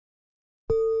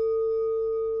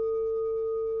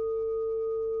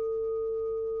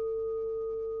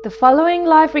The following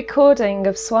live recording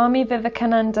of Swami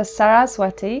Vivekananda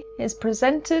Saraswati is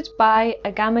presented by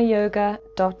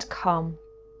agamayoga.com.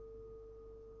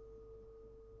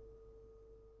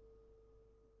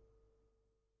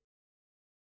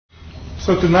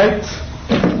 So tonight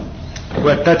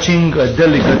we're touching a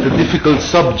delicate, a difficult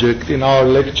subject in our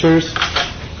lectures,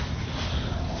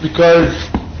 because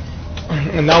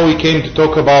now we came to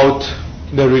talk about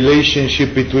the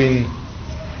relationship between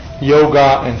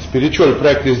yoga and spiritual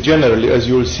practice generally, as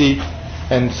you will see,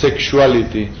 and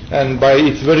sexuality. And by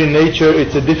its very nature,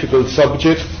 it's a difficult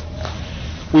subject.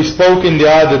 We spoke in the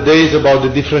other days about the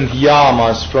different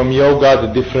yamas from yoga,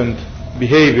 the different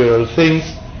behavioral things.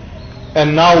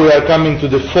 And now we are coming to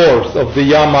the fourth of the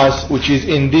yamas, which is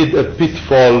indeed a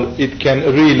pitfall. It can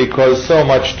really cause so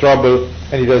much trouble,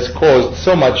 and it has caused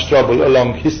so much trouble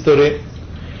along history.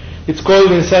 It's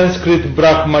called in Sanskrit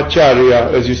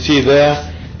Brahmacharya, as you see there.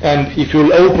 And if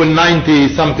you'll open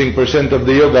 90-something% of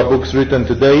the yoga books written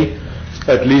today,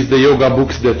 at least the yoga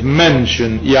books that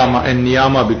mention Yama and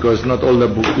Niyama, because not all the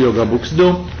yoga books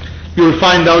do, you'll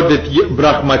find out that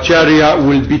Brahmacharya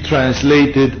will be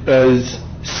translated as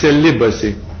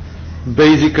celibacy,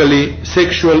 basically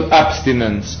sexual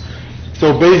abstinence.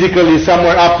 So basically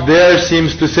somewhere up there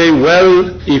seems to say,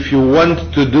 well, if you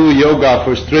want to do yoga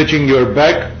for stretching your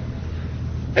back,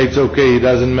 it's okay, it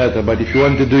doesn't matter. But if you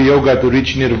want to do yoga to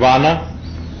reach nirvana,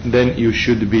 then you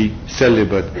should be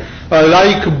celibate.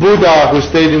 Like Buddha, who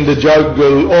stayed in the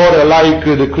jungle, or like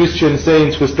the Christian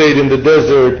saints who stayed in the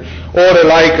desert, or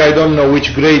like I don't know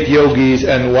which great yogis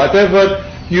and whatever,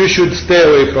 you should stay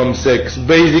away from sex.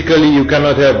 Basically, you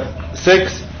cannot have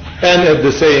sex and at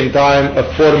the same time a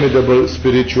formidable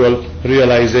spiritual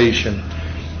realization.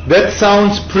 That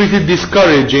sounds pretty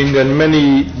discouraging, and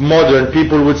many modern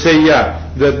people would say, yeah,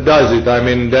 that does it. I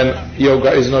mean, then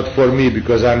yoga is not for me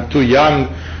because I'm too young,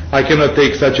 I cannot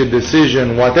take such a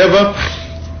decision, whatever.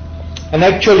 And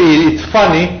actually, it's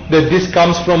funny that this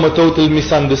comes from a total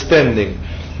misunderstanding.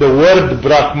 The word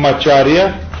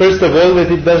Brahmacharya, first of all,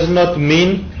 that it does not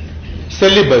mean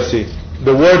celibacy.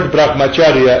 The word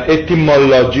Brahmacharya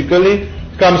etymologically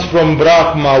comes from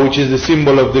Brahma, which is the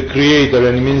symbol of the creator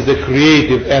and means the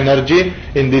creative energy,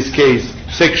 in this case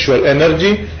sexual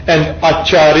energy, and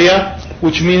Acharya,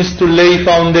 which means to lay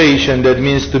foundation, that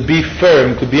means to be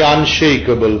firm, to be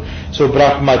unshakable. So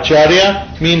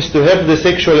Brahmacharya means to have the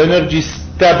sexual energy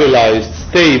stabilized,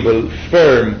 stable,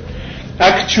 firm.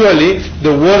 Actually,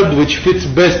 the word which fits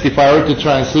best, if I were to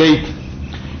translate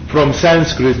from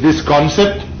Sanskrit this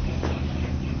concept,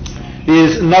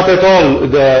 is not at all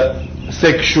the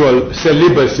sexual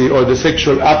celibacy or the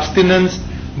sexual abstinence,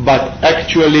 but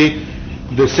actually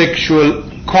the sexual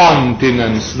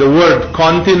continence. The word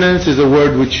continence is a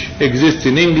word which exists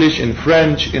in English, in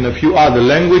French, in a few other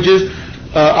languages,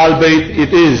 albeit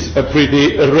it is a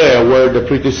pretty rare word, a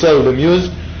pretty seldom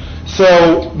used.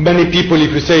 So many people,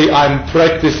 if you say, I'm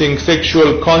practicing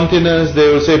sexual continence, they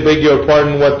will say, beg your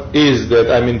pardon, what is that?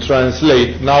 I mean,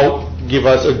 translate. Now give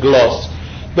us a gloss.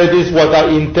 That is what I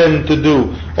intend to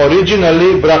do.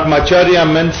 Originally, Brahmacharya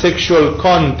meant sexual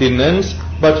continence,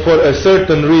 but for a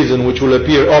certain reason, which will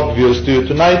appear obvious to you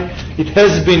tonight, it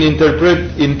has been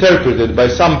interpreted by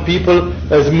some people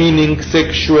as meaning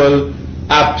sexual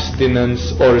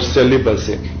abstinence or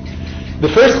celibacy. The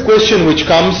first question which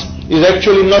comes is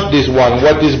actually not this one,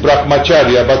 what is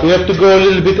Brahmacharya, but we have to go a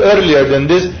little bit earlier than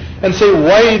this and say,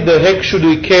 why the heck should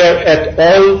we care at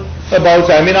all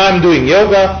about, I mean, I'm doing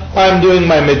yoga, I'm doing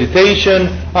my meditation,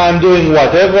 I'm doing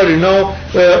whatever,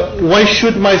 why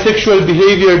should my sexual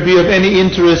behavior be of any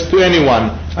interest to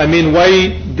anyone? I mean,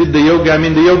 why did the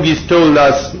yogis told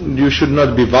us you should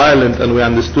not be violent, and we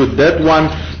understood that one.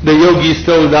 The yogis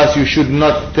told us you should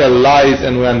not tell lies,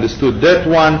 and we understood that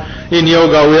one. In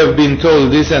yoga we have been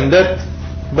told this and that,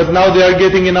 but now they are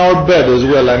getting in our bed as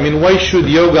well. I mean, why should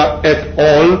yoga at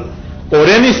all, or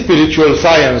any spiritual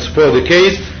science for the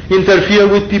case, interfere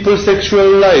with people's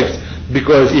sexual lives?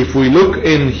 Because if we look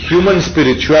in human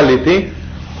spirituality,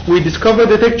 we discover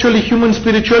that actually human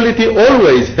spirituality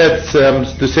always had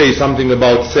to say something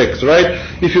about sex, right?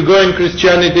 If you go in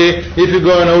Christianity, if you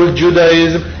go in old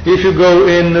Judaism, if you go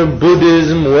in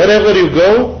Buddhism, wherever you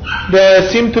go, there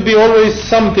seems to be always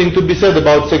something to be said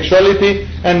about sexuality,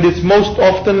 and it's most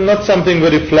often not something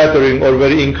very flattering or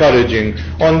very encouraging.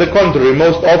 On the contrary,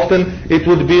 most often it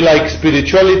would be like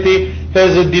spirituality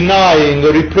has a denying,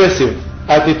 a repressive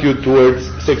attitude towards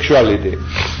sexuality.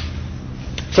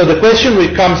 So the question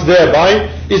which comes thereby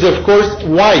is, of course,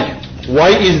 why? Why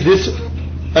is this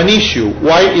an issue?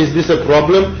 Why is this a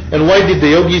problem? And why did the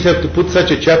yogis have to put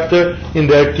such a chapter in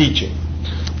their teaching?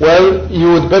 well,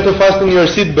 you would better fasten your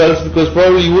seatbelts, because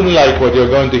probably you wouldn't like what you're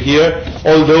going to hear,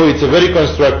 although it's a very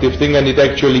constructive thing and it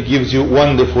actually gives you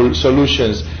wonderful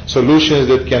solutions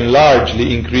that can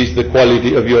largely increase the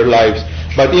quality of your lives.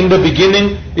 But in the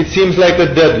beginning, it seems like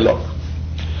a deadlock.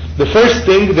 The first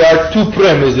thing, there are two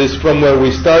premises from where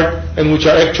we start, and which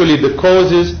are actually the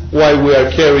causes why we are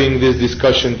carrying this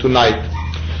discussion tonight.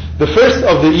 The first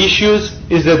of the issues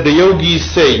is that the yogis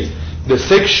say the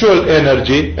sexual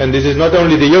energy, and this is not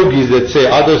only the yogis that say,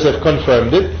 others have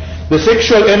confirmed it, the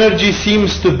sexual energy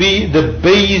seems to be the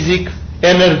basic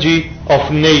energy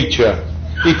of nature.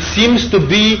 It seems to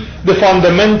be the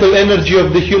fundamental energy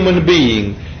of the human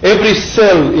being. Every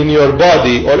cell in your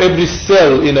body, or every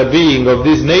cell in a being of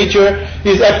this nature,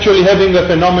 is actually having a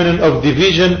phenomenon of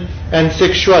division and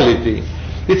sexuality.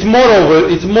 It's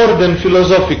more than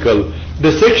philosophical.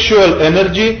 The sexual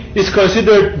energy is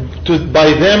considered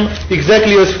by them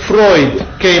exactly as Freud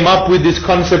came up with this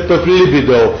concept of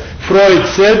libido. Freud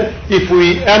said, if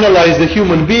we analyze the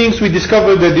human beings, we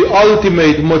discover that the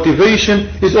ultimate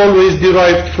motivation is always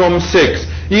derived from sex.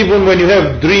 Even when you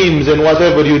have dreams and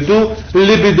whatever you do,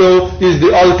 libido is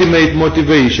the ultimate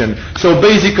motivation. So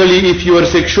basically, if your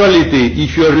sexuality,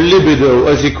 if your libido,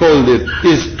 as he called it,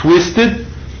 is twisted,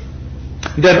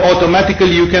 then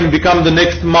automatically you can become the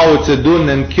next Mao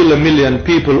Zedong and kill 1 million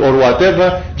people or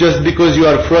whatever, just because you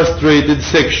are frustrated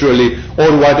sexually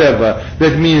or whatever.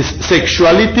 That means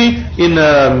sexuality in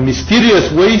a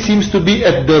mysterious way seems to be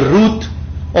at the root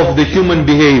of the human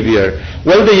behavior.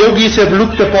 Well, the yogis have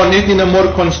looked upon it in a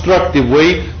more constructive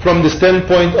way from the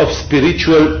standpoint of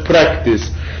spiritual practice.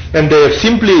 And they have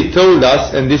simply told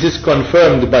us, and this is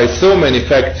confirmed by so many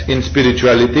facts in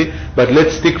spirituality, but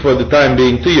let's stick for the time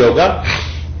being to yoga.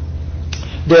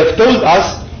 They have told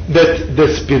us that the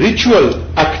spiritual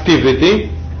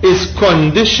activity is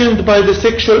conditioned by the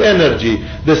sexual energy.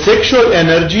 The sexual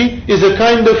energy is a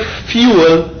kind of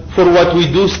fuel for what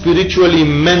we do spiritually,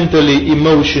 mentally,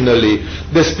 emotionally.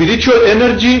 The spiritual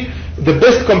energy, the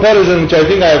best comparison which I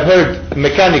think I have heard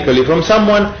mechanically from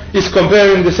someone is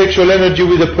comparing the sexual energy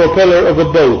with the propeller of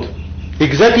a boat.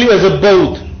 Exactly as a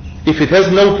boat, if it has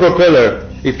no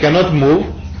propeller, it cannot move.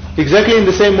 Exactly in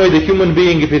the same way the human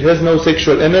being, if it has no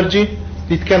sexual energy,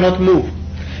 it cannot move.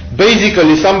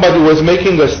 Basically, somebody was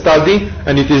making a study,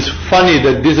 and it is funny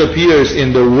that this appears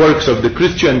in the works of the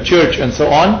Christian church and so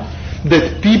on,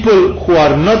 that people who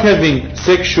are not having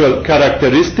sexual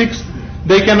characteristics,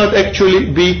 they cannot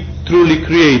actually be truly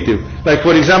creative. Like,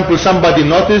 for example, somebody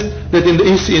noticed that in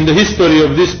the history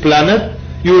of this planet,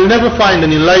 you will never find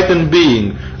an enlightened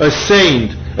being, a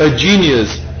saint, a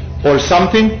genius, or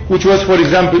something which was, for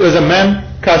example, as a man,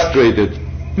 castrated.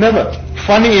 Never.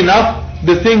 Funny enough,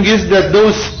 the thing is that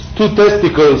those two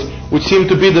testicles, which seem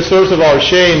to be the source of our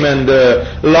shame and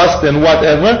lust and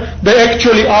whatever, they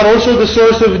actually are also the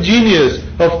source of genius,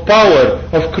 of power,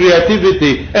 of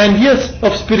creativity, and yes,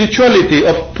 of spirituality,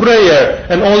 of prayer,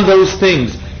 and all those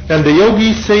things. And the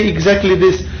yogis say exactly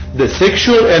this. The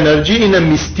sexual energy, in a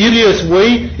mysterious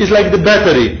way, is like the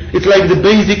battery. It's like the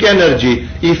basic energy.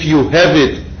 If you have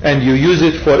it and you use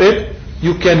it for it,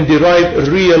 you can derive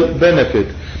real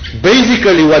benefit.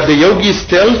 Basically, what the yogis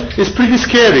tell is pretty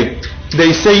scary.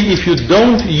 They say if you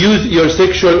don't use your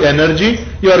sexual energy,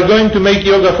 you are going to make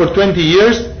yoga for 20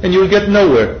 years and you will get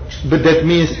nowhere. But that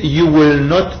means you will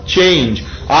not change.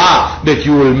 That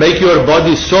you will make your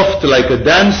body soft like a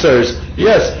dancer's.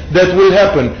 Yes, that will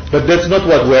happen. But that's not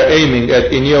what we're aiming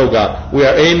at in yoga. We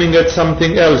are aiming at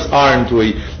something else, aren't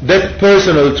we? That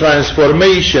personal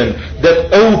transformation,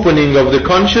 that opening of the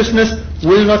consciousness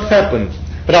will not happen.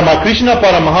 Ramakrishna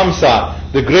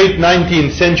Paramahamsa, the great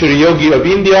 19th century yogi of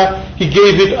India, he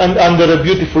gave it under a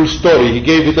beautiful story. He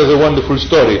gave it as a wonderful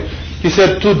story. He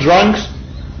said 2 drunks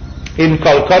in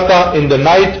Calcutta in the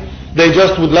night, they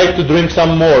just would like to drink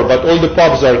some more, but all the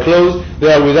pubs are closed,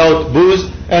 they are without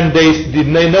booze, and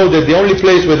they know that the only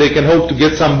place where they can hope to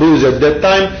get some booze at that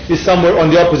time is somewhere on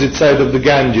the opposite side of the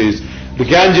Ganges. The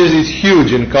Ganges is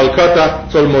huge in Calcutta,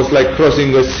 it's almost like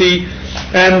crossing a sea,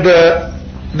 and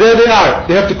there they are.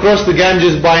 They have to cross the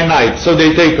Ganges by night. So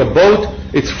they take a boat.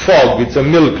 It's fog. It's a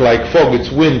milk-like fog. It's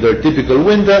winter, typical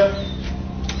winter.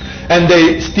 And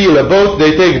they steal a boat.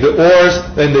 They take the oars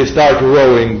and they start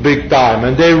rowing big time.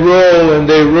 And they row and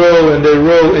they row and they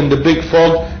row in the big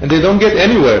fog and they don't get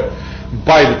anywhere.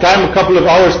 By the time a couple of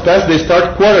hours pass, they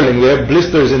start quarreling. They have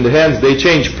blisters in the hands. They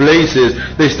change places.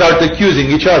 They start accusing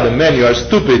each other. Man, you are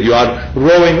stupid. You are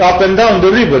rowing up and down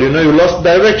the river. You know, you lost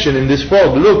direction in this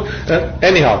fog. Look.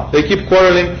 Anyhow, they keep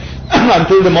quarreling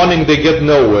until the morning. They get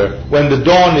nowhere. When the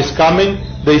dawn is coming,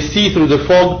 they see through the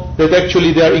fog that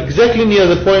actually they are exactly near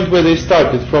the point where they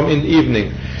started from in the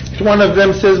evening. one of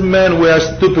them says, man, we are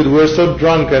stupid, we are so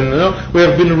drunk, and we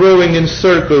have been rowing in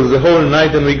circles the whole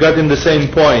night and we got in the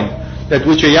same point. At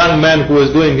which a young man who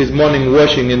was doing his morning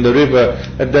washing in the river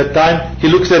at that time, he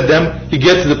looks at them, he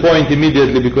gets the point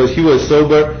immediately because he was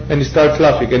sober, and he starts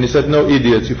laughing. And he said, no,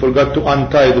 idiots, you forgot to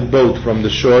untie the boat from the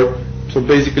shore. So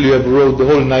basically you have rowed the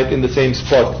whole night in the same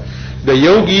spot. The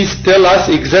yogis tell us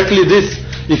exactly this.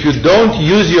 If you don't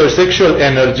use your sexual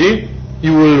energy,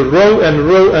 you will row and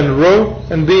row and row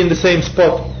and be in the same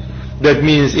spot. That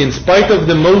means in spite of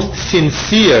the most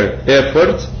sincere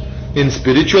efforts in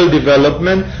spiritual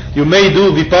development, you may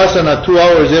do vipassana 2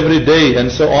 hours every day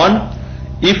and so on.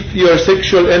 If your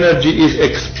sexual energy is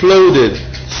exploded,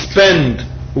 spent,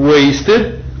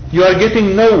 wasted, you are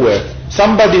getting nowhere.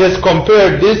 Somebody has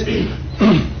compared this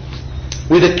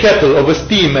with a kettle of a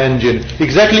steam engine,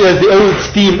 exactly as the old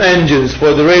steam engines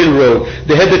for the railroad.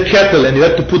 They had a kettle and you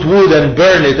had to put wood and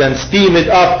burn it and steam it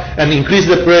up and increase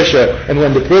the pressure. And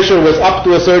when the pressure was up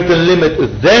to a certain limit,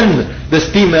 then the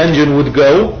steam engine would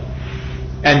go.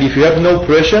 And if you have no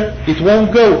pressure, it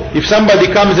won't go. If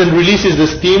somebody comes and releases the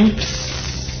steam,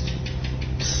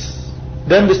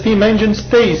 then the steam engine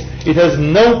stays. It has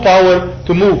no power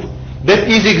to move. That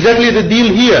is exactly the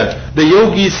deal here. The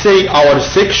yogis say our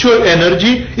sexual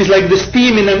energy is like the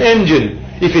steam in an engine.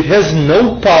 If it has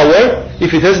no power,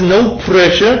 if it has no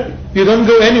pressure, you don't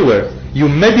go anywhere. You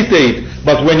meditate,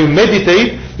 but when you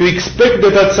meditate, you expect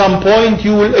that at some point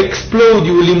you will explode,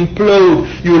 you will implode,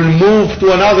 you will move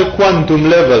to another quantum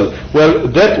level. Well,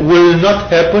 that will not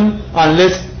happen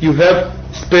unless you have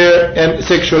spare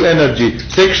sexual energy.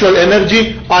 Sexual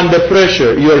energy under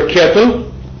pressure. Your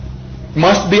kettle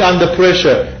must be under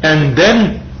pressure, and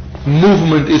then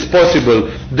movement is possible,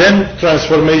 then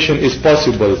transformation is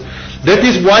possible. That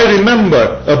is why,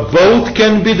 remember, a boat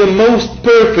can be the most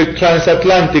perfect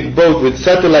transatlantic boat with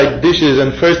satellite dishes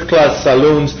and first-class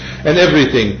saloons and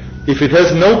everything. If it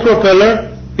has no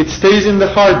propeller, it stays in the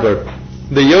harbor.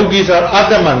 The yogis are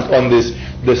adamant on this.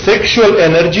 The sexual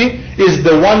energy is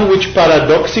the one which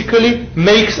paradoxically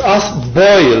makes us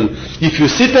boil. If you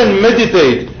sit and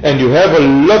meditate and you have a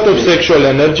lot of sexual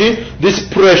energy, this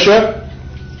pressure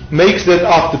makes that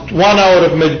after 1 hour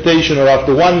of meditation or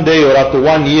after 1 day or after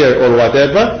 1 year or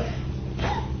whatever,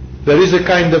 there is a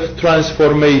kind of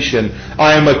transformation.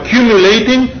 I am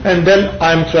accumulating and then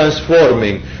I am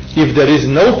transforming. If there is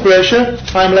no pressure,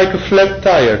 I am like a flat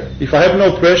tire. If I have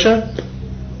no pressure,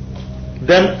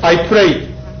 then I pray,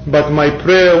 but my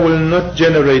prayer will not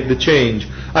generate the change.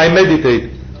 I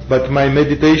meditate, but my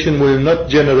meditation will not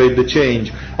generate the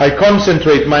change. I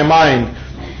concentrate my mind,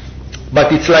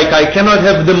 but it's like I cannot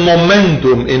have the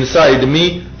momentum inside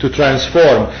me to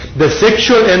transform. The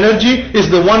sexual energy is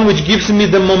the one which gives me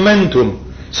the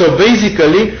momentum. So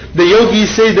basically, the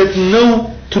yogis say that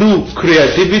no true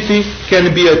creativity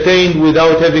can be attained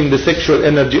without having the sexual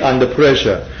energy under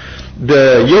pressure.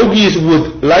 The yogis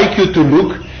would like you to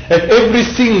look at every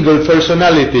single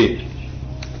personality,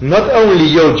 not only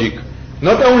yogic,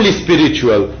 not only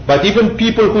spiritual, but even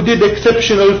people who did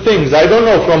exceptional things. I don't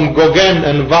know, from Gauguin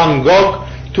and Van Gogh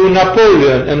to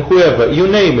Napoleon and whoever, you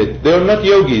name it. They are not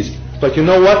yogis. But you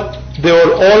know what? They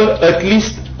were all at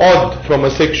least odd from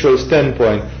a sexual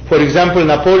standpoint. For example,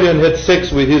 Napoleon had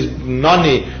sex with his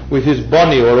nanny, with his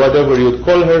bunny or whatever you'd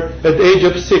call her, at the age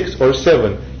of 6 or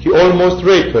 7. He almost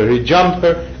raped her. He jumped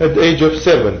her at the age of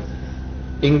 7.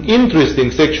 Interesting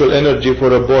sexual energy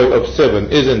for a boy of 7,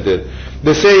 isn't it?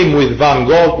 The same with Van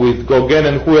Gogh, with Gauguin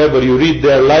and whoever. You read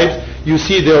their lives, you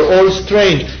see they're all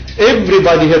strange.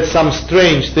 Everybody had some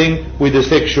strange thing with the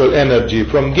sexual energy.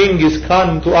 From Genghis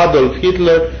Khan to Adolf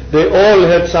Hitler, they all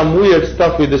had some weird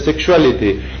stuff with the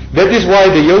sexuality. That is why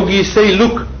the yogis say,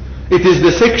 look, it is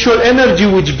the sexual energy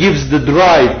which gives the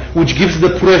drive, which gives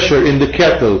the pressure in the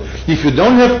kettle. If you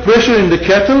don't have pressure in the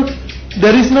kettle,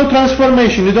 there is no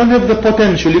transformation. You don't have the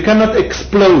potential. You cannot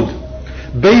explode.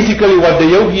 Basically what the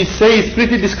yogis say is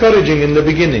pretty discouraging in the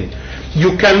beginning.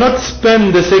 You cannot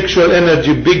spend the sexual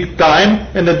energy big time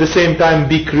and at the same time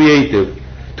be creative.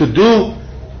 To do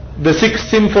the 6th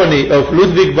Symphony of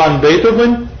Ludwig van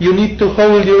Beethoven, you need to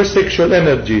hold your sexual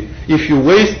energy. If you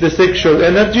waste the sexual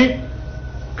energy,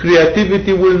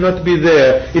 creativity will not be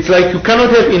there. It's like you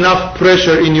cannot have enough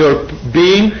pressure in your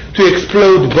being to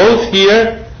explode both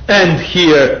here and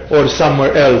here or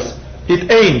somewhere else. It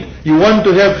ain't. You want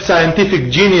to have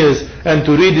scientific genius and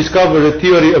to rediscover a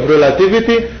theory of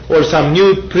relativity or some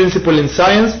new principle in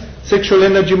science, sexual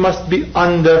energy must be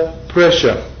under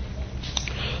pressure.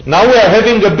 Now we are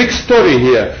having a big story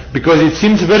here because it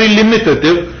seems very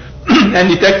limitative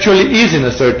And it actually is in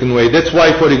a certain way. That's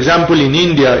why, for example, in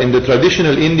India, in the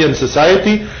traditional Indian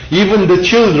society, even the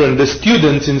children, the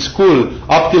students in school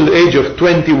up till the age of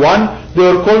 21, they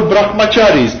are called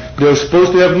Brahmacharis. They are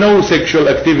supposed to have no sexual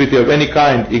activity of any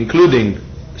kind, including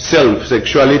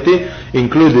self-sexuality,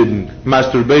 including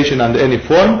masturbation and any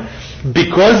form,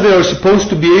 because they are supposed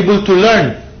to be able to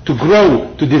learn, to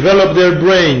grow, to develop their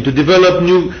brain, to develop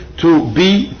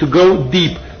to go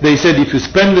deep. They said if you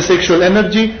spend the sexual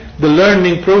energy, the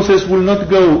learning process will not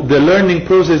go. The learning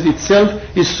process itself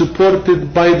is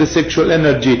supported by the sexual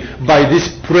energy, by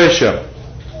this pressure.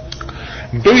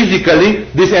 Basically,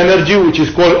 this energy, which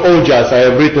is called Ojas, I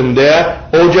have written there,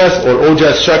 Ojas or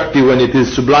Ojas Shakti when it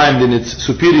is sublimed in its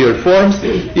superior forms,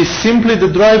 is simply the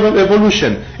drive of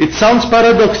evolution. It sounds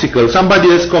paradoxical. Somebody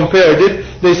has compared it.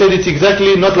 They said it's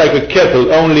exactly not like a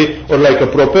kettle only or like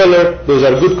a propeller. Those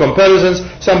are good comparisons.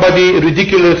 Somebody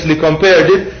ridiculously compared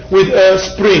it with a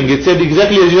spring. It said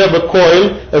exactly as you have a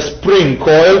coil, a spring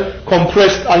coil,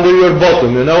 compressed under your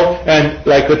bottom, and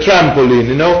like a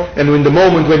trampoline, and in the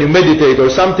moment when you meditate or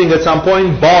something, at some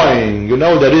point, boing,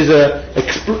 there is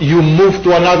you move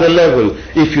to another level.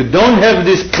 If you don't have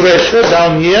this pressure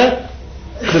down here,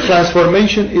 the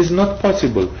transformation is not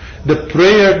possible. The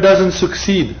prayer doesn't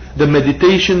succeed. The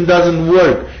meditation doesn't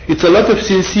work. It's a lot of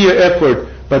sincere effort,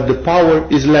 but the power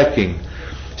is lacking.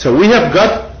 So we have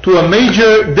got to a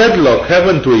major deadlock,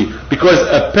 haven't we? Because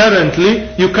apparently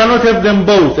you cannot have them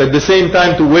both at the same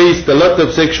time, to waste a lot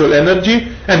of sexual energy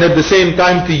and at the same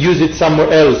time to use it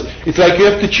somewhere else. It's like you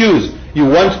have to choose. You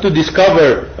want to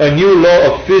discover a new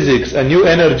law of physics, a new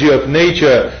energy of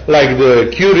nature, like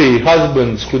the Curie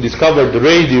husbands who discovered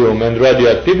radium and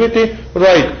radioactivity,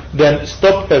 right? Then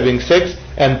stop having sex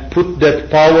and put that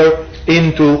power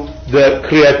into the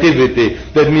creativity.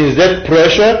 That means that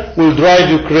pressure will drive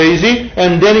you crazy,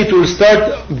 and then it will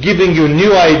start giving you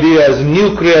new ideas,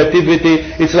 new creativity.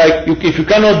 It's like if you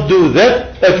cannot do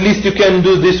that, at least you can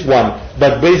do this one.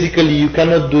 But basically you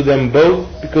cannot do them both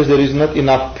because there is not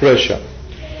enough pressure.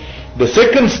 The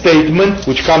second statement,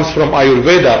 which comes from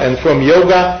Ayurveda and from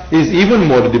yoga, is even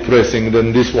more depressing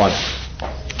than this one.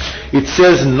 It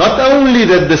says not only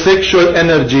that the sexual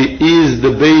energy is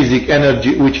the basic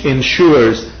energy which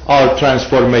ensures our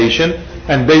transformation,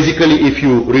 and basically if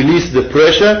you release the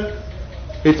pressure,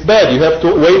 it's bad. You have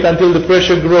to wait until the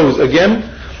pressure grows again.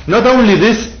 Not only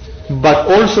this, but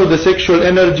also the sexual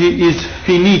energy is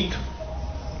finite.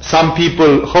 Some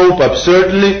people hope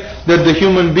absurdly that the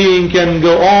human being can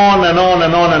go on and on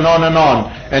and on and on and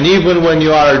on. And even when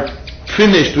you are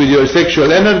finished with your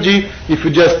sexual energy, if you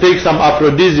just take some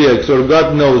aphrodisiacs or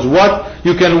God knows what,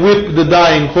 you can whip the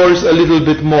dying horse a little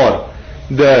bit more.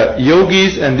 The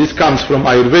yogis, and this comes from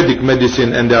Ayurvedic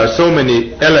medicine, and there are so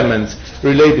many elements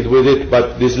related with it,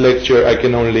 but this lecture I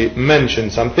can only mention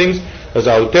some things, as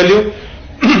I'll tell you.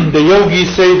 The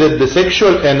yogis say that the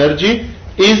sexual energy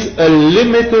is a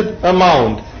limited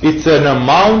amount. It's an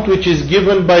amount which is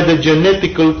given by the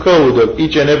genetical code of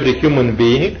each and every human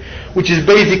being, which is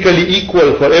basically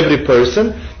equal for every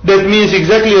person. That means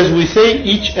exactly as we say,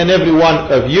 each and every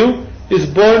one of you is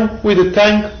born with a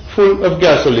tank full of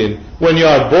gasoline. When you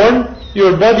are born,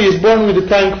 your body is born with a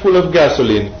tank full of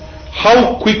gasoline.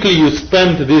 How quickly you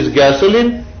spend this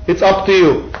gasoline, it's up to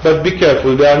you. But be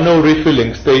careful, there are no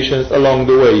refilling stations along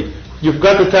the way. You've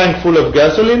got a tank full of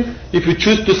gasoline. If you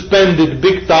choose to spend it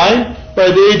big time, by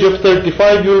the age of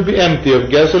 35 you will be empty of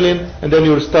gasoline, and then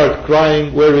you will start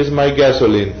crying, where is my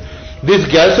gasoline? This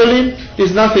gasoline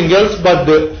is nothing else but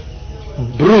the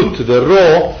brute, the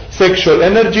raw sexual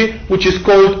energy, which is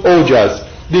called Ojas.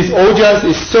 This Ojas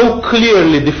is so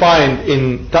clearly defined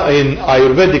in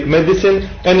Ayurvedic medicine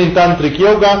and in Tantric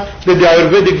yoga that the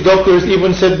Ayurvedic doctors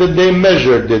even said that they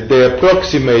measured it, they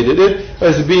approximated it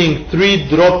as being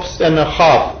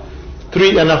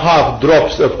 3.5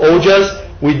 drops of Ojas.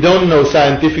 We don't know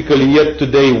scientifically yet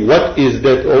today what is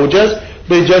that Ojas.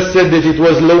 They just said that it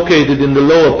was located in the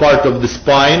lower part of the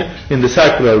spine, in the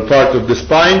sacral part of the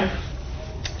spine,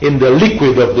 in the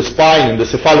liquid of the spine, in the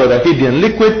cephalorachidhian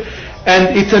liquid,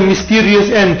 and it's a mysterious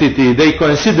entity. They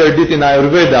considered it in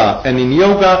Ayurveda and in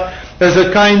yoga as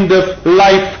a kind of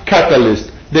life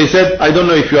catalyst. They said, I don't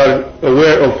know if you are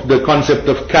aware of the concept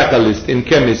of catalyst in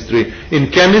chemistry.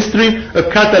 In chemistry, a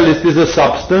catalyst is a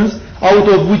substance out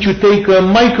of which you take a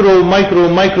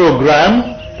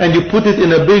microgram and you put it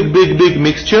in a big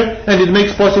mixture, and it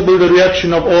makes possible the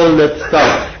reaction of all that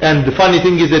stuff. And the funny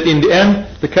thing is that in the end,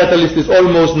 the catalyst is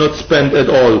almost not spent at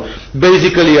all.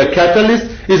 Basically, a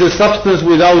catalyst is a substance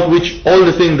without which all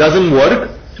the thing doesn't work,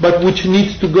 but which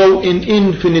needs to go in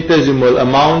infinitesimal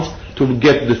amounts to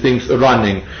get the things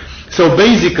running. So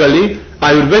basically,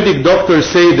 Ayurvedic doctors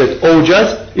say that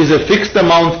ojas is a fixed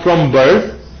amount from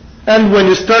birth, and when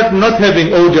you start not having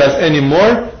ojas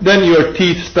anymore, then your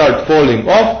teeth start falling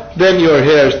off, then your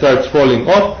hair starts falling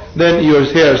off, then your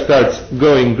hair starts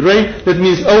going gray. That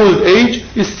means old age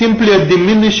is simply a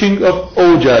diminishing of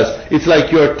ojas. It's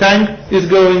like your tank is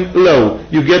going low.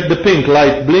 You get the pink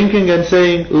light blinking and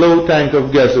saying low tank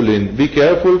of gasoline. Be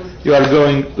careful, you are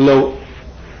going low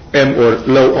or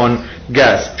low on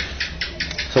gas.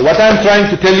 So what I'm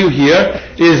trying to tell you here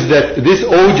is that this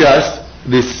ojas,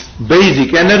 this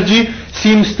basic energy,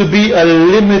 seems to be a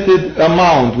limited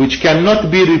amount which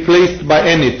cannot be replaced by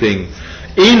anything.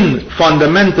 In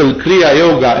fundamental Kriya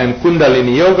Yoga and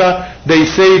Kundalini Yoga, they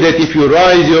say that if you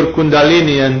rise your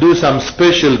Kundalini and do some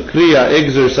special Kriya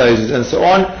exercises and so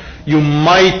on, you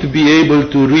might be able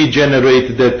to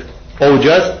regenerate that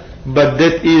ojas, but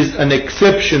that is an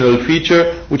exceptional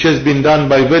feature which has been done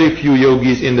by very few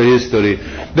yogis in the history.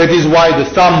 That is why the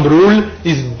thumb rule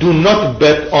is do not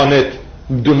bet on it,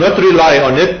 do not rely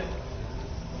on it,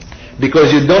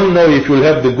 because you don't know if you'll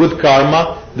have the good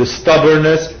karma, the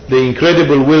stubbornness, the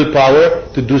incredible willpower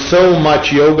to do so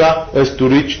much yoga as to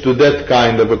reach to that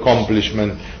kind of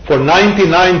accomplishment. For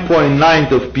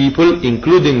 99.9% of people,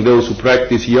 including those who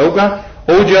practice yoga,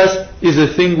 ojas is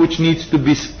a thing which needs to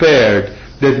be spared.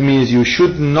 That means you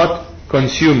should not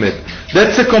consume it.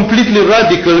 That's a completely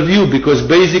radical view, because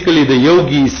basically the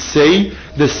yogis say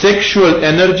the sexual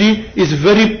energy is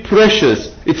very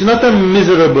precious. It's not a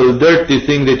miserable, dirty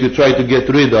thing that you try to get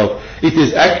rid of. It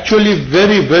is actually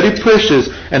very, very precious,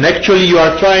 and actually you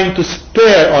are trying to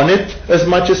spare on it as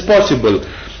much as possible.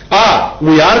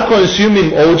 We are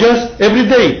consuming ojas every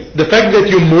day. The fact that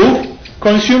you move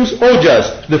consumes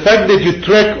ojas. The fact that you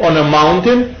trek on a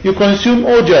mountain, you consume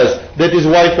ojas. That is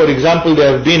why, for example,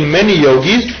 there have been many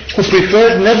yogis who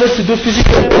preferred never to do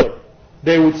physical effort.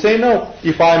 They would say, no,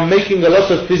 if I'm making a lot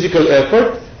of physical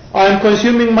effort, I'm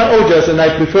consuming my ojas, and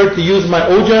I prefer to use my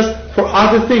ojas for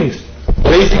other things.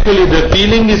 Basically, the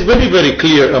feeling is very, very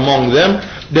clear among them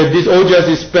that this ojas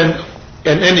is spent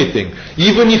in anything.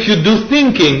 Even if you do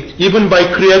thinking, even by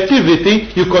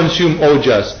creativity, you consume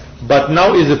ojas. But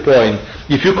now is the point.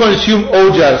 If you consume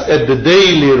ojas at the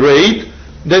daily rate,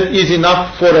 that is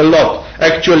enough for a lot.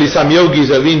 Actually, some yogis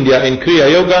of India in Kriya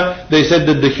Yoga, they said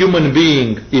that the human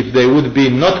being, if they would be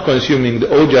not consuming the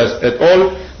ojas at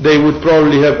all, they would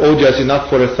probably have ojas enough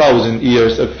for 1,000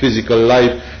 years of physical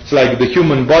life. It's like the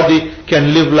human body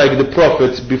can live like the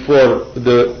prophets before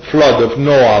the flood of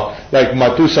Noah, like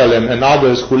Methuselah and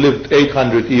others who lived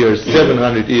 800 years,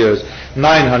 700 years,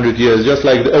 900 years, just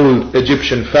like the old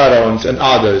Egyptian pharaohs and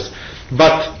others.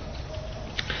 But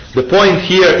the point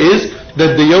here is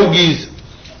that the yogis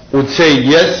would say,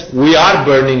 yes, we are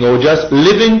burning ojas.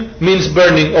 Living means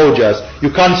burning ojas.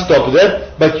 You can't stop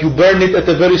that, but you burn it at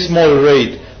a very small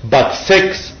rate. But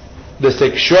sex, the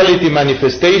sexuality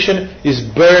manifestation, is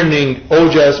burning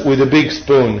ojas with a big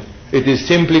spoon. It is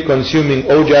simply consuming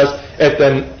ojas at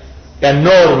an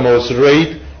enormous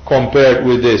rate compared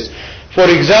with this. For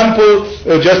example,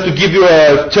 just to give you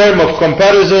a term of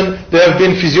comparison, there have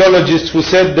been physiologists who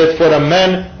said that for a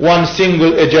man, one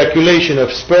single ejaculation of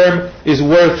sperm is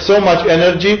worth so much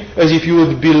energy as if you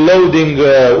would be loading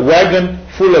a wagon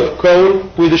full of coal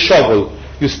with a shovel.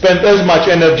 You spend as much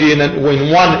energy in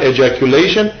one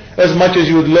ejaculation as much as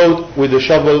you would load with a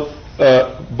shovel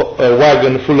a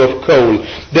wagon full of coal.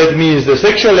 That means the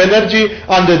sexual energy,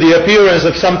 under the appearance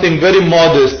of something very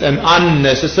modest and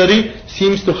unnecessary,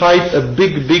 seems to hide a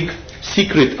big, big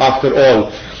secret after all.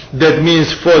 That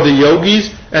means for the yogis,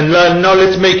 and now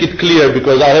let's make it clear,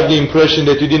 because I have the impression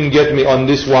that you didn't get me on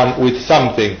this one with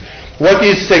something. What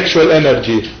is sexual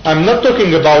energy? I'm not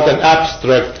talking about an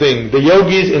abstract thing. The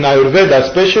yogis in Ayurveda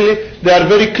especially, they are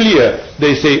very clear.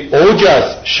 They say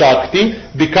ojas Shakti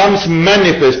becomes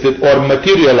manifested or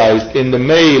materialized in the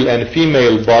male and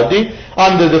female body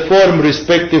under the form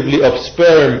respectively of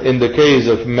sperm in the case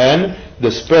of men,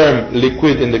 the sperm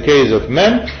liquid in the case of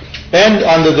men, and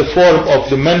under the form of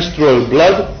the menstrual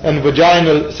blood and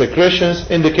vaginal secretions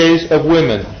in the case of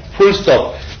women. Full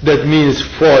stop. That means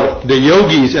for the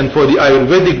yogis and for the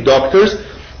Ayurvedic doctors,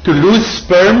 to lose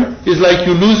sperm is like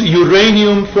you lose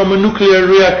uranium from a nuclear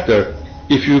reactor.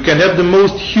 If you can have the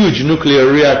most huge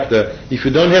nuclear reactor, if you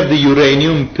don't have the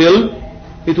uranium pill,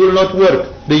 it will not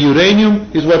work. The uranium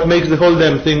is what makes the whole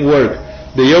damn thing work.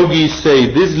 The yogis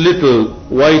say this little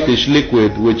whitish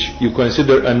liquid, which you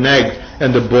consider an egg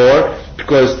and a bore,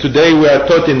 because today we are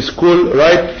taught in school,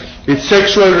 right? It's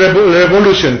sexual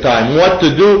revolution time. What to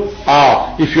do?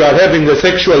 If you are having a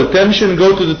sexual tension,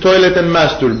 go to the toilet and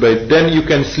masturbate. Then you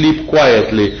can sleep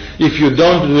quietly. If you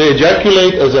don't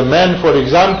ejaculate as a man, for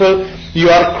example, you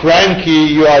are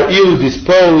cranky, you are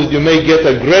ill-disposed, you may get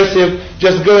aggressive,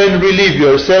 just go and relieve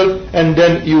yourself, and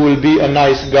then you will be a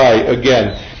nice guy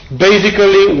again.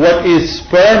 Basically, what is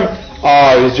sperm?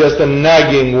 Is just a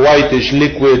nagging whitish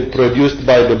liquid produced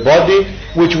by the body,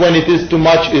 which when it is too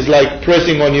much is like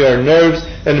pressing on your nerves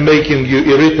and making you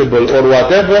irritable or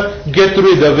whatever. Get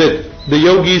rid of it. The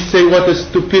yogis say, what a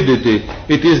stupidity.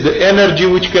 It is the energy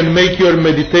which can make your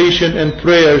meditation and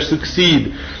prayer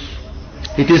succeed.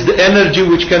 It is the energy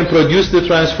which can produce the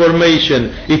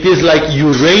transformation. It is like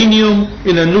uranium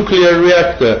in a nuclear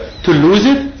reactor. To lose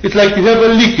it, it's like you have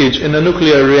a leakage in a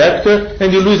nuclear reactor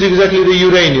and you lose exactly the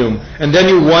uranium. And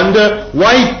then you wonder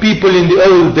why people in the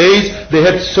old days, they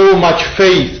had so much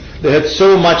faith, they had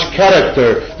so much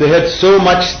character, they had so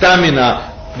much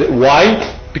stamina. Why?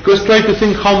 Because try to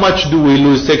think, how much do we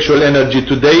lose sexual energy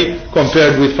today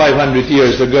compared with 500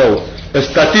 years ago? A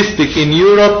statistic in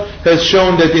Europe has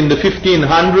shown that in the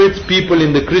 1500s, people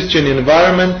in the Christian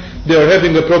environment, they are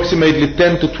having approximately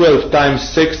 10 to 12 times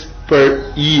sex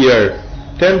per year.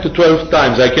 10 to 12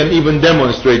 times. I can even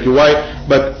demonstrate you why,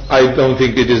 but I don't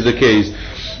think it is the case.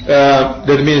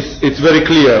 That means it's very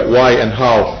clear why and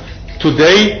how.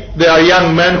 Today, there are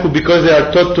young men who, because they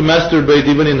are taught to masturbate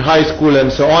even in high school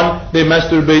and so on, they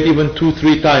masturbate even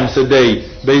 2-3 times a day.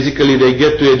 Basically, they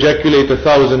get to ejaculate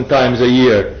 1,000 times a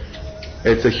year.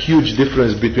 It's a huge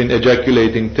difference between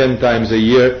ejaculating 10 times a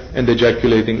year and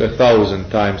ejaculating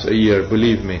 1,000 times a year,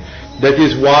 believe me. That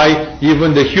is why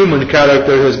even the human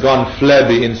character has gone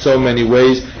flabby in so many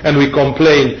ways, and we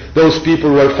complain. Those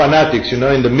people were fanatics, in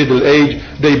the Middle Age.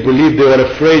 They believed, they were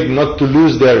afraid not to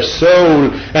lose their soul,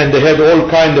 and they had all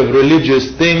kind of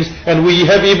religious things, and we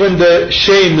have even the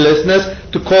shamelessness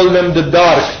to call them the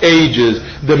Dark Ages.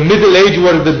 The Middle Age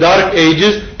were the Dark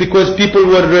Ages because people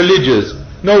were religious.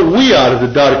 No, we are the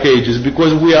Dark Ages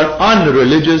because we are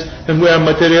unreligious and we are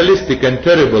materialistic and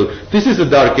terrible. This is the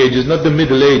Dark Ages, not the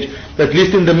Middle Age. At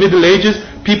least in the Middle Ages,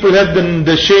 people had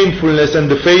the shamefulness and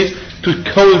the faith to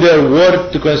hold their word,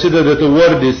 to consider that the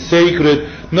word is sacred,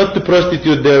 not to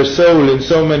prostitute their soul in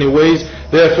so many ways.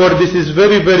 Therefore, this is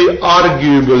very, very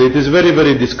arguable. It is very,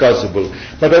 very discussable.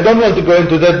 But I don't want to go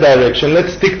into that direction.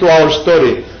 Let's stick to our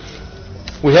story.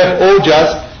 We have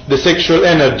ojas, the sexual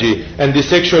energy, and the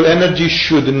sexual energy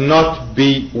should not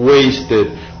be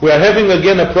wasted. We are having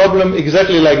again a problem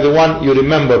exactly like the one you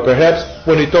remember perhaps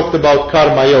when we talked about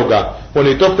karma yoga. When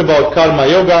we talked about karma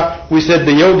yoga, we said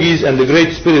the yogis and the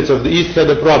great spirits of the East had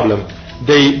a problem.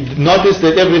 They noticed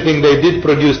that everything they did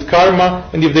produced karma,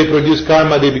 and if they produce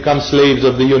karma, they become slaves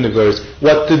of the universe.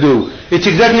 What to do? It's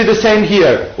exactly the same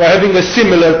here. We're having a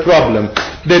similar problem.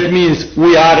 That means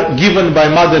we are given by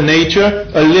Mother Nature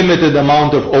a limited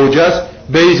amount of ojas.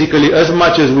 Basically, as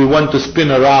much as we want to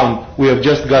spin around, we have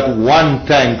just got one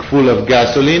tank full of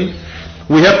gasoline.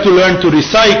 We have to learn to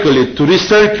recycle it, to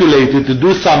recirculate it, to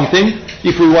do something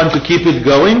if we want to keep it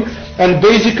going. And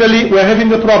basically, we're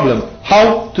having a problem.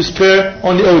 How to spare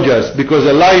on the ojas? Because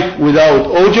a life without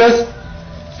ojas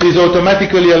is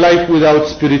automatically a life without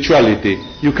spirituality.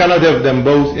 You cannot have them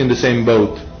both in the same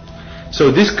boat.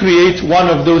 So this creates one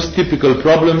of those typical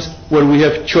problems where we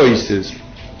have choices.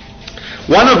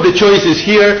 One of the choices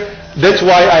here, that's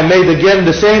why I made again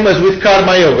the same as with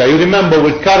karma yoga. You remember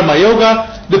with karma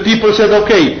yoga, the people said,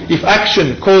 okay, if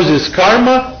action causes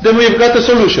karma, then we've got a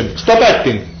solution. Stop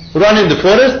acting. Run in the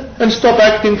forest and stop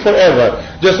acting forever.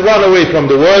 Just run away from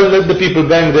the world, let the people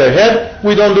bang their head.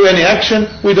 We don't do any action,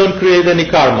 we don't create any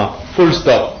karma. Full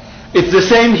stop. It's the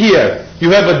same here.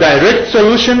 You have a direct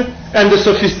solution and a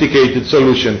sophisticated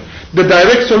solution. The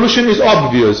direct solution is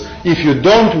obvious. If you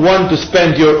don't want to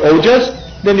spend your ojas,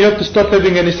 then you have to stop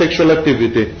having any sexual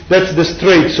activity. That's the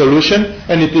straight solution,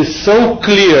 and it is so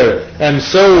clear and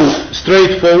so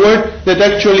straightforward that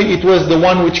actually it was the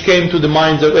one which came to the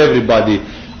minds of everybody.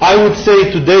 I would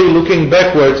say today, looking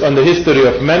backwards on the history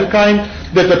of mankind,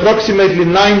 that approximately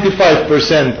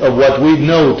 95% of what we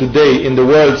know today in the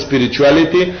world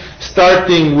spirituality,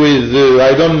 starting with,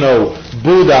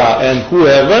 Buddha and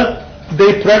whoever,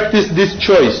 they practice this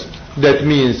choice. That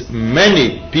means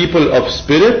many people of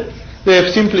spirit, they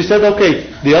have simply said, okay,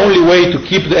 the only way to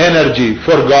keep the energy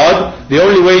for God, the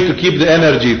only way to keep the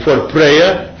energy for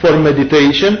prayer, for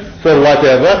meditation, for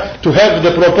whatever, to have the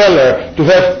propeller, to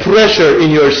have pressure in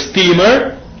your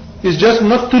steamer, is just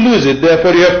not to lose it.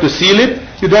 Therefore you have to seal it.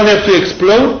 You don't have to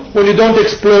explode. When you don't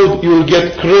explode, you will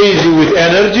get crazy with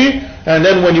energy, and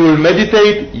then when you will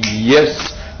meditate, yes,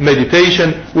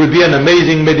 meditation will be an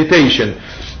amazing meditation.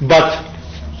 But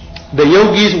the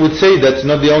yogis would say that's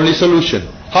not the only solution.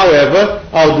 However,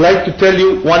 I would like to tell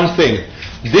you one thing.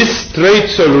 This straight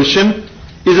solution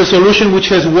is a solution which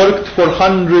has worked for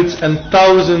hundreds and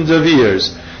thousands of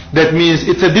years. That means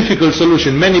it's a difficult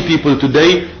solution. Many people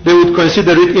today, they would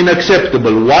consider it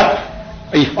unacceptable. What?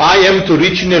 If I am to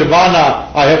reach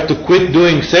nirvana, I have to quit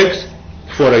doing sex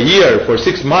for a year, for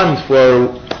 6 months,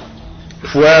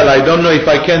 well, I don't know if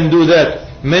I can do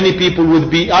that. Many people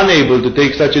would be unable to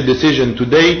take such a decision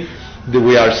today.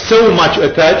 We are so much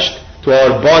attached to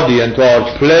our body and to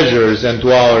our pleasures and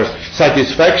to our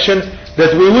satisfaction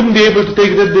that we wouldn't be able to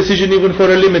take that decision even for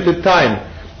a limited time.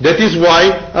 That is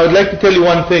why I would like to tell you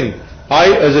one thing.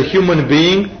 I, as a human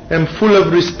being, am full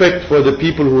of respect for the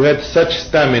people who had such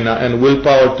stamina and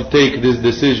willpower to take this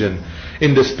decision.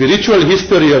 In the spiritual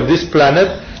history of this planet,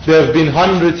 there have been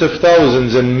hundreds of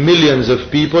thousands and millions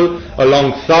of people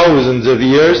along thousands of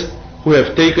years who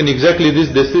have taken exactly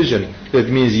this decision. That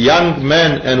means young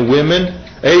men and women,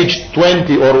 aged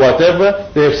 20 or whatever,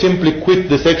 they have simply quit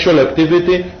the sexual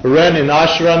activity, ran in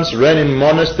ashrams, ran in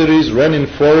monasteries, ran in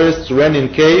forests, ran in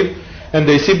caves, and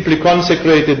they simply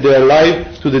consecrated their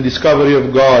life to the discovery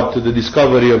of God, to the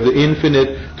discovery of the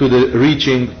infinite, to the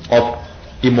reaching of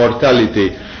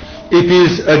immortality. It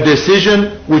is a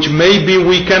decision which maybe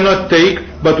we cannot take,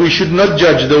 but we should not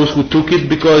judge those who took it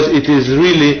because it is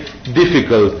really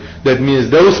difficult. That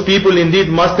means those people indeed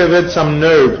must have had some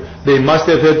nerve. They must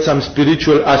have had some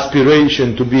spiritual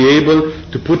aspiration to be able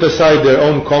to put aside their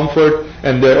own comfort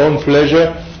and their own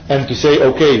pleasure and to say,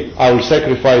 okay, I will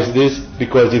sacrifice this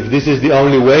because if this is the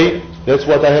only way, that's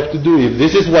what I have to do. If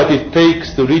this is what it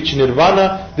takes to reach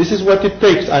nirvana, this is what it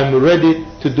takes. I'm ready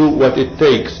to do what it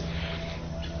takes.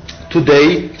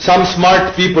 Today, some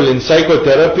smart people in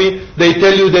psychotherapy, they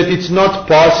tell you that it's not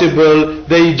possible.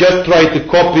 They just try to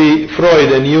copy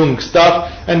Freud and Jung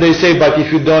stuff, and they say, but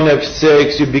if you don't have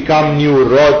sex, you become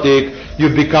neurotic, you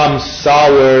become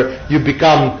sour, you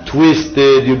become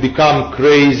twisted, you become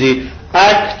crazy.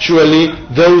 Actually,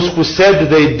 those who said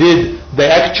they did,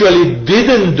 they actually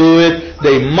didn't do it.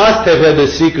 They must have had a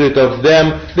secret of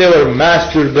them. They were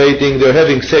masturbating, they were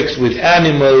having sex with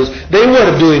animals, they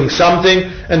were doing something,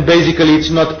 and basically it's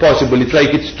not possible. It's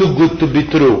like it's too good to be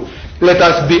true. Let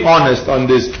us be honest on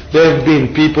this. There have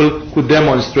been people who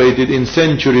demonstrated in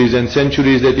centuries and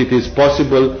centuries that it is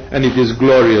possible and it is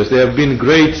glorious. There have been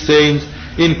great saints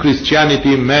in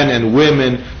Christianity, men and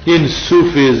women, in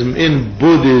Sufism, in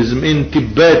Buddhism, in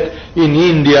Tibet, in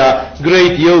India,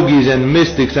 great yogis and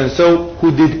mystics and so,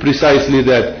 who did precisely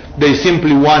that. They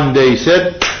simply one day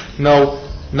said, no,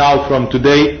 now from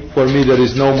today, for me there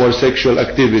is no more sexual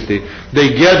activity.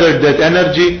 They gathered that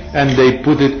energy and they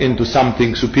put it into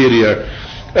something superior.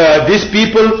 These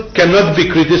people cannot be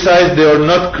criticized. They are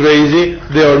not crazy,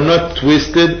 they are not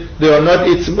twisted, they are not,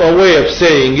 it's a way of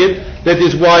saying it. That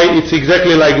is why it's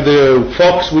exactly like the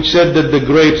fox which said that the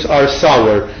grapes are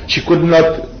sour. She could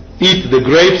not eat the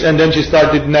grapes and then she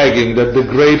started nagging that the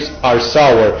grapes are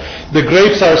sour. The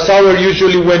grapes are sour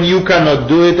usually when you cannot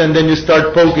do it, and then you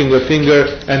start poking a finger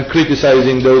and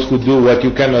criticizing those who do what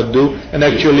you cannot do, and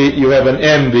actually you have an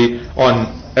envy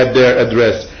at their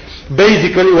address.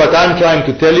 Basically what I'm trying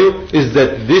to tell you is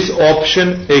that this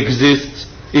option exists.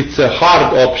 It's a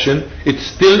hard option. It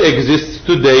still exists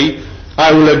today.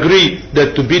 I will agree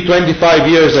that to be 25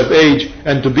 years of age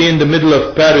and to be in the middle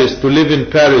of Paris, to live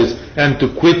in Paris, and to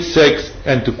quit sex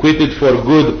and to quit it for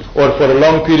good or for a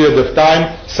long period of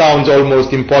time sounds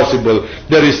almost impossible.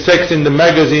 There is sex in the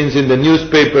magazines, in the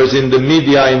newspapers, in the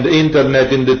media, in the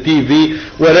internet, in the TV,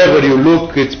 wherever you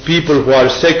look, it's people who are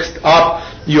sexed up.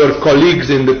 Your colleagues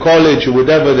in the college,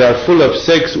 whatever, they are full of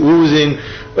sex, oozing.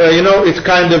 It's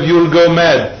kind of, you'll go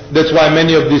mad. That's why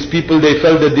many of these people, they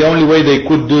felt that the only way they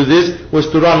could do this was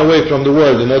to run away from the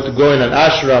world, to go in an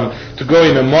ashram, to go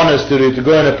in a monastery, to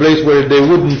go in a place where they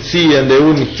wouldn't see and they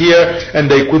wouldn't hear, and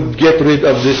they could get rid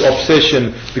of this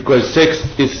obsession, because sex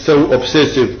is so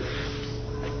obsessive.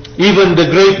 Even the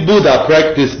great Buddha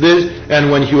practiced this, and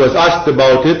when he was asked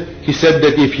about it, he said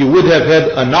that if he would have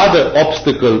had another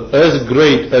obstacle as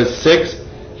great as sex,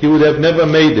 he would have never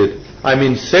made it. I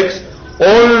mean, sex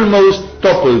almost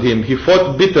toppled him. He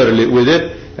fought bitterly with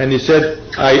it, and he said,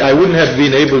 I wouldn't have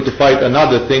been able to fight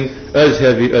another thing as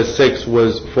heavy as sex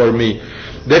was for me.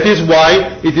 That is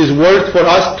why it is worth for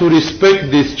us to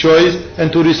respect this choice and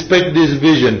to respect this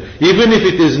vision. Even if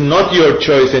it is not your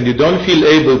choice and you don't feel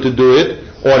able to do it,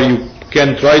 or you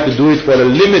can try to do it for a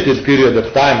limited period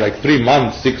of time, like 3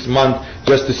 months, 6 months,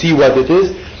 just to see what it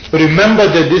is, remember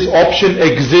that this option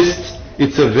exists.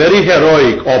 It's a very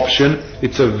heroic option.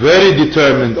 It's a very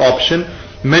determined option.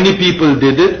 Many people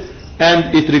did it,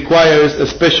 and it requires a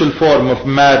special form of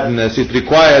madness. It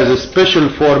requires a special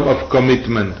form of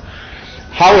commitment.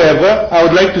 However, I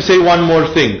would like to say one more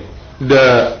thing.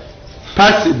 The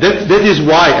That is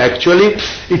why actually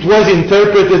it was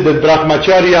interpreted that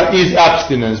Brahmacharya is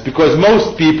abstinence, because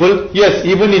most people, yes,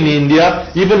 even in India,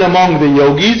 even among the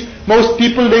yogis, most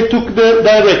people, they took the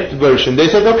direct version. They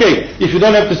said, okay, if you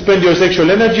don't have to spend your sexual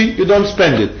energy, you don't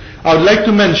spend it. I would like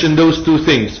to mention those two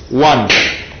things. One,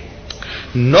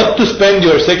 not to spend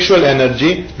your sexual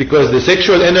energy, because the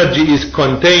sexual energy is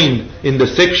contained in the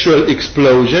sexual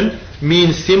explosion,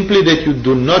 means simply that you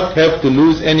do not have to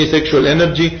lose any sexual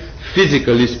energy,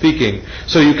 physically speaking.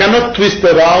 So you cannot twist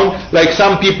around like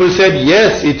some people said,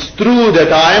 yes, it's true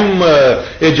that I'm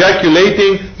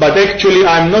ejaculating, but actually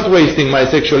I'm not wasting my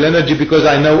sexual energy because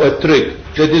I know a trick.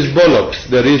 That is bollocks.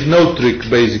 There is no trick,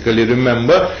 basically,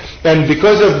 remember. And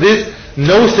because of this,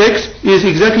 no sex is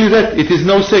exactly that. It is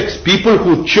no sex. People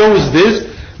who chose this,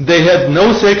 they had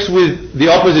no sex with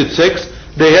the opposite sex,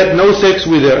 they had no sex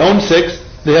with their own sex,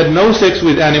 they had no sex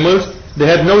with animals, they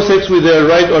had no sex with their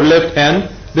right or left hand,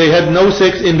 they had no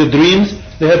sex in the dreams,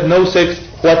 they had no sex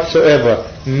whatsoever.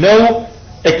 No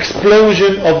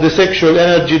explosion of the sexual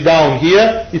energy down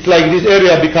here. It's like this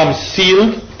area becomes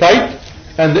sealed tight,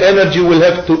 and the energy will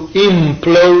have to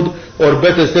implode, or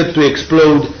better said, to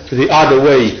explode the other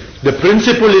way. The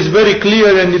principle is very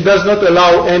clear, and it does not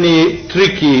allow any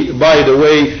tricky, by the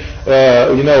way,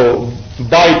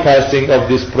 bypassing of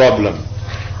this problem.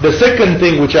 The second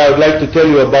thing which I would like to tell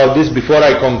you about this before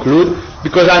I conclude,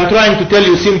 because I'm trying to tell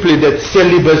you simply that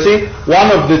celibacy,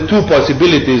 one of the two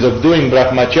possibilities of doing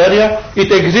Brahmacharya, it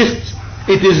exists.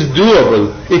 It is doable.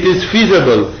 It is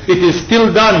feasible. It is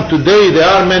still done. Today there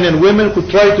are men and women who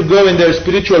try to go in their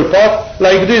spiritual path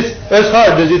like this, as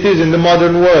hard as it is in the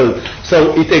modern world.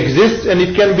 So it exists and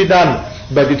it can be done.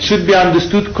 But it should be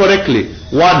understood correctly.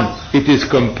 One, it is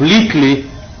completely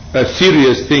a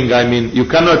serious thing. I mean, you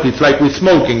cannot, it's like with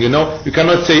smoking, you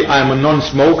cannot say I'm a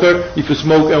non-smoker if you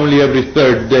smoke only every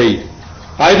third day.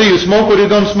 Either you smoke or you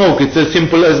don't smoke. It's as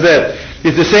simple as that.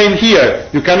 It's the same here.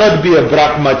 You cannot be a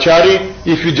Brahmachari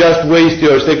if you just waste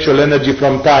your sexual energy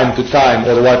from time to time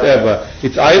or whatever.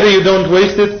 It's either you don't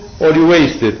waste it or you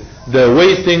waste it. The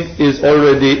wasting is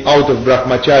already out of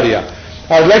Brahmacharya.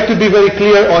 I'd like to be very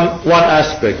clear on one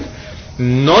aspect.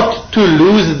 Not to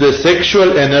lose the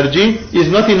sexual energy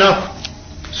is not enough.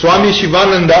 Swami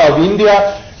Shivananda of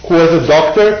India, who was a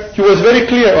doctor, he was very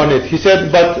clear on it. He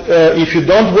said, but if you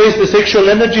don't waste the sexual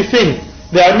energy, think.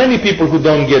 There are many people who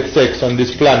don't get sex on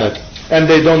this planet, and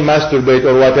they don't masturbate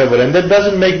or whatever, and that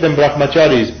doesn't make them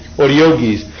Brahmacharis or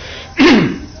yogis.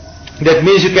 That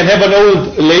means you can have an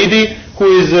old lady who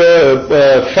is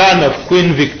a fan of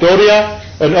Queen Victoria,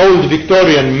 an old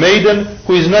Victorian maiden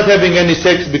who is not having any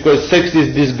sex because sex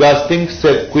is disgusting,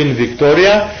 said Queen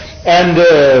Victoria, and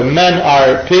men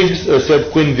are pigs,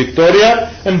 said Queen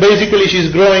Victoria, and basically she's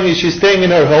staying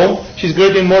in her home, she's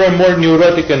getting more and more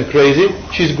neurotic and crazy,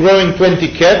 she's growing 20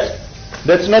 cats.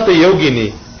 That's not a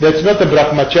yogini, that's not a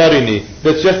brahmacharini,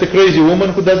 that's just a crazy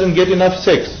woman who doesn't get enough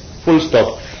sex, full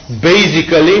stop.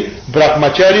 Basically,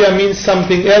 brahmacharya means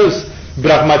something else.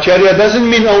 Brahmacharya doesn't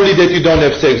mean only that you don't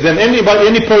have sex. Then any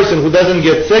person who doesn't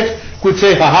get sex could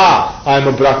say, haha, I'm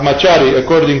a brahmachari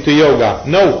according to yoga.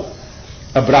 No.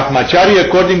 A brahmachari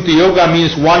according to yoga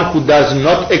means one who does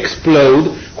not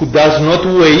explode, who does not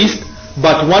waste,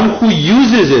 but one who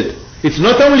uses it. It's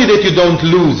not only that you don't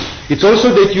lose, it's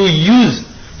also that you use.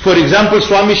 For example,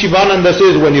 Swami Shivananda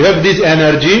says, when you have this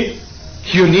energy,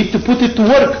 you need to put it to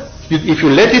work. If you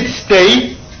let it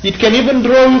stay, it can even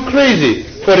drive you crazy.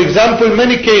 For example,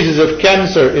 many cases of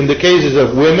cancer, in the cases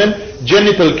of women,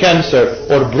 genital cancer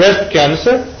or breast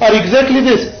cancer, are exactly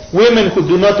this. Women who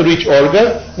do not reach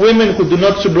orgasm, women who do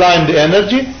not sublime the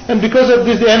energy, and because of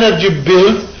this the energy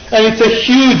builds, and it's a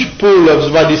huge pool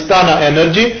of Svadhisthana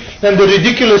energy, and the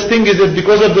ridiculous thing is that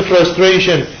because of the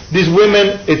frustration, these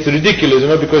women, it's ridiculous,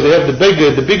 because they have the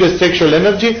biggest sexual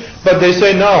energy, but they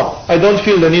say, no, I don't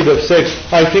feel the need of sex,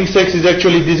 I think sex is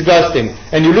actually disgusting.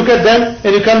 And you look at them,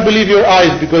 and you can't believe your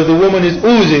eyes, because the woman is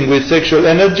oozing with sexual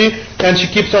energy, and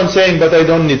she keeps on saying, but I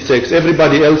don't need sex,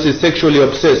 everybody else is sexually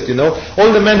obsessed,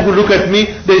 All the men who look at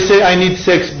me, they say, I need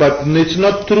sex, but it's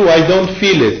not true, I don't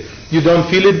feel it. You don't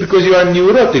feel it because you are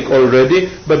neurotic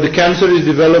already, but the cancer is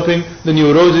developing, the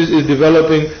neurosis is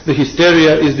developing, the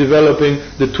hysteria is developing,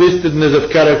 the twistedness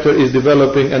of character is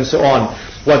developing, and so on.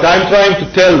 What I'm trying to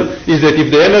tell is that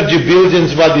if the energy builds in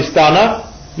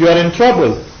Svadhisthana, you are in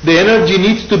trouble. The energy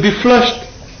needs to be flushed.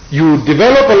 You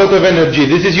develop a lot of energy,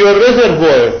 this is your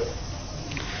reservoir.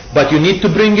 But you need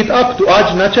to bring it up to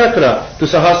Ajna Chakra, to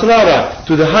Sahasrara,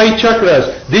 to the high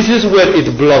chakras. This is where it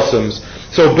blossoms.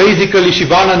 So basically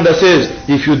Shivananda says,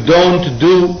 if you don't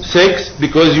do sex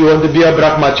because you want to be a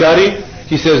brahmachari,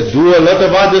 he says, do a lot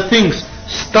of other things.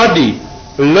 Study,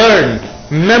 learn,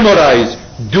 memorize,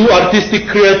 do artistic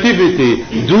creativity,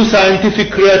 do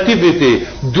scientific creativity,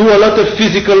 do a lot of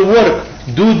physical work,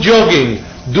 do jogging,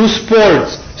 do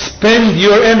sports, spend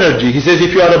your energy. He says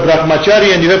if you are a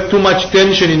Brahmacharya and you have too much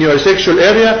tension in your sexual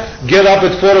area, get up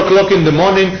at 4 o'clock in the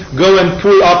morning, go and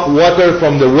pull up water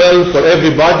from the well for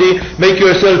everybody, make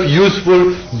yourself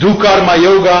useful, do karma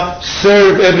yoga,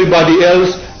 serve everybody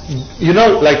else. You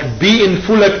know, like be in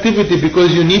full activity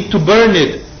because you need to burn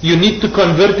it. You need to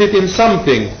convert it in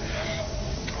something.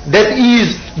 That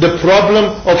is the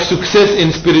problem of success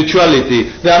in spirituality.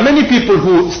 There are many people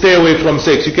who stay away from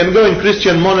sex. You can go in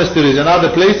Christian monasteries and other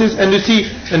places and you see,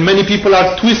 and many people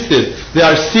are twisted. They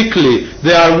are sickly.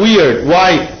 They are weird.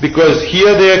 Why? Because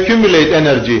here they accumulate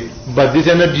energy. But this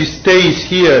energy stays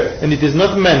here and it is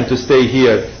not meant to stay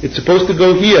here. It's supposed to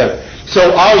go here.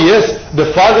 So, yes,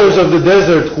 the fathers of the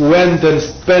desert who went and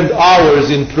spent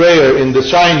hours in prayer in the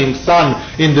shining sun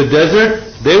in the desert,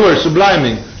 they were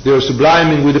subliming. They were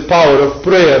subliming with the power of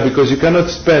prayer, because you cannot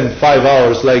spend 5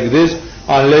 hours like this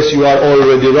unless you are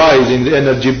already rising the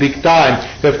energy big time.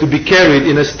 You have to be carried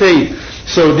in a state.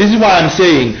 So this is why I'm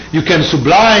saying you can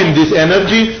sublime this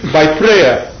energy by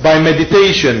prayer, by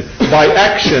meditation, by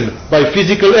action, by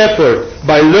physical effort,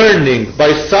 by learning,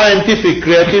 by scientific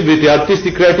creativity,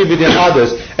 artistic creativity and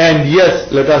others. And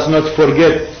yes, let us not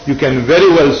forget, you can very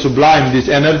well sublime this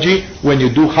energy when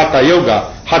you do Hatha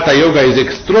Yoga. Hatha Yoga is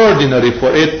extraordinary for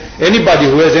it. Anybody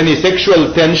who has any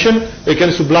sexual tension, they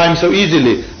can sublime so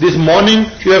easily. This morning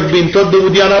you have been taught the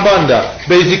Uddiyana Bandha.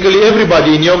 Basically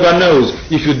everybody in yoga knows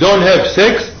if you don't have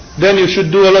sex, then you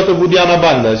should do a lot of Uddiyana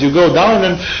Bandhas. You go down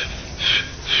and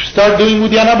start doing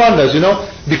Uddiyana Bandhas,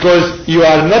 because you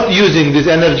are not using this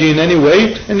energy in any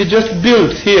way, and it just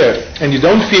builds here. And you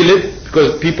don't feel it,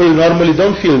 because people normally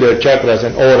don't feel their chakras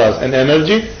and auras and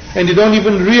energy, and you don't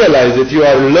even realize that you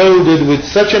are loaded with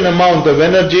such an amount of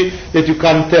energy that you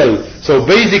can't tell. So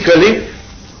basically,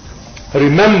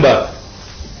 remember,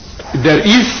 there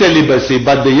is celibacy,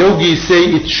 but the yogis say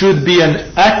it should be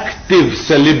an active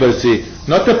celibacy,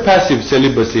 not a passive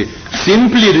celibacy.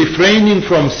 Simply refraining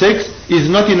from sex is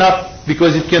not enough,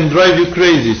 because it can drive you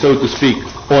crazy, so to speak,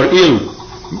 or ill.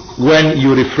 When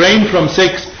you refrain from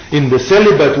sex in the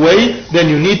celibate way, then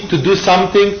you need to do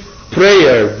something,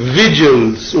 prayer,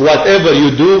 vigils, whatever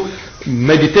you do,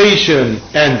 meditation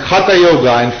and Hatha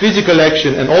Yoga and physical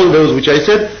action and all those which I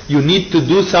said, you need to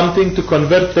do something to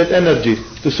convert that energy,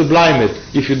 to sublime it.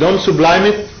 If you don't sublime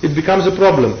it, it becomes a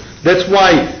problem. That's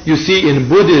why you see in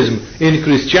Buddhism, in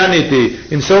Christianity,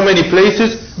 in so many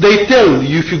places, they tell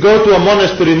you, if you go to a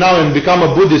monastery now and become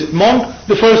a Buddhist monk,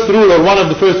 the first rule or one of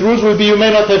the first rules will be you may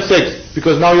not have sex,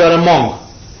 because now you are a monk.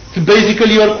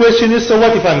 Basically your question is, so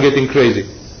what if I'm getting crazy?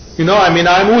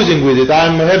 I'm oozing with it.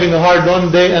 I'm having a hard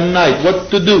on day and night.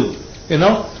 What to do? They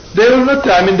will not,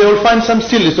 they will find some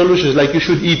silly solutions, like you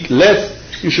should eat less,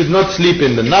 you should not sleep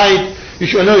in the night,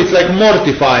 it's like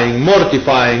mortifying,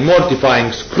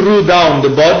 screw down the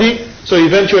body, so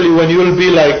eventually when you will be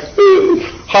like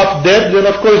half dead, then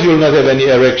of course you will not have any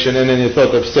erection and any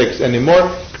thought of sex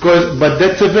anymore, but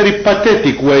that's a very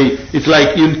pathetic way. It's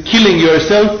like you're killing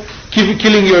yourself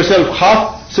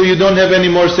half, so you don't have any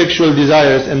more sexual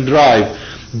desires and drive.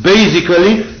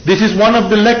 Basically, this is one of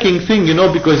the lacking thing,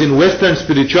 because in Western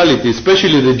spirituality,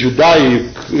 especially the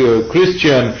Judaic,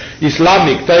 Christian,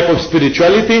 Islamic type of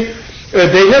spirituality,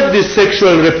 they have this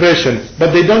sexual repression,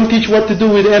 but they don't teach what to do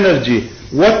with energy.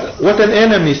 What an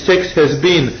enemy sex has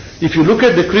been. If you look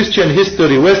at the Christian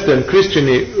history, Western Christian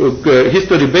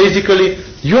history, basically,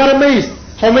 you are amazed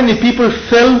how many people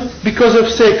fell because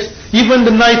of sex. Even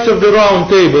the Knights of the Round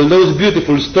Table, those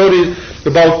beautiful stories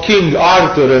about King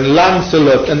Arthur and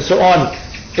Lancelot and so on,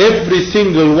 every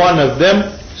single one of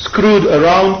them screwed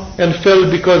around and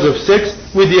fell because of sex,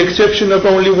 with the exception of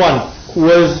only one, who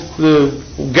was the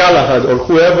Galahad or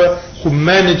whoever, who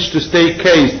managed to stay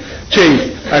chaste.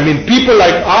 People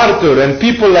like Arthur and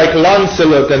people like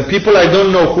Lancelot and people I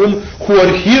don't know whom, who are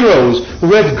heroes,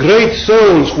 who had great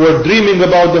souls, who were dreaming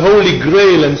about the Holy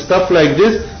Grail and stuff like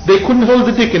this, they couldn't hold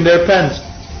the dick in their pants.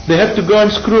 They had to go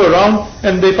and screw around,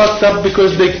 and they fucked up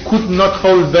because they could not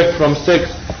hold back from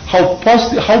sex. How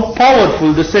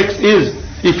powerful the sex is.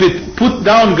 If it put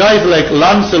down guys like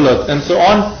Lancelot and so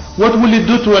on, what will it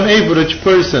do to an average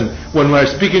person? When we're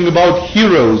speaking about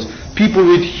heroes, people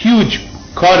with huge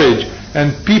courage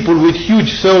and people with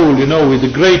huge soul, with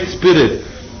a great spirit.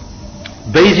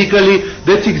 Basically,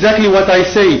 that's exactly what I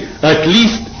say. At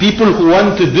least people who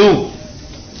want to do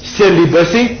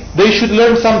celibacy, they should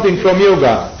learn something from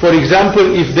yoga. For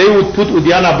example, if they would put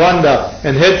Uddiyana Bandha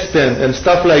and headstand and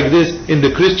stuff like this in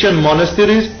the Christian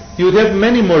monasteries, you would have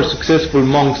many more successful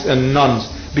monks and nuns.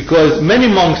 because many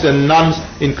monks and nuns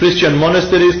in Christian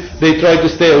monasteries, they try to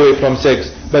stay away from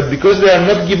sex. But because they are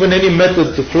not given any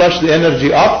method to flush the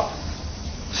energy up,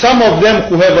 some of them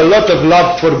who have a lot of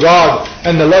love for God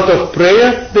and a lot of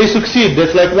prayer, they succeed.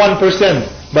 That's like 1%.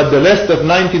 But the rest of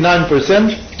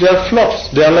 99%, they are flops.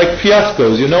 They are like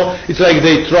fiascos, you know. It's like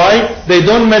they try, they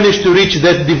don't manage to reach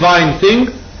that divine thing,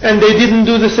 and they didn't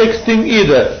do the sex thing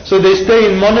either. So they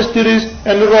stay in monasteries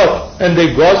and rot, and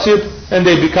they gossip, and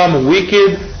they become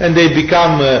wicked, and they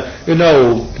become,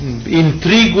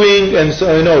 intriguing, and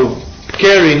so,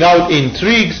 carrying out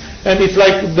intrigues. And it's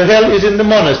like the hell is in the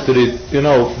monastery. You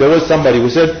know, there was somebody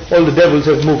who said all the devils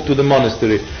have moved to the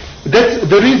monastery. That's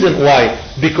the reason why,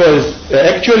 because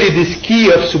actually this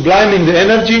key of subliming the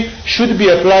energy should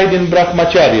be applied in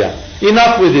Brahmacharya.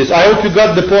 Enough with this. I hope you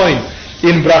got the point.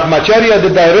 In Brahmacharya, the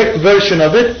direct version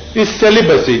of it is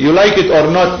celibacy. You like it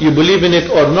or not, you believe in it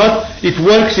or not, it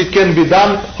works, it can be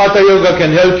done. Hatha Yoga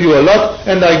can help you a lot,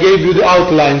 and I gave you the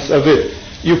outlines of it.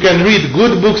 You can read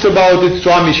good books about it.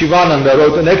 Swami Shivananda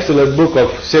wrote an excellent book of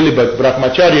celibate,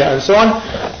 Brahmacharya, and so on.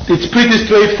 It's pretty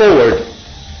straightforward.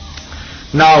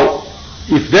 Now,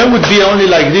 if there would be only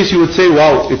like this, you would say,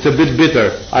 wow, it's a bit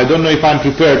bitter. I don't know if I'm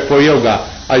prepared for yoga.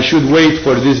 I should wait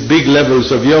for these big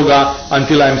levels of yoga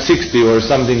until I'm 60 or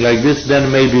something like this,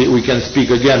 then maybe we can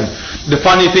speak again. The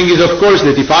funny thing is, of course,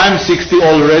 that if I'm 60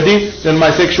 already, then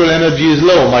my sexual energy is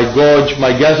low. My gauge,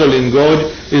 my gasoline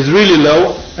gauge is really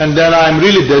low, and then I'm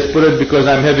really desperate because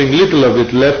I'm having little of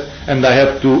it left, and I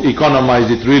have to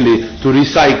economize it really, to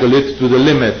recycle it to the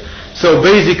limit. So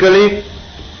basically,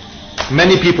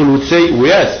 many people would say, well,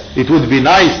 yes, it would be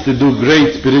nice to do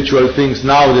great spiritual things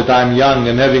now that I'm young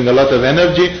and having a lot of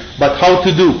energy, but how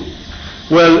to do?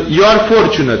 Well, you are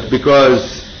fortunate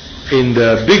because in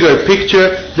the bigger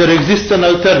picture there exists an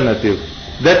alternative.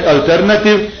 That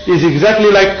alternative is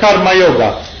exactly like karma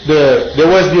yoga. There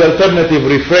was the alternative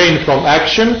refrain from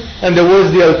action, and there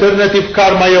was the alternative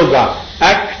karma yoga.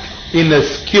 Act in a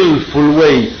skillful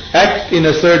way, act in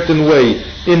a certain way.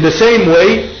 In the same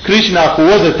way, Krishna, who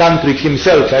was a tantric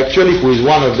himself actually, who is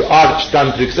one of the arch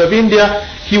tantrics of India,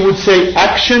 he would say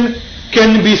action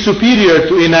can be superior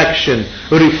to inaction.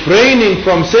 Refraining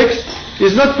from sex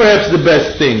is not perhaps the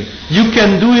best thing. You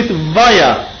can do it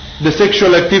via the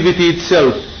sexual activity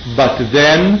itself, but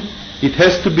then it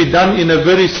has to be done in a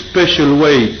very special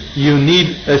way. You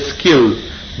need a skill.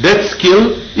 That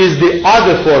skill is the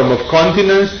other form of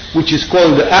continence, which is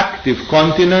called the active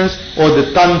continence or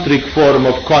the tantric form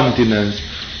of continence.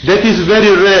 That is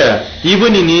very rare.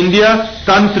 Even in India,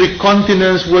 tantric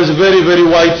continence was very, very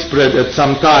widespread at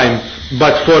some time.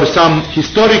 But for some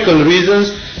historical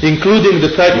reasons, including the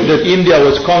fact that India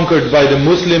was conquered by the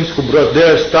Muslims who brought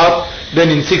their stuff, then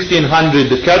in 1600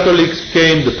 the Catholics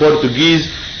came, the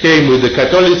Portuguese came with the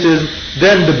Catholicism,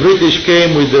 then the British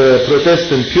came with the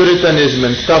Protestant Puritanism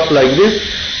and stuff like this.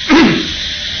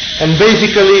 And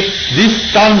basically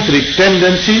this tantric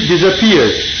tendency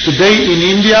disappeared. Today in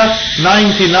India,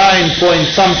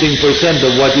 99.something%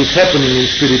 of what is happening in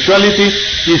spirituality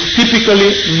is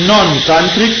typically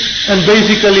non-tantric, and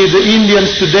basically the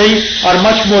Indians today are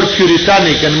much more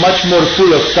puritanic and much more full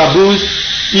of taboos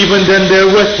even than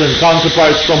their Western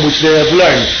counterparts from which they have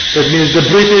learned. That means the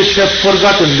British have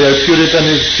forgotten their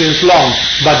Puritanism since long,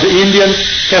 but the Indians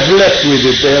have left with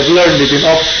it. They have learned it in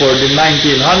Oxford in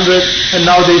 1900, and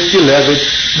now they still have it.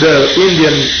 The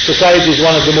Indian society is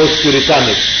one of the most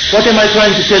Puritanic. What am I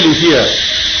trying to tell you here?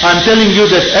 I'm telling you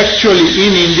that actually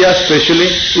in India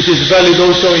especially, it is valid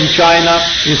also in China,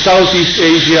 in Southeast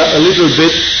Asia a little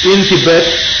bit, in Tibet,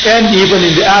 and even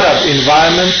in the Arab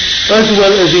environment, as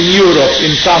well as in Europe,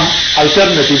 in some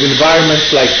alternative environments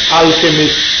like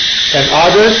alchemists and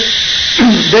others.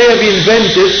 They have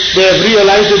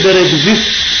realized that there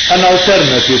exists an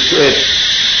alternative to it.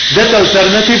 That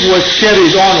alternative was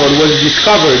carried on or was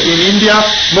discovered in India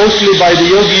mostly by the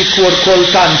yogis who are called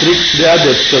tantrics, the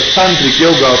adepts of tantric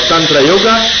yoga, of tantra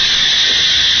yoga,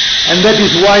 and that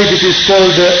is why it is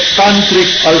called the tantric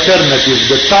alternative,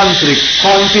 the tantric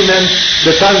continent,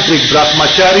 the tantric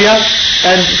Brahmacharya.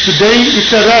 And today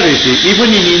it's a rarity.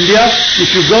 Even in India,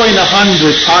 if you go in 100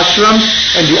 ashrams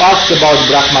and you ask about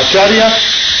Brahmacharya,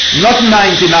 not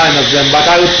 99 of them, but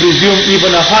I would presume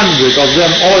even 100 of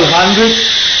them, all 100,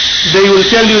 they will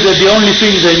tell you that the only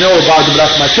thing they know about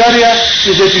Brahmacharya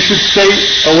is that you should stay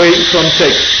away from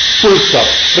sex. Full stop.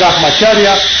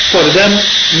 Brahmacharya for them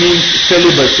means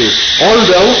celibacy.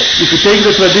 Although, if you take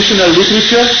the traditional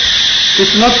literature,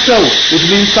 it's not so. It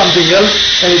means something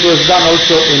else, and it was done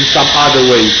also in some other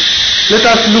ways. Let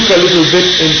us look a little bit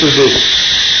into this.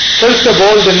 First of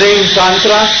all, the name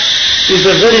Tantra is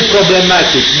a very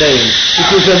problematic name. It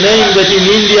is a name that in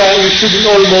India you shouldn't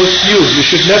almost use. You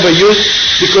should never use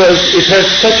because it has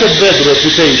such a bad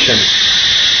reputation.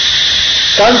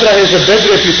 Tantra has a bad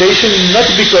reputation not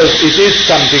because it is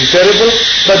something terrible,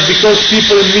 but because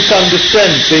people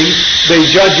misunderstand things. They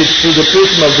judge it through the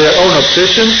prism of their own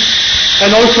obsessions,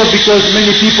 and also because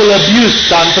many people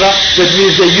abuse Tantra. That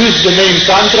means they use the name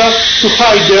Tantra to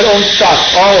hide their own stuff.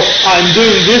 Oh, I'm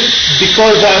doing this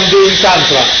because I'm doing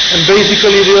Tantra. And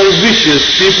basically they are vicious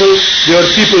people. They are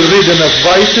people ridden of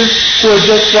vices who are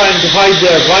just trying to hide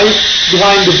their vice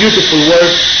behind the beautiful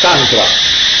word Tantra.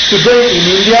 Today in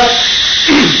India,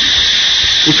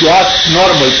 if you ask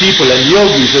normal people and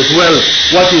yogis as well,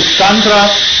 what is Tantra,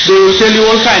 they will tell you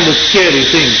all kinds of scary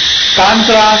things.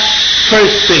 Tantra,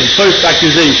 first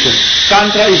accusation,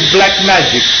 Tantra is black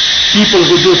magic. People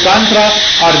who do Tantra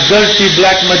are dirty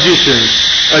black magicians.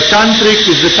 A tantric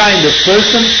is the kind of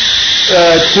person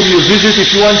whom you visit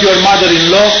if you want your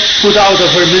mother-in-law put out of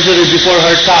her misery before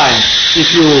her time. If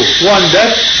you want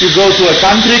that, you go to a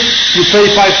tantric, you pay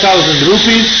 5,000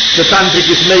 rupees, the tantric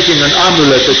is making an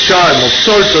amulet, a charm of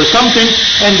sorts or something,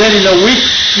 and then in a week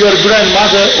your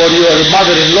grandmother or your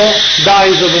mother-in-law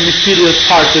dies of a mysterious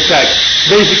heart attack.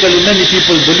 Basically many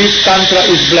people believe Tantra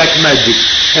is black magic.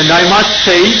 And I must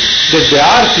say that there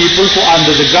are people who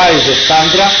under the guise of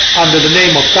Tantra, under the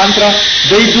name of Tantra,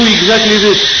 they do exactly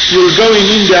this. You'll go in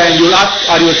India and you'll ask,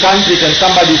 are you a tantric? And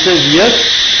somebody says yes.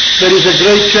 There is a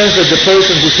great chance that the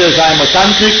person who says I am a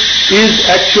tantric is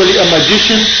actually a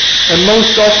magician, and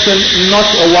most often not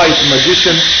a white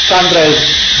magician. Tantra has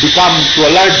become to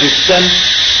a large extent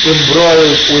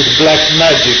embroiled with black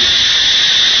magic.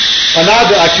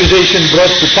 Another accusation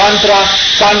brought to Tantra,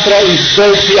 Tantra is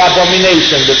dirty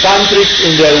abomination. The tantrics,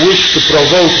 in their wish to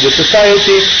provoke the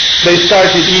society, they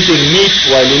started eating meat,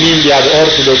 while in India the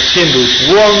Orthodox Hindus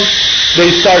won't.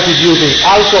 They started using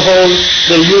alcohol,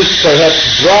 they used perhaps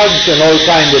drugs and all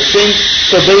kinds of things.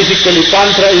 So basically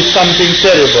Tantra is something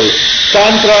terrible.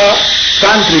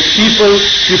 Tantric people,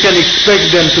 you can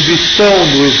expect them to be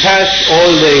stoned with hash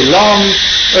all day long,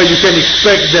 or you can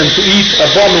expect them to eat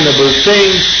abominable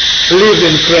things, live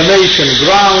in cremation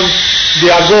ground. The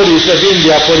Aghoris of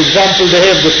India, for example, they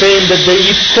have the fame that they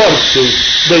eat corpses.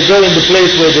 They go in the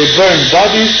place where they burn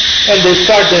bodies, and they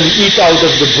start and eat out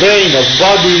of the brain of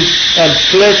bodies and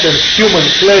flesh and human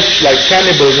flesh like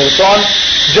cannibals and so on,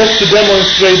 just to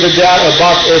demonstrate that they are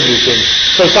above everything.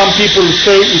 So some people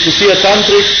say, if you see a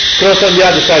tantric, cross on the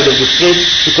other side of the street,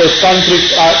 because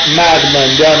tantrics are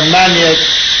madmen, they are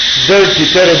maniacs, dirty,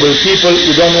 terrible people.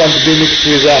 You don't want to be mixed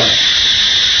with them.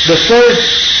 The third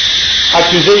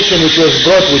accusation which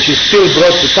is still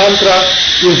brought to Tantra,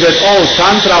 is that, oh,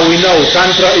 Tantra, we know,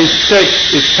 Tantra is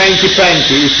sex, it's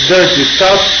hanky-panky, it's dirty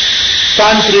stuff.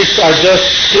 Tantrics are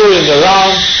just screwing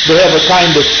around, they have a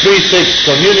kind of free sex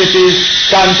communities.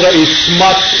 Tantra is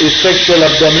smut, is sexual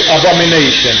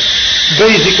abomination.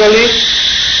 Basically,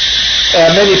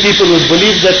 many people would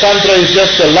believe that Tantra is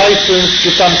just a license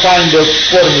to some kind of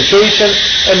fornication,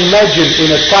 and imagine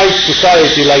in a tight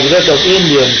society like that of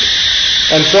Indians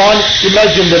and so on,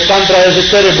 imagine that Tantra has a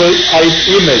terrible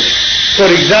image.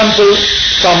 For example,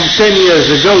 some 10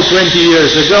 years ago, 20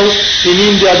 years ago, in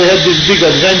India they had this big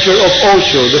adventure of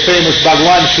Osho, the famous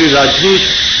Bhagwan Sri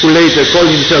Rajneesh, who later called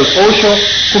himself Osho,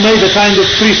 who made a kind of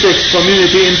free sex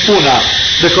community in Pune.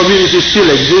 The community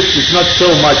still exists, it's not so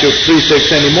much of free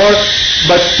sex anymore,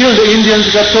 but still the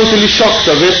Indians got totally shocked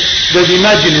of it. That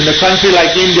imagine in a country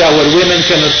like India where women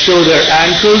cannot show their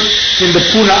ankles, in the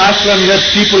Pune ashram you had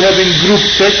people having group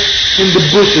sex in the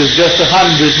bushes just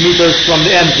 100 meters from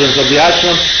the entrance of the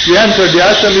ashram. You entered the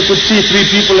ashram, you could see 3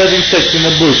 people having sex in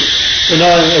a bush. You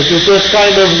know, it was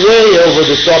kind of way over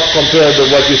the top compared to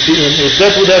what you see in. If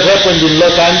that would have happened in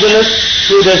Los Angeles,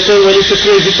 you would have said, well, it's a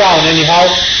crazy town.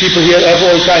 Anyhow, people here have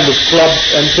all kinds of clubs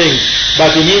and things.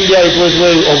 But in India, it was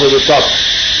way over the top.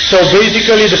 So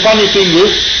basically, the funny thing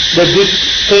is that this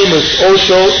famous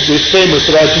Osho, this famous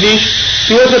Rajneesh,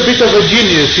 he was a bit of a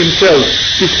genius himself.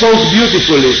 He spoke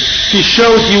beautifully. He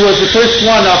showed, he was the first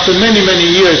one after many, many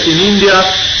years in India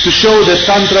to show that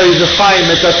Tantra is a high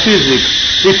metaphysics.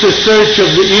 It's a search of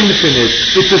the infinite.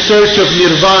 It's a search of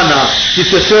nirvana.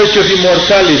 It's a search of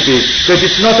immortality. That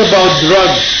it's not about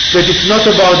drugs. That it's not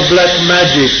about black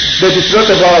magic. That it's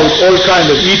not about all kind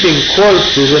of eating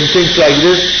corpses and things like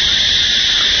this.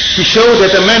 He showed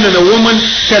that a man and a woman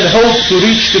can hope to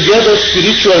reach together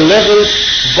spiritual levels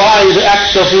by the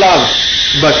act of love.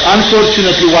 But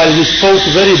unfortunately, while he spoke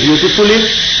very beautifully,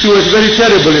 He was very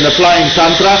terrible in applying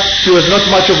Tantra. He was not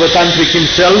much of a tantric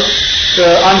himself.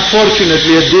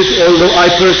 Unfortunately at this, although I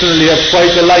personally have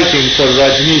quite a liking for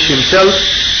Rajneesh himself,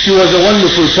 he was a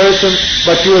wonderful person,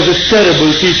 but he was a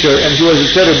terrible teacher and he was a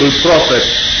terrible prophet.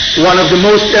 One of the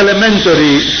most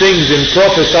elementary things in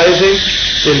prophesying,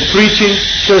 in preaching,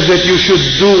 says that you should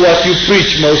do what you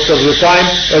preach most of the time,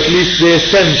 at least the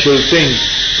essential things.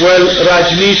 Well,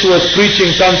 Rajneesh was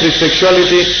preaching tantric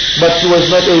sexuality, but he was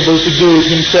not able to do it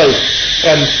himself,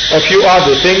 and a few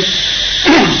other things.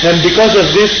 And because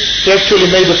of this, he actually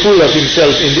made a fool of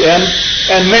himself in the end.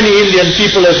 And many Indian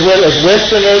people as well as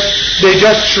Westerners, they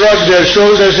just shrugged their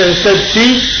shoulders and said,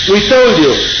 see, we told you,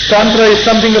 Tantra is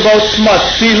something about smut.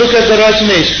 See, look at the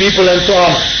Rajneesh people and so on.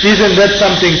 Isn't that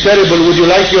something terrible? Would you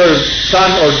like your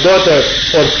son or daughter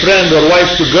or friend or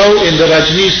wife to go in the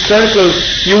Rajneesh circles?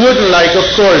 You wouldn't like, of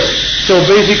course. So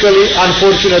basically,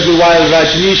 unfortunately, while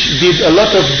Rajneesh did a lot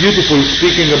of beautiful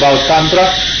speaking about Tantra,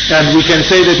 and we can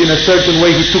say that in a certain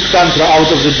way he took Tantra out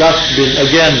of the dustbin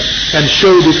again and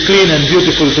showed it clean and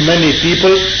beautiful to many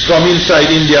people from inside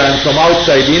India and from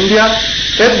outside India,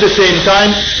 at the same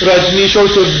time, Rajneesh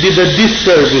also did a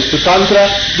disservice to Tantra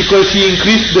because he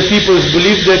increased the people's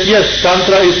belief that yes,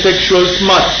 Tantra is sexual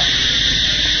smut.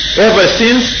 Ever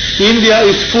since, India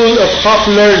is full of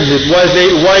half-learned,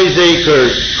 wiseacre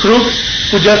crooks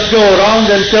who just go around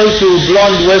and tell to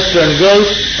blonde Western girls,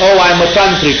 oh, I'm a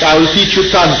tantric, I will teach you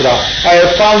Tantra. I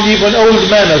have found even old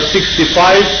men of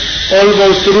 65,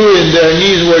 almost ruined, their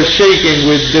knees were shaking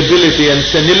with debility and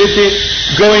senility,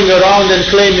 going around and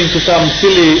claiming to some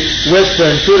silly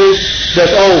Western tourists that,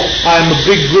 oh, I'm a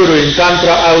big guru in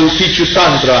Tantra, I will teach you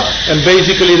Tantra. And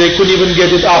basically they couldn't even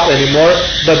get it up anymore,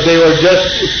 but they were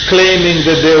just claiming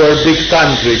that they were big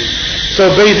tantrics. So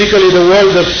basically the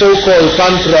world of so-called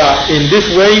Tantra in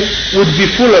this way would be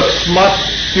full of smut.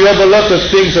 You have a lot of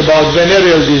things about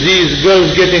venereal disease,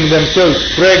 girls getting themselves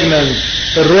pregnant,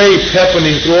 rape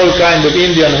happening through all kinds of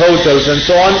Indian hotels and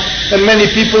so on. And many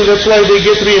people, that's why they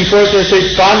get reinforced and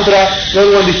say Tantra,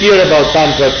 don't want to hear about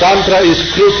Tantra. Tantra is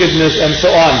crookedness and so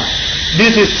on.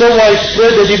 This is so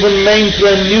widespread that even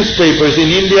mainstream newspapers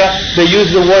in India, they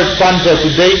use the word Tantra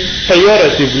today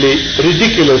pejoratively,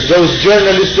 ridiculous. Those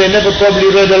journalists, they never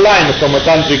probably read a line from a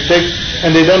tantric text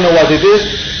and they don't know what it is.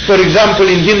 For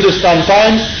example, in Hindustan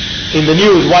Times, in the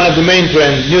news, one of the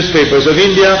mainstream newspapers of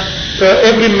India,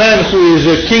 every man who is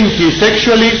kinky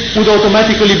sexually would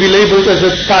automatically be labeled as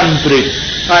a tantric.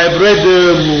 I have read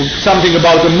something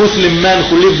about a Muslim man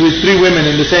who lived with 3 women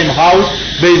in the same house.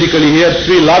 Basically he had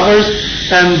 3 lovers,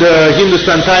 and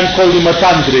Hindustan Times called him a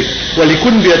tantric. Well, he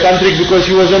couldn't be a tantric because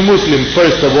he was a Muslim.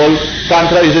 First of all,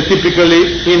 Tantra is a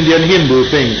typically Indian Hindu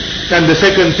thing. And the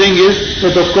second thing is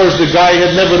that of course the guy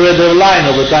had never read a line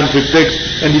of a tantric text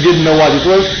and he didn't know what it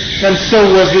was, and so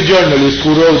was the journalist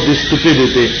who wrote this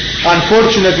stupidity.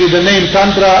 Unfortunately, the name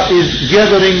Tantra is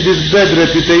gathering this bad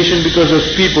reputation because of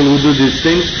people who do these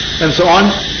things and so on.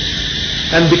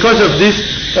 And because of this,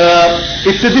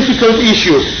 it's a difficult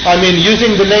issue. I mean,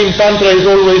 using the name Tantra is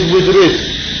always with risk.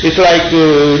 It's like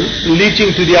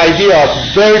leading to the idea of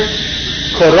dirt,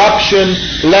 corruption,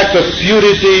 lack of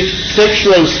purity,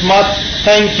 sexual smut,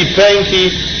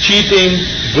 hanky-panky, cheating,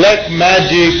 black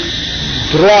magic,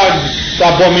 drugs,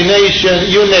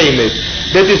 abomination, you name it.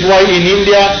 That is why in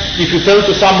India, if you tell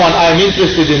to someone, I'm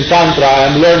interested in Tantra,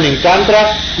 I'm learning Tantra,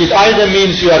 it either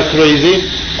means you are crazy,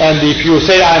 and if you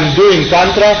say I'm doing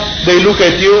Tantra, they look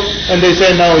at you and they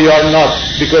say, no, you are not,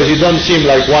 because you don't seem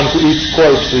like one who eats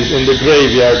corpses in the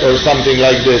graveyard or something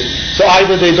like this. So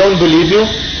either they don't believe you,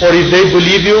 or if they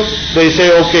believe you, they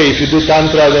say, okay, if you do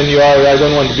Tantra, then you are, I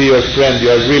don't want to be your friend,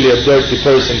 you are really a dirty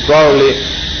person, probably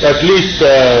at least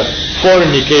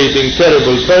fornicating,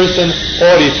 terrible person,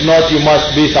 or if not, you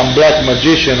must be some black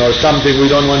magician or something, we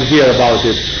don't want to hear about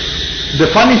it. The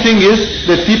funny thing is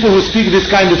that people who speak this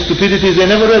kind of stupidities, they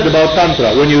never read about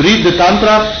Tantra. When you read the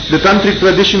Tantra, the Tantric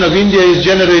tradition of India is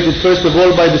generated first of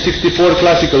all by the 64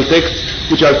 classical texts,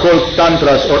 which are called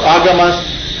Tantras or Agamas,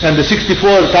 and the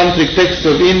 64 Tantric texts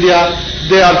of India,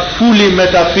 they are fully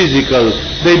metaphysical.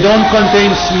 They don't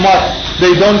contain smut,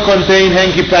 they don't contain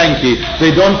hanky-panky,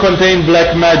 they don't contain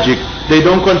black magic, they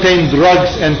don't contain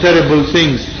drugs and terrible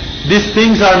things. These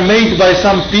things are made by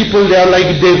some people, they are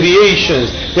like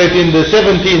deviations, that in the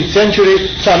 17th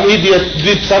century some idiot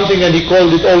did something and he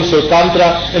called it also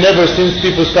Tantra, and ever since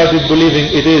people started believing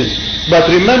it is. But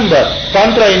remember,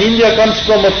 Tantra in India comes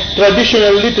from a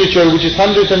traditional literature which is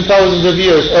hundreds and thousands of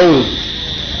years old.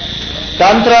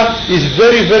 Tantra is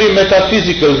very, very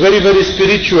metaphysical, very, very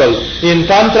spiritual. In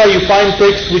Tantra you find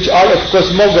texts which are of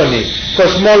cosmogony,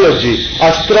 cosmology,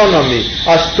 astronomy,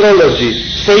 astrology,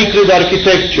 sacred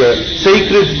architecture,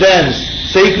 sacred dance,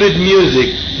 sacred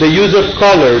music, the use of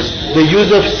colors, the use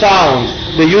of sounds,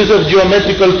 the use of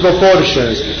geometrical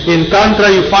proportions. In Tantra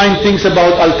you find things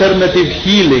about alternative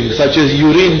healing, such as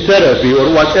urine therapy or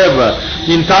whatever.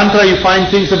 In Tantra you find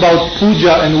things about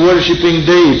puja and worshipping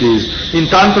deities.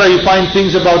 In Tantra you find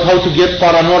things about how to get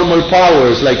paranormal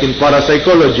powers, like in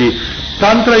parapsychology.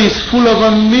 Tantra is full of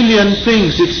a million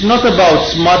things. It's not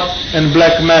about smut and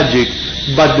black magic.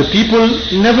 But the people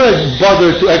never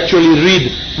bother to actually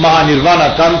read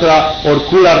Mahanirvana Tantra or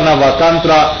Kularnava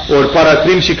Tantra or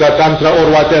Paratrimshika Tantra or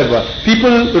whatever.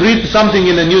 People read something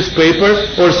in a newspaper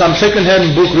or some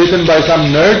second-hand book written by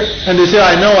some nerd, and they say,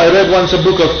 I know, I read once a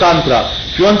book of Tantra.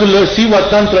 If you want to see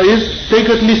what Tantra is, take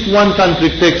at least one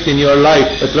tantric text in your life,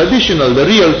 a traditional, the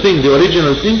real thing, the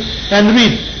original thing, and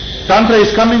read. Tantra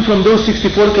is coming from those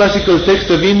 64 classical texts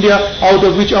of India, out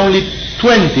of which only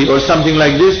 20 or something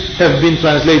like this have been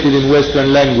translated in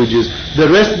Western languages. The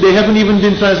rest, they haven't even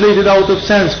been translated out of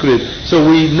Sanskrit. So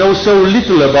we know so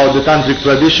little about the tantric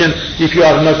tradition if you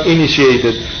are not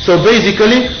initiated. So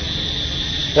basically,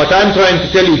 what I'm trying to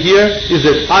tell you here is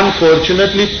that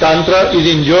unfortunately Tantra is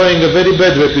enjoying a very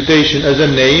bad reputation as a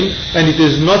name, and it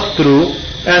is not true.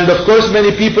 And of course many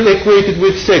people equate it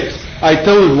with sex. I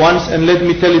told once, and let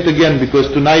me tell it again, because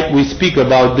tonight we speak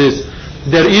about this.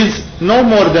 There is no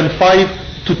more than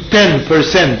 5 to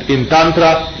 10% in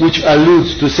Tantra which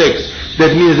alludes to sex.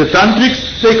 That means the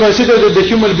Tantrics, they consider that the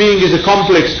human being is a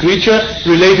complex creature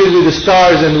related with the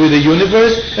stars and with the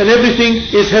universe, and everything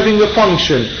is having a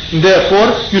function.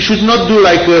 Therefore, you should not do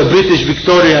like British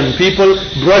Victorian people,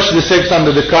 brush the sex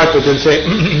under the carpet and say,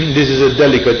 this is a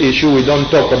delicate issue, we don't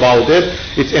talk about it,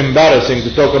 it's embarrassing to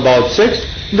talk about sex.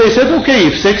 They said,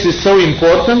 okay, if sex is so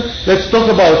important, let's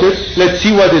talk about it, let's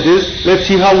see what it is, let's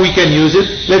see how we can use it,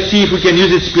 let's see if we can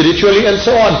use it spiritually, and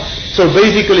so on. So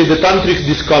basically the Tantrics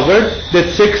discovered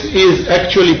that sex is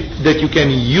actually, that you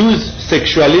can use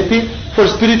sexuality for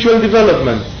spiritual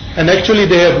development. And actually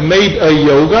they have made a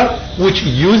yoga which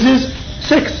uses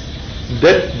sex.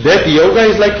 That yoga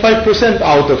is like 5%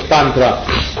 out of Tantra.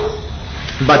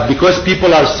 But because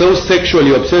people are so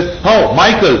sexually obsessed, oh,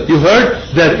 Michael, you heard?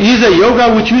 There is a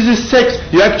yoga which uses sex.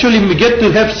 You actually get to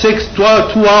have sex 2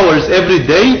 hours every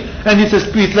day, and it's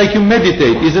like you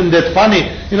meditate. Isn't that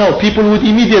funny? You know, people would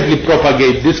immediately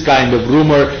propagate this kind of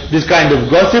rumor, this kind of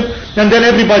gossip, and then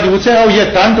everybody would say, oh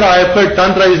yeah, Tantra, I've heard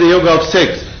Tantra is the yoga of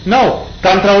sex. No,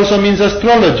 Tantra also means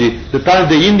astrology.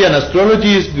 The Indian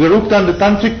astrology is grouped under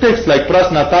tantric texts like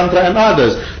Prasna Tantra and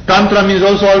others. Tantra means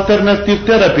also alternative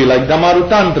therapy like Damaru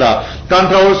Tantra.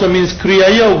 Tantra also means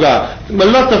Kriya Yoga. A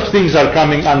lot of things are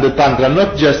coming under Tantra,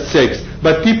 not just sex.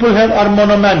 But people are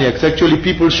monomaniacs. Actually,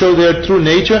 people show their true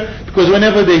nature because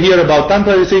whenever they hear about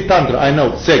Tantra, they say Tantra. I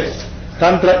know, sex.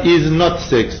 Tantra is not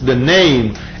sex. The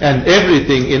name and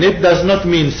everything in it does not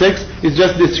mean sex. It's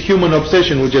just this human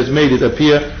obsession which has made it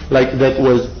appear like that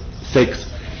was sex.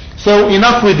 So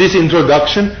enough with this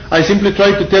introduction. I simply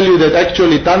try to tell you that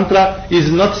actually Tantra is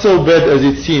not so bad as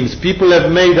it seems. People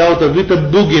have made out of it a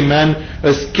boogeyman,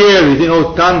 a scary,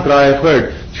 Tantra I've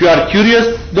heard. If you are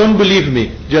curious, don't believe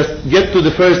me. Just get to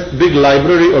the first big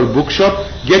library or bookshop,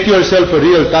 get yourself a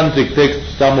real tantric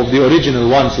text, some of the original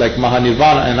ones like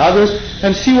Mahanirvana and others,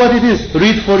 and see what it is.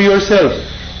 Read for yourself.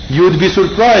 You would be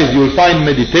surprised. You will find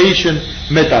meditation,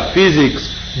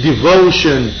 metaphysics,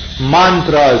 devotion,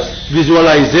 mantras,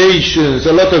 visualizations,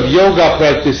 a lot of yoga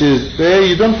practices.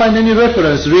 You don't find any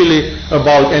reference really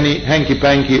about any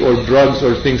hanky-panky or drugs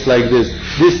or things like this.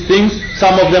 These things,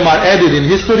 some of them are added in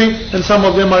history and some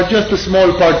of them are just a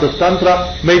small part of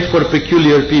Tantra made for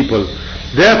peculiar people.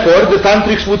 Therefore, the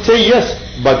Tantrics would say yes,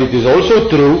 but it is also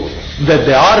true that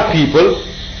there are people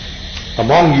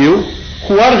among you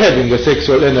who are having a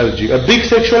sexual energy, a big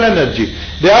sexual energy.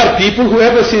 There are people who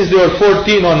ever since they were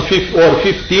 14 or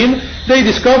 15, they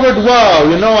discovered, wow,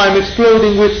 I'm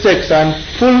exploding with sex, I'm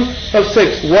full of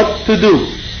sex, what to do?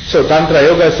 So Tantra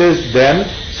Yoga says then,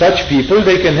 such people,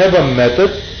 they can have a method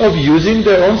of using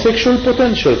their own sexual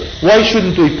potential. Why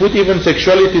shouldn't we put even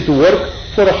sexuality to work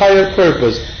for a higher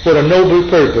purpose, for a noble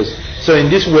purpose? So in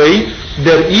this way,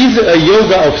 there is a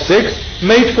yoga of sex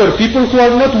made for people who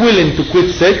are not willing to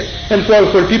quit sex, and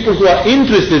for people who are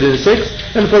interested in sex,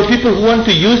 and for people who want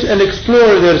to use and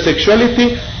explore their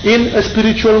sexuality in a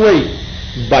spiritual way.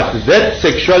 But that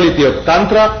sexuality of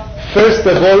Tantra, first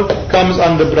of all, comes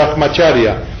under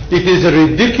Brahmacharya. It is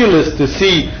ridiculous to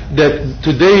see that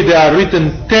today there are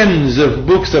written tens of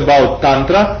books about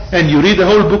Tantra, and you read a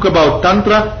whole book about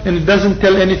Tantra and it doesn't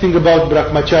tell anything about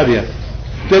Brahmacharya.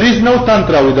 There is no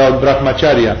Tantra without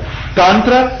Brahmacharya.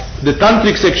 Tantra, the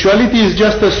tantric sexuality, is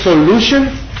just a solution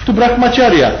to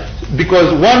Brahmacharya.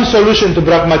 Because one solution to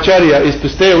Brahmacharya is to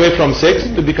stay away from sex,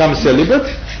 to become celibate,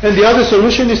 and the other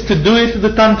solution is to do it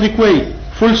the tantric way.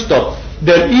 Full stop.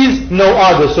 There is no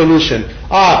other solution.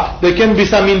 There can be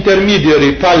some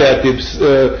intermediary palliatives,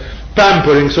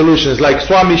 pampering solutions, like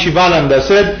Swami Shivananda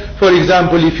said. For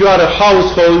example, if you are a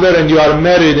householder and you are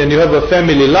married and you have a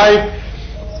family life,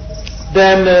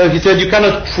 then he said you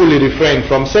cannot fully refrain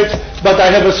from sex, but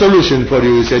I have a solution for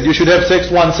you. He said you should have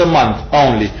sex once a month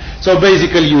only. So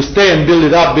basically you stay and build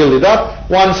it up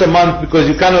once a month, because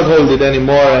you cannot hold it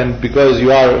anymore and because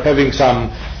you are having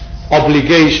some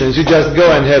obligations. You just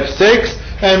go and have sex,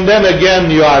 and then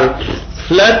again you are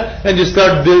flat and you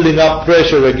start building up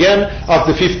pressure again.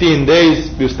 After 15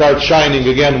 days you start shining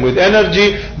again with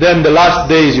energy. Then the last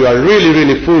days you are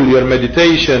really full, your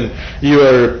meditation,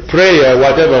 your prayer,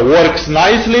 whatever works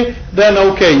nicely. Then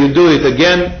okay, you do it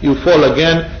again, you fall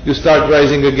again, you start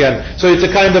rising again. So it's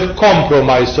a kind of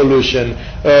compromise solution.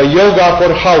 Yoga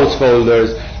for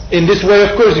householders. In this way,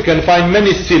 of course, you can find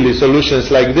many silly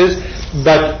solutions like this,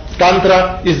 but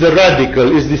Tantra is the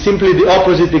radical, is simply the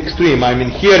opposite extreme. I mean,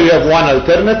 here you have one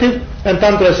alternative, and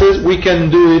Tantra says we can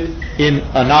do it in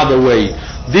another way.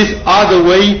 This other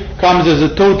way comes as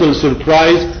a total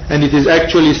surprise, and it is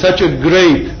actually such a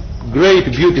great,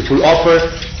 beautiful offer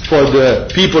for the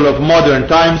people of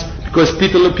modern times, because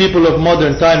people of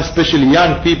modern times, especially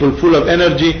young people full of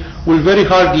energy, will very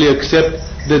hardly accept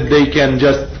that they can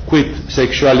just quit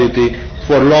sexuality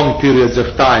for long periods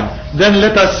of time. Then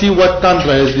let us see what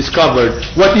Tantra has discovered.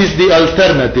 What is the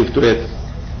alternative to it?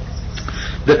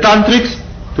 The Tantrics,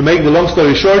 to make the long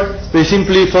story short, they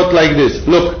simply thought like this.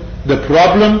 Look, the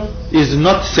problem is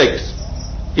not sex.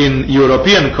 In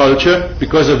European culture,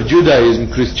 because of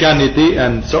Judaism, Christianity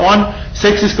and so on,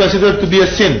 sex is considered to be a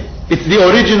sin. It's the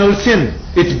original sin.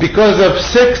 It's because of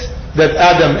sex that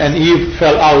Adam and Eve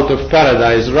fell out of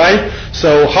paradise, right?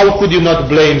 So how could you not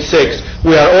blame sex?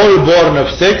 We are all born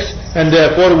of sex, and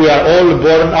therefore we are all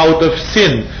born out of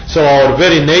sin. So our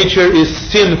very nature is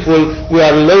sinful. We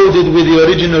are loaded with the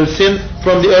original sin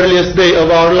from the earliest day of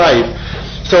our life.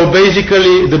 So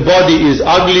basically the body is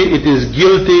ugly, it is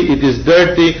guilty, it is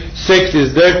dirty, sex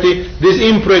is dirty. This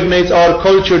impregnates our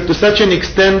culture to such an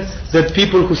extent that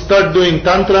people who start doing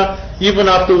Tantra, even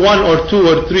after 1 or 2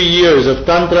 or 3 years of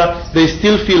Tantra, they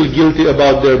still feel guilty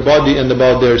about their body and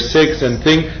about their sex and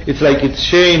think it's like it's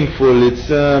shameful, it's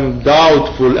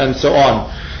doubtful and so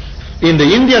on. In the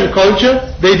Indian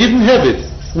culture, they didn't have it.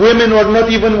 Women were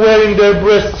not even wearing their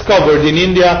breasts covered in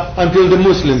India until the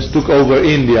Muslims took over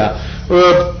India.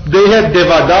 They had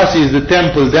Devadasis, the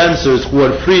temple dancers, who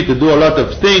were free to do a lot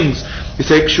of things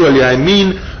sexually. I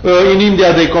mean, in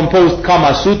India they composed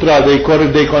Kama Sutra. They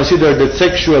considered that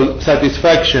sexual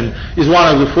satisfaction is one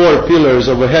of the 4 pillars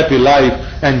of a happy life,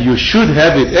 and you should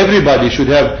have it. Everybody should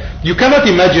have. You cannot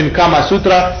imagine Kama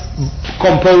Sutra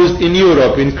composed in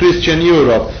Europe, in Christian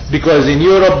Europe, because in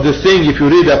Europe the thing, if you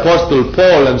read Apostle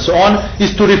Paul and so on,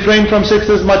 is to refrain from sex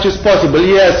as much as possible.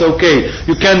 Yes, okay,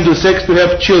 you can do sex to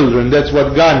have children. That's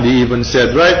what Gandhi even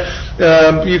said, right?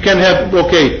 You can have,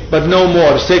 okay, but no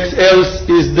more. Sex else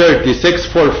is dirty. Sex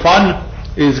for fun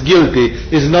is guilty,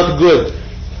 is not good.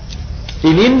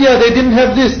 In India they didn't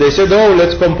have this. They said, oh,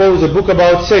 let's compose a book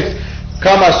about sex.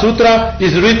 Kama Sutra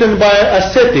is written by an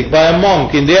ascetic, by a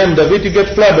monk. In the end of it you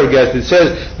get flabbergasted. It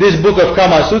says, this book of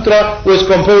Kama Sutra was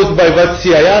composed by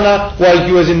Vatsyayana while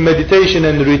he was in meditation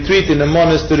and retreat in a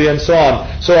monastery and so on.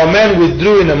 So a man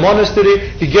withdrew in a monastery,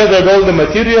 he gathered all the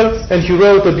material, and he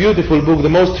wrote a beautiful book,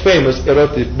 the most famous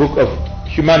erotic book of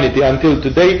humanity until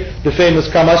today, the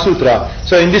famous Kama Sutra.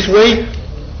 So in this way,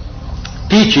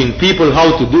 teaching people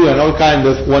how to do and all kind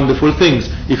of wonderful things.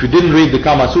 If you didn't read the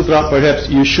Kama Sutra, perhaps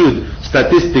you should.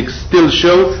 Statistics still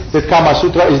show that Kama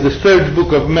Sutra is the 3rd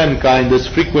book of mankind as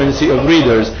frequency of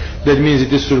readers. That means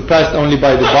it is surpassed only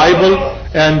by the Bible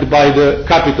and by the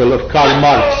Capital of Karl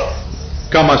Marx.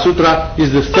 Kama Sutra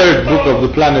is the 3rd book of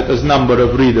the planet as number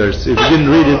of readers. If you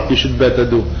didn't read it, you should better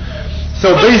do.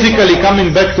 So basically,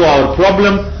 coming back to our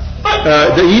problem,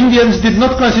 the Indians did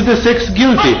not consider sex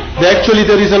guilty. There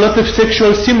is a lot of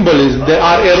sexual symbolism. There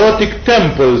are erotic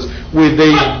temples where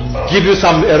they give you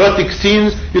some erotic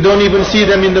scenes. You don't even see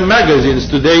them in the magazines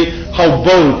today, how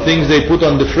bold things they put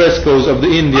on the frescoes of the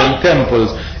Indian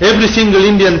temples. Every single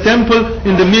Indian temple,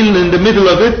 in the middle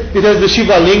of it, it has the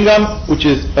Shiva Lingam, which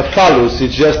is a phallus.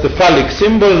 It's just a phallic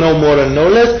symbol, no more and no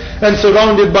less, and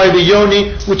surrounded by the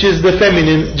yoni, which is the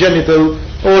feminine genital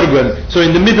organ. So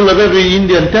in the middle of every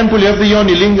Indian temple, you have the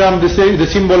yoni lingam, the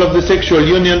symbol of the sexual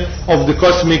union of the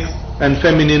cosmic and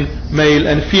feminine, male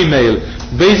and female.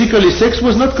 Basically, sex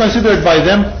was not considered by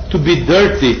them to be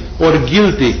dirty or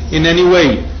guilty in any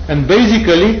way. And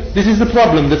basically, this is the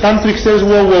problem. The tantric says,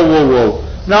 whoa, whoa, whoa, whoa.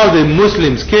 Now the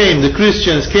Muslims came, the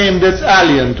Christians came, that's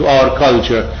alien to our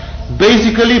culture.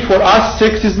 Basically, for us,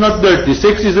 sex is not dirty.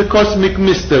 Sex is a cosmic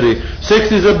mystery.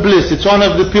 Sex is a bliss. It's one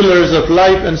of the pillars of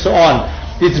life and so on.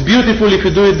 It's beautiful if you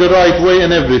do it the right way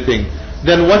and everything.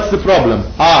 Then what's the problem?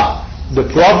 The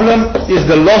problem is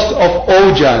the loss of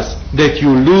ojas, that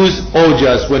you lose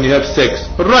ojas when you have sex.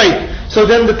 Right. So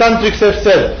then the tantrics have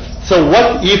said, so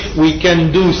what if we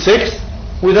can do sex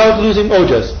without losing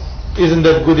ojas? Isn't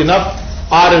that good enough?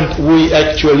 Aren't we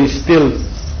actually still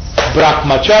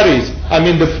Brahmacharis? I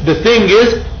mean, the thing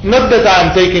is, not that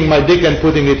I'm taking my dick and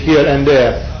putting it here and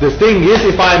there. The thing is,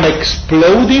 if I'm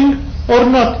exploding or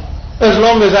not. As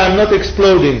long as I'm not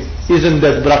exploding, isn't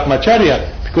that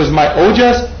Brahmacharya? Because my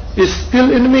ojas is still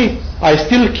in me. I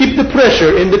still keep the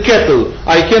pressure in the kettle.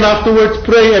 I can afterwards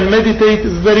pray and meditate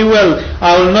very well.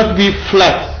 I will not be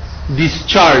flat,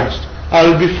 discharged. I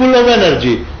will be full of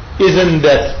energy. Isn't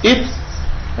that it?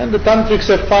 And the tantrics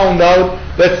have found out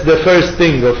that's the first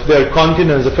thing of their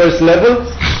continence, the first level.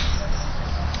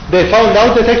 They found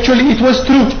out that actually it was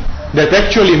true. That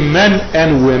actually men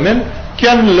and women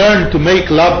can learn to make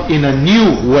love in a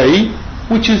new way,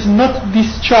 which is not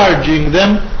discharging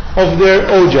them of their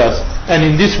ojas. And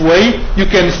in this way, you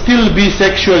can still be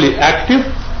sexually active,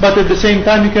 but at the same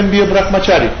time you can be a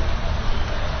Brahmachari.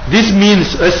 This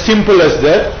means as simple as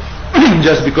that,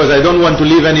 just because I don't want to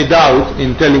leave any doubt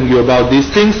in telling you about these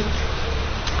things.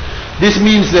 This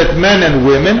means that men and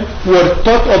women were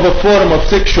taught of a form of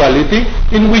sexuality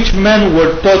in which men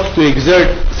were taught to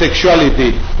exert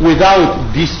sexuality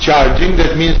without discharging,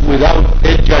 that means without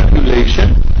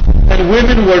ejaculation, and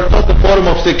women were taught a form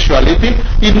of sexuality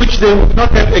in which they would not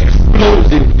have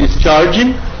explosive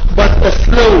discharging, but a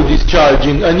slow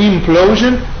discharging, an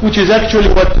implosion, which is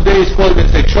actually what today is called in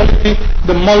sexuality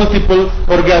the multiple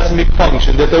orgasmic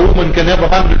function, that a woman can have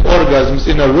 100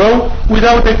 orgasms in a row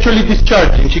without actually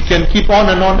discharging. She can keep on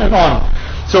and on and on.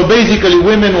 So basically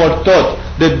women were taught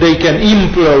that they can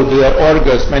implode their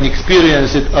orgasm and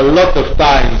experience it a lot of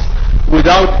times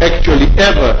without actually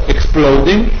ever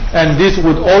exploding, and this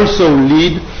would also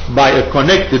lead by a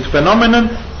connected phenomenon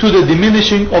to the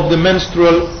diminishing of the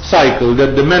menstrual cycle,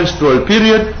 that the menstrual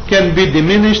period can be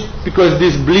diminished because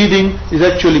this bleeding is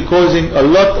actually causing a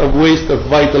lot of waste of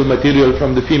vital material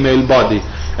from the female body.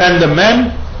 And the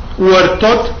men were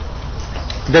taught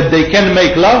that they can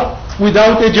make love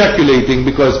without ejaculating,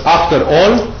 because after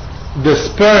all, the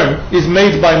sperm is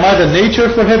made by Mother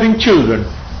Nature for having children.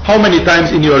 How many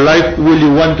times in your life will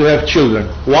you want to have children?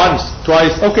 Once,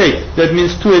 twice, okay, that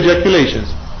means 2 ejaculations.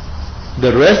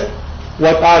 The rest,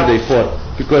 what are they for?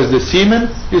 Because the semen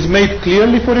is made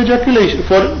clearly for ejaculation,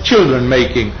 for children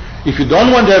making. If you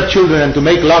don't want to have children and to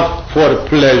make love for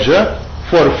pleasure,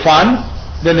 for fun,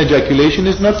 then ejaculation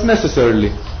is not necessarily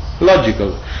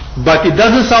logical. But it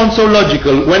doesn't sound so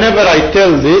logical. Whenever I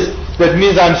tell this, that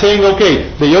means I'm saying, okay,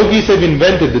 the yogis have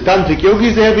invented, the tantric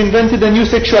yogis, they have invented a new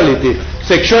sexuality.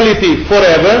 Sexuality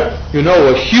forever, you know,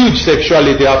 a huge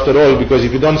sexuality after all, because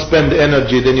if you don't spend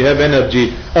energy, then you have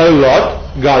energy a lot,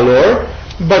 galore.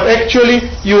 But actually,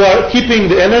 you are keeping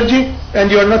the energy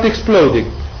and you are not exploding.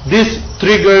 This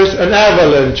triggers an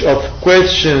avalanche of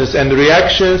questions and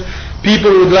reactions.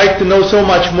 People would like to know so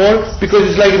much more, because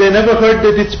it's like they never heard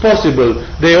that it's possible.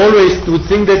 They always would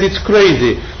think that it's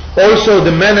crazy. Also,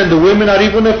 the men and the women are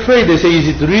even afraid. They say, is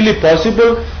it really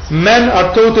possible? Men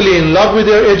are totally in love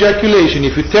with their ejaculation.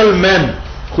 If you tell men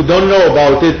who don't know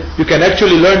about it, you can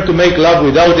actually learn to make love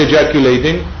without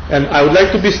ejaculating. And I would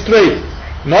like to be straight.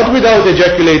 Not without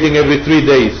ejaculating every 3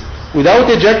 days. Without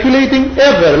ejaculating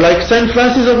ever, like Saint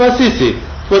Francis of Assisi.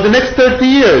 For the next 30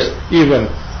 years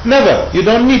even. Never. You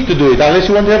don't need to do it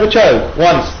unless you want to have a child.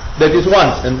 Once. That is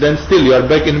once. And then still you are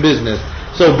back in business.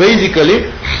 So basically,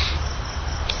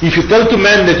 if you tell to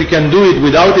men that you can do it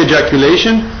without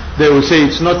ejaculation, they will say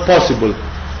it's not possible.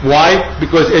 Why?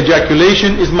 Because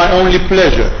ejaculation is my only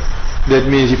pleasure. That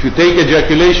means if you take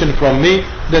ejaculation from me,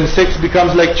 then sex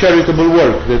becomes like charitable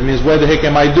work. That means why the heck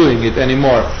am I doing it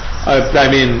anymore? I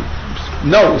mean,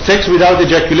 no, sex without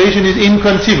ejaculation is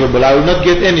inconceivable. I will not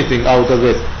get anything out of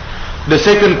it. The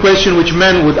second question which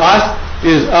men would ask,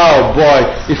 is, oh boy,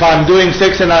 if I'm doing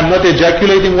sex and I'm not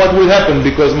ejaculating, what will happen?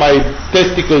 Because my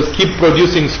testicles keep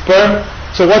producing sperm.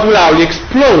 So what will I will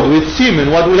explode with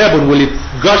semen? What will happen? Will it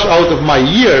gush out of my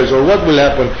ears, or what will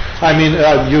happen? I mean,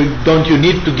 don't you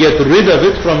need to get rid of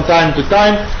it from time to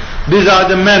time? These are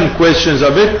the men questions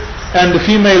of it, and the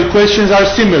female questions are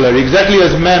similar. Exactly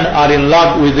as men are in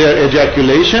love with their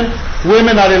ejaculation,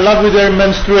 women are in love with their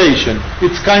menstruation.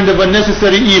 It's kind of a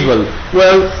necessary evil.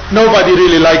 Well, nobody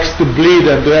really likes to bleed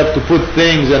and to have to put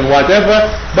things and whatever,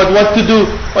 but what to do?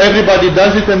 Everybody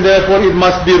does it, and therefore it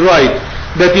must be right.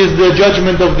 That is the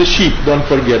judgment of the sheep. Don't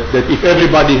forget that if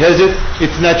everybody has it,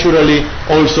 it's naturally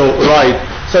also right.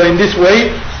 So in this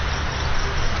way,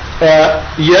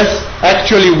 yes,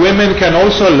 actually women can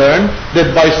also learn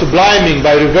that by subliming,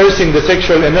 by reversing the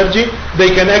sexual energy,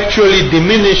 they can actually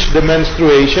diminish the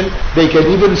menstruation. They can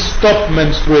even stop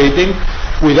menstruating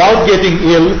without getting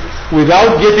ill,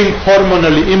 without getting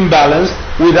hormonally imbalanced,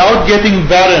 without getting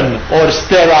barren or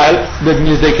sterile. That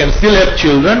means they can still have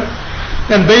children.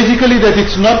 And basically that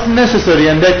it's not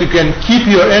necessary, and that you can keep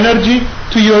your energy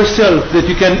to yourself, that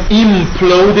you can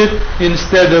implode it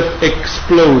instead of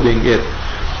exploding it.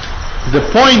 The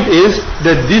point is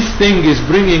that this thing is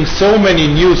bringing so many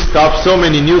new stuff, so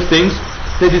many new things,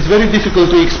 that it's very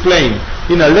difficult to explain.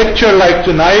 In a lecture like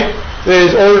tonight, there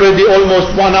is already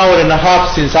almost 1 hour and a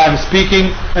half since I'm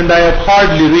speaking, and I have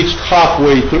hardly reached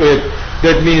halfway through it.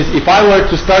 That means if I were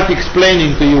to start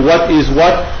explaining to you what is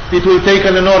what, it will take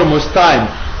an enormous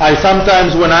time. I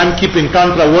sometimes, when I'm keeping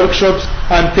Tantra workshops,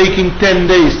 I'm taking 10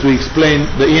 days to explain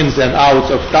the ins and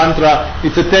outs of Tantra.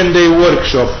 It's a 10-day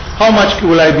workshop. How much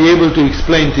will I be able to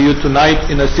explain to you tonight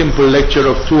in a simple lecture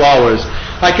of 2 hours?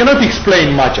 I cannot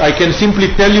explain much. I can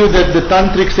simply tell you that the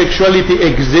Tantric sexuality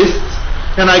exists,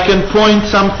 and I can point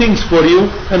some things for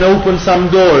you and open some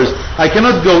doors. I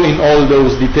cannot go in all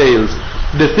those details.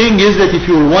 The thing is that if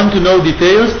you want to know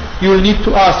details, you will need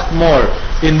to ask more.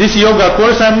 In this yoga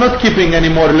course, I'm not keeping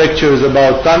any more lectures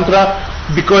about Tantra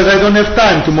because I don't have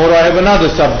time. Tomorrow I have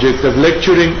another subject of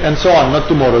lecturing and so on.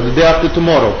 Not tomorrow, the day after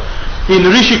tomorrow. In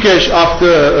Rishikesh,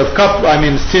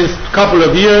 since a couple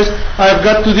of years, I've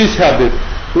got to this habit.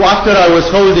 After I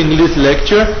was holding this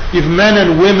lecture, if men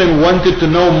and women wanted to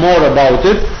know more about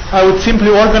it, I would simply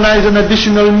organize an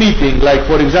additional meeting, like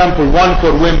for example, one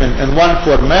for women and one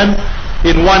for men,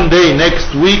 in one day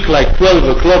next week, like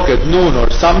 12 o'clock at noon or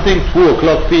something, 2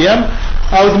 o'clock p.m.,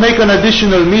 I would make an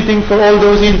additional meeting for all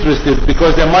those interested,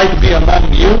 because there might be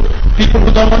among you people who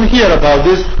don't want to hear about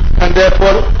this, and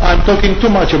therefore I'm talking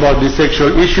too much about this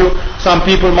sexual issue. Some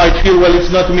people might feel, well, it's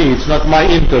not me, it's not my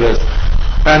interest.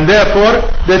 And therefore,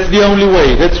 that's the only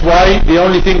way. That's why the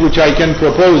only thing which I can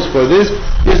propose for this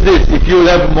is this. If you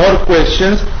have more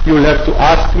questions, you will have to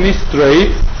ask me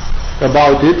straight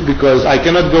about it, because I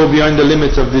cannot go beyond the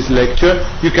limits of this lecture.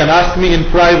 You can ask me in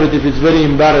private if it's very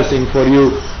embarrassing for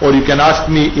you, or you can ask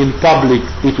me in public.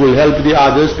 It will help the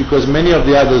others, because many of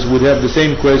the others would have the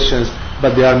same questions,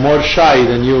 but they are more shy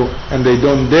than you, and they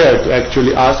don't dare to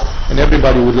actually ask, and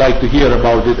everybody would like to hear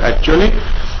about it actually.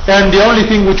 And the only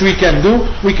thing which we can do,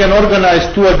 we can organize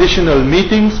 2 additional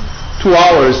meetings, 2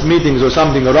 hours meetings or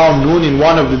something around noon in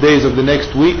one of the days of the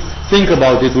next week. Think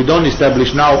about it. We don't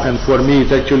establish now, and for me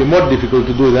it's actually more difficult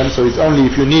to do them, so it's only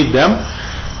if you need them.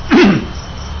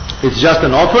 It's just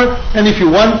an offer, and if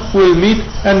you want, we'll meet,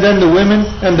 and then the women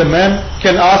and the men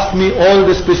can ask me all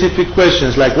the specific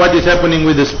questions, like what is happening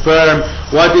with the sperm,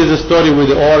 what is the story with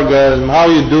the orgasm, how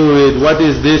you do it, what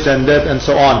is this and that, and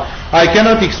so on. I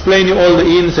cannot explain you all the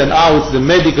ins and outs, the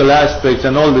medical aspects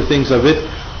and all the things of it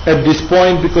at this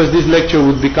point, because this lecture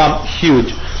would become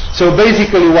huge. So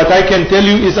basically what I can tell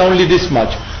you is only this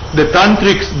much. The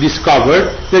Tantrics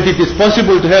discovered that it is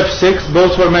possible to have sex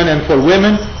both for men and for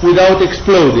women without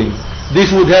exploding.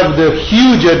 This would have the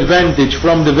huge advantage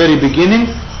from the very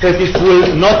beginning that it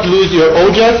will not lose your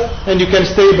ojas, and you can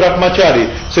stay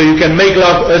Brahmachari. So you can make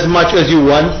love as much as you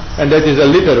want, and that is a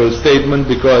literal statement,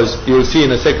 because you'll see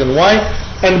in a second why.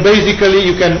 And basically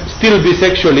you can still be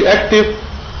sexually active,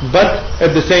 but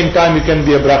at the same time you can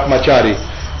be a Brahmachari.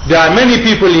 There are many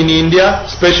people in India,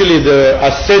 especially the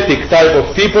ascetic type of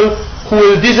people, who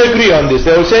will disagree on this.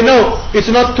 They will say, no,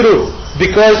 it's not true,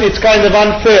 because it's kind of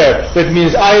unfair. That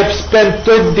means I have spent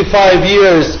 25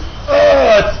 years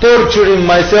torturing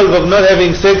myself of not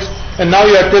having sex, and now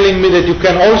you are telling me that you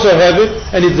can also have it,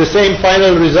 and it's the same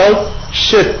final result?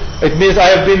 Shit. It means I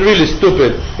have been really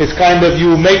stupid. It's kind of,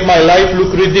 you make my life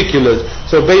look ridiculous.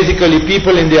 So basically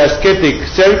people in the ascetic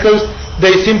circles,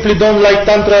 they simply don't like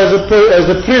Tantra as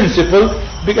a principle,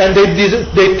 and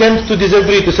they tend to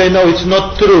disagree, to say, no, it's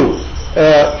not true.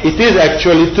 it is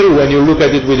actually true when you look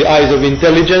at it with the eyes of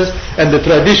intelligence, and the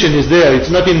tradition is there. It's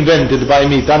not invented by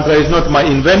me. Tantra is not my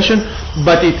invention,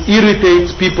 but it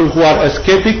irritates people who are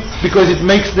ascetic because it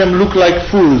makes them look like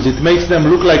fools. It makes them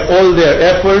look like all their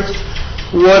efforts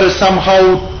were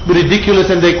somehow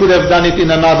ridiculous and they could have done it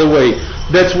in another way.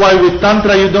 That's why with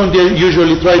Tantra you don't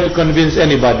usually try to convince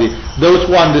anybody. Those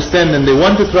who understand and they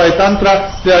want to try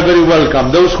Tantra, they are very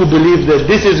welcome. Those who believe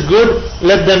that this is good,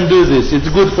 let them do this.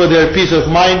 It's good for their peace of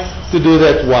mind to do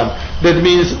that one. That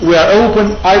means we are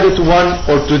open either to one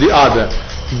or to the other.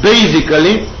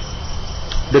 Basically,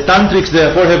 the Tantrics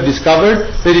therefore have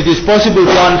discovered that it is possible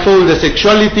to unfold the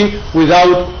sexuality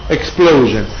without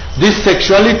explosion. This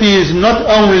sexuality is not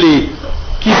only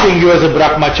keeping you as a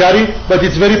Brahmachari, but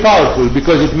it's very powerful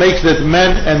because it makes that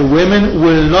men and women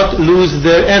will not lose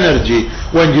their energy.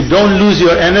 When you don't lose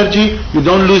your energy, you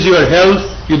don't lose your health,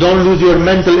 you don't lose your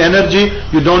mental energy,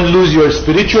 you don't lose your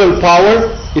spiritual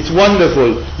power. It's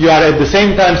wonderful. You are at the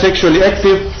same time sexually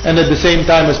active and at the same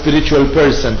time a spiritual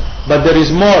person. But there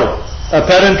is more.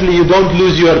 Apparently you don't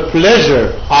lose your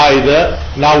pleasure either.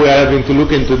 Now we are having to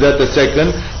look into that a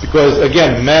second, because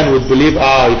again, man would believe,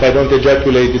 if I don't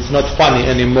ejaculate, it's not funny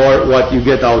anymore what you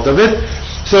get out of it.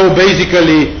 So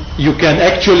basically you can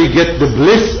actually get the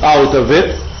bliss out of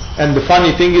it. And the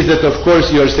funny thing is that of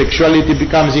course your sexuality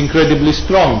becomes incredibly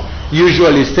strong.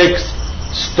 Usually sex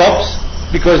stops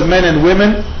because men and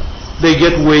women, they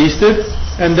get wasted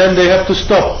and then they have to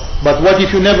stop. But what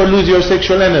if you never lose your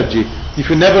sexual energy? If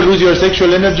you never lose your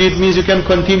sexual energy, it means you can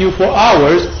continue for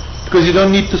hours because you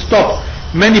don't need to stop.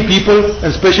 Many people,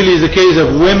 especially in the case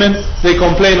of women, they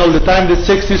complain all the time that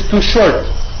sex is too short,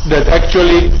 that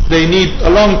actually they need a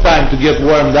long time to get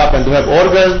warmed up and to have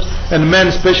orgasms, and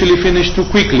men especially finish too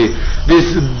quickly.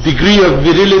 This degree of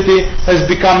virility has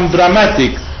become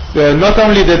dramatic. Not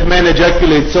only that men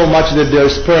ejaculate so much that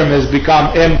their sperm has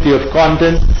become empty of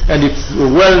content, and it's a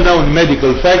well-known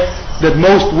medical fact that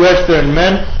most Western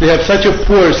men, they have such a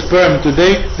poor sperm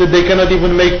today that they cannot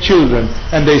even make children.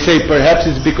 And they say perhaps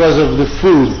it's because of the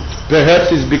food,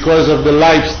 perhaps it's because of the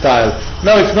lifestyle.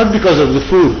 No, it's not because of the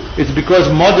food. It's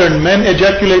because modern men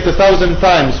ejaculate 1,000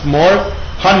 times more,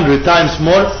 100 times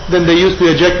more than they used to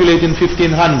ejaculate in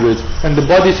 1500s. And the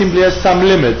body simply has some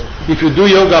limits. If you do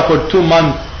yoga for 2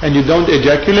 months and you don't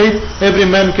ejaculate, every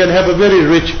man can have a very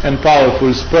rich and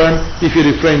powerful sperm if he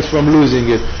refrains from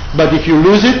losing it. But if you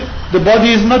lose it, the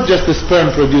body is not just a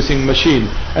sperm producing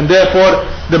machine, and therefore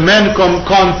the men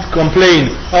can't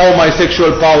complain, my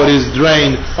sexual power is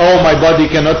drained, my body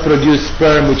cannot produce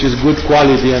sperm which is good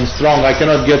quality and strong, I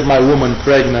cannot get my woman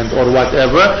pregnant or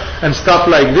whatever, and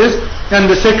stuff like this. And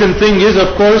the second thing is,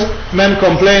 of course, men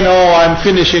complain, I'm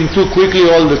finishing too quickly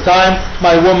all the time,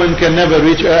 my woman can never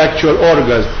reach her actual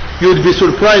orgasm. You'd be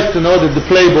surprised to know that the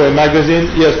Playboy magazine,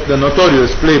 yes, the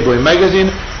notorious Playboy magazine,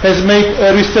 has made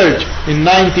a research in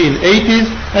 1980s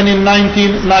and in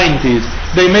 1990s.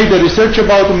 They made a research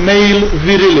about male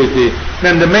virility,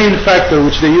 and the main factor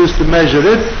which they used to measure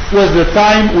it was the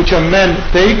time which a man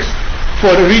takes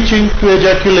for reaching to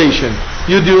ejaculation.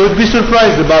 You would be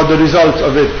surprised about the results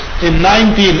of it. In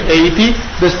 1980,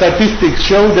 the statistics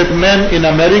show that men in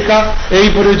America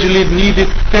averagely needed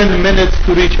 10 minutes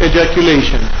to reach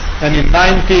ejaculation. And in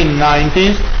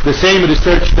 1990s, the same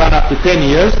research done after 10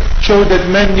 years showed that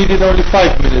men needed only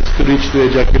 5 minutes to reach to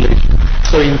ejaculation.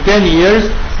 So in 10 years,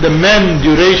 the men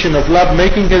duration of love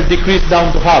making has decreased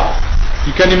down to half.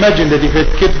 You can imagine that if it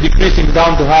keeps decreasing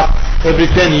down to half every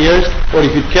 10 years, or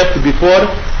if it kept before,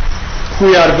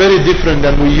 we are very different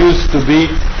than we used to be,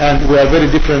 and we are very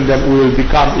different than we will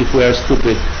become if we are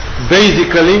stupid.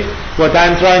 Basically, what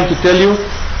I'm trying to tell you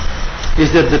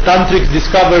is that the Tantrics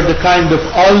discovered the kind of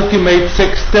ultimate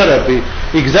sex therapy.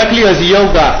 Exactly as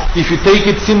yoga, if you take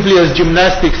it simply as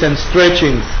gymnastics and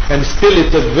stretching, and still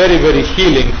it's a very, very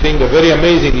healing thing, a very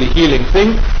amazingly healing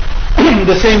thing,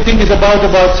 the same thing is about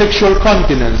sexual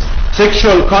continence.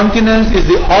 Sexual continence is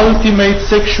the ultimate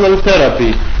sexual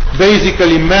therapy.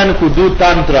 Basically, men who do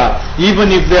Tantra,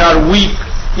 even if they are weak,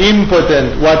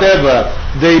 impotent, whatever,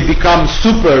 they become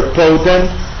super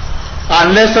potent,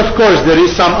 unless of course there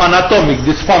is some anatomic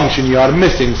dysfunction, you are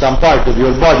missing some part of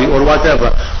your body or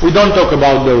whatever. We don't talk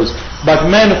about those.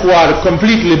 But men who are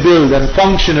completely built and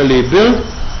functionally built,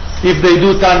 if they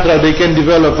do Tantra, they can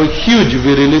develop a huge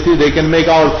virility. They can make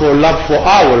out for love for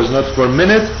hours, not for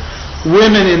minutes.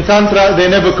 Women in Tantra, they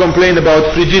never complain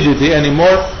about frigidity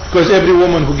anymore, because every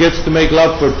woman who gets to make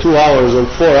love for 2 hours or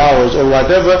 4 hours or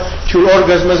whatever, she'll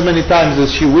orgasm as many times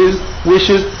as she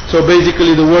wishes. So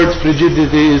basically the word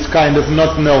frigidity is kind of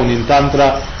not known in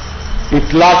Tantra.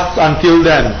 It lasts until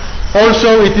then.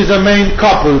 Also, it is a main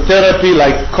couple therapy,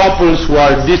 like couples who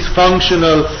are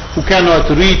dysfunctional, who cannot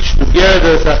reach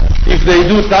together. So if they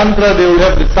do Tantra, they will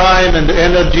have the time and the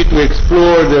energy to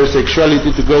explore their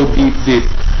sexuality, to go deep.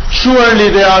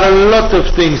 Surely there are a lot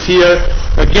of things here.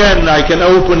 Again, I can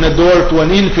open a door to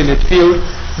an infinite field.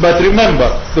 But remember,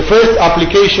 the first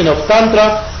application of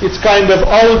Tantra, it's kind of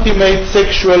ultimate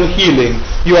sexual healing.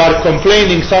 You are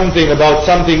complaining something about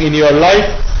something in your life,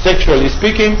 sexually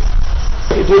speaking.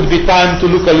 It would be time to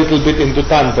look a little bit into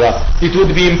Tantra. It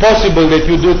would be impossible that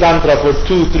you do Tantra for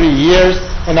 2-3 years,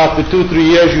 and after 2-3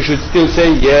 years you should still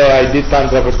say, yeah, I did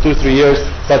Tantra for 2-3 years,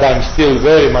 but I'm still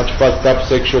very much fucked up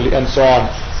sexually, and so on.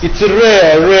 It's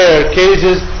rare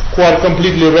cases who are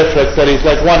completely refractory. It's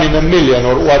like 1 in a million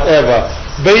or whatever.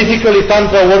 Basically,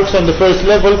 Tantra works on the first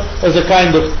level as a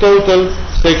kind of total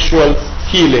sexual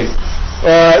healing.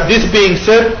 This being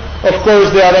said, of course,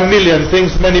 there are a million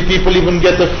things. Many people even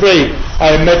get afraid.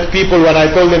 I met people when I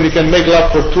told them you can make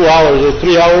love for 2 hours or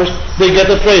 3 hours, they get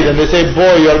afraid and they say,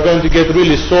 boy, you are going to get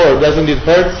really sore. Doesn't it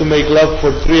hurt to make love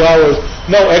for 3 hours?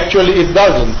 No, actually it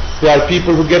doesn't. There are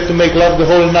people who get to make love the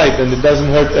whole night and it doesn't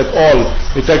hurt at all.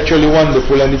 It's actually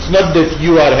wonderful. And it's not that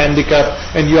you are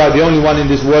handicapped and you are the only one in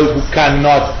this world who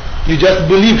cannot. You just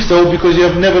believe so because you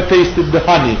have never tasted the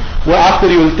honey. Well, after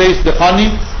you will taste the honey,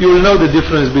 you will know the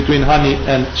difference between honey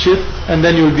and shit, and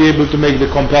then you will be able to make the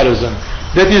comparison.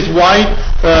 That is why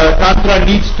Tantra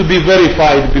needs to be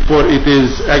verified before it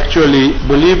is actually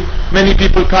believed. Many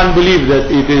people can't believe that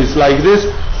it is like this.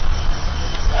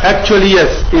 Actually,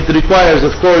 yes, it requires,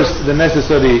 of course, the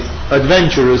necessary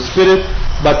adventurous spirit,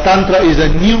 but Tantra is a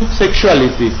new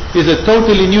sexuality, is a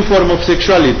totally new form of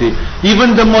sexuality.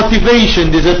 Even the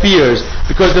motivation disappears,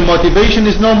 because the motivation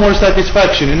is no more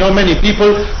satisfaction. You know, many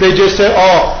people, they just say,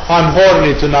 oh, I'm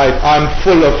horny tonight, I'm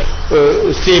full of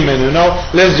semen, you know,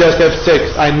 let's just have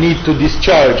sex, I need to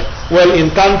discharge. Well,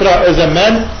 in Tantra, as a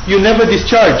man, you never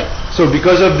discharge. So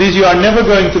because of this, you are never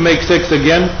going to make sex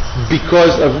again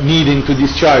because of needing to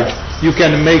discharge. You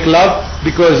can make love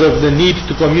because of the need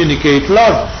to communicate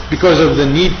love, because of the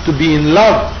need to be in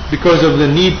love, because of the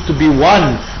need to be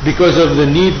one, because of the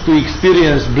need to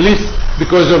experience bliss,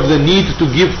 because of the need to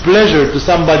give pleasure to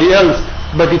somebody else.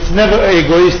 But it's never an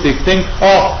egoistic thing.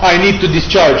 Oh, I need to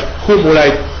discharge. Whom will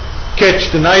I catch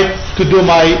tonight to do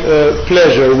my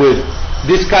pleasure with?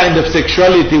 This kind of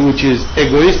sexuality, which is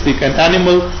egoistic and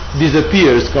animal,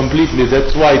 disappears completely.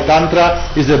 That's why Tantra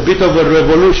is a bit of a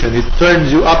revolution. It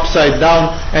turns you upside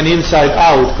down and inside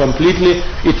out completely.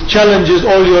 It challenges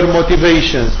all your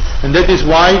motivations. And that is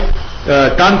why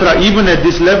Tantra, even at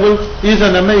this level, is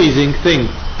an amazing thing.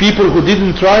 People who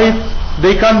didn't try it,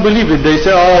 they can't believe it. They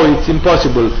say, oh, it's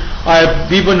impossible.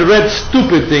 I've even read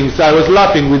stupid things. I was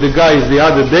laughing with the guys the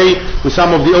other day, with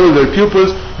some of the older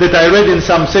pupils, that I read in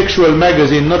some sexual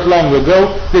magazine not long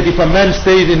ago, that if a man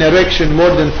stays in erection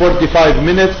more than 45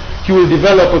 minutes, he will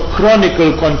develop a chronic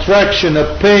contraction,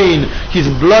 a pain, his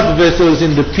blood vessels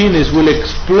in the penis will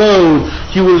explode,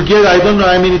 he will get, I don't know,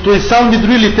 I mean, it sounded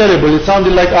really terrible, it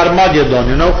sounded like Armageddon,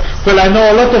 you know. Well, I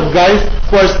know a lot of guys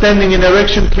who are standing in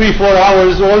erection 3-4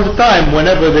 hours all the time,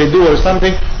 whenever they do or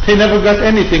something, they never got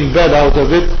anything bad out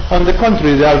of it. On the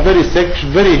contrary, they are very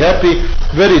happy,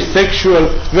 very sexual,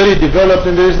 very developed,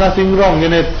 and there is nothing wrong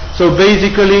in it. So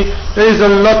basically, there is a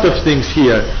lot of things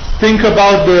here. Think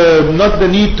about not the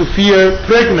need to fear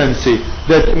pregnancy,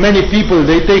 that many people,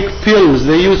 they take pills,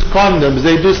 they use condoms,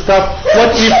 they do stuff.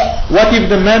 What if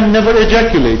the man never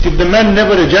ejaculates? If the man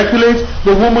never ejaculates,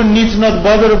 the woman needs not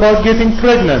bother about getting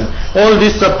pregnant. All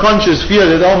this subconscious fear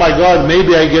that, oh my God,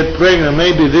 maybe I get pregnant,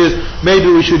 maybe this, maybe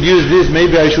we should use this,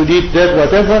 maybe I should eat that,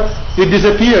 whatever, it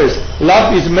disappears.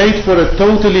 Love is made for a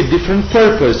totally different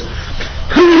purpose.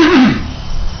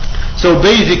 So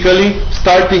basically,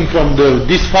 starting from the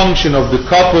dysfunction of the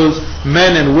couples,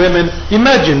 men and women,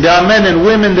 imagine there are men and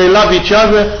women, they love each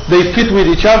other, they fit with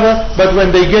each other, but when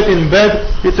they get in bed,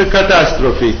 it's a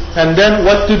catastrophe. And then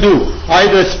what to do?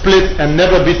 Either split and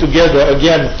never be together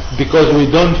again because we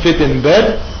don't fit in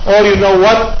bed, or you know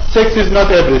what? Sex is not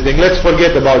everything. Let's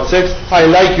forget about sex. I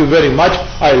like you very much.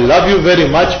 I love you very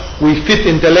much. We fit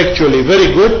intellectually very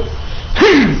good.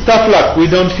 Tough luck, we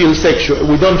don't feel sexual,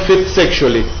 we don't fit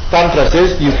sexually. Tantra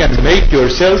says you can make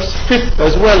yourselves fit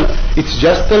as well. It's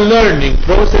just a learning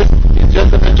process, it's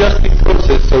just an adjusting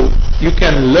process, so you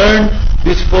can learn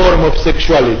this form of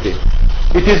sexuality.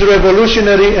 It is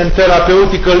revolutionary and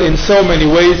therapeutical in so many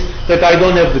ways that I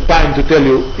don't have the time to tell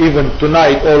you even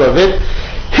tonight all of it.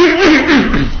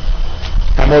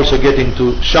 I'm also getting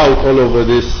to shout all over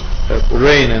this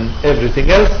rain and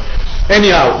everything else.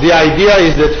 Anyhow, the idea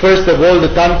is that first of all the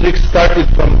tantrics started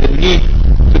from the need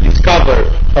to discover discover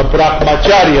a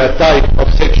Brahmacharya type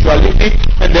of sexuality,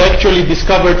 and they actually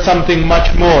discovered something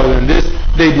much more than this.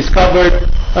 They discovered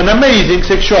an amazing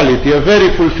sexuality, a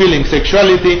very fulfilling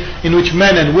sexuality in which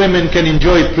men and women can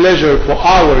enjoy pleasure for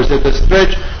hours at a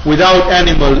stretch without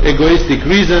animal egoistic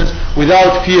reasons,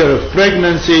 without fear of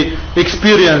pregnancy,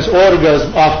 experience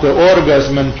orgasm after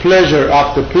orgasm and pleasure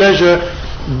after pleasure,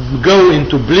 go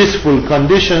into blissful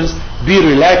conditions, be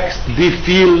relaxed, be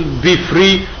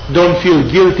free, don't feel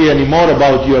guilty anymore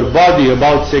about your body,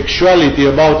 about sexuality,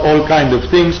 about all kinds of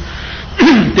things.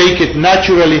 Take it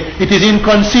naturally. It is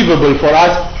inconceivable for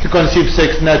us to conceive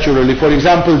sex naturally. For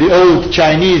example, the old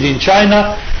Chinese in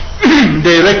China,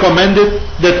 they recommended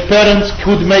that parents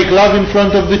could make love in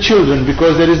front of the children,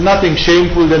 because there is nothing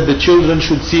shameful that the children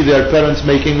should see their parents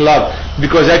making love,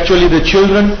 because actually the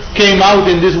children came out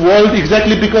in this world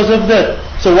exactly because of that.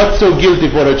 So what's so guilty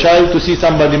for a child to see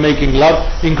somebody making love,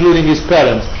 including his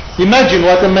parents? Imagine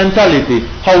what a mentality,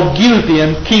 how guilty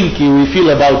and kinky we feel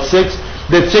about sex,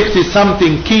 that sex is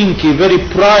something kinky, very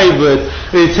private,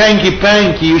 it's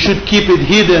hanky-panky, you should keep it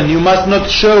hidden, you must not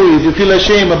show it, you feel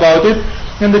ashamed about it.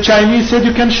 And the Chinese said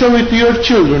you can show it to your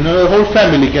children, a whole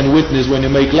family can witness when you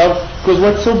make love, because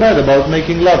what's so bad about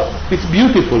making love? It's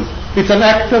beautiful, it's an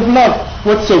act of love.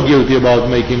 What's so guilty about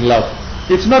making love?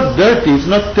 It's not dirty, it's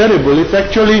not terrible, it's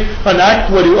actually an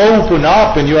act where you open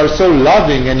up and you are so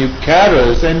loving and you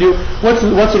caress and you, what's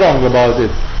wrong about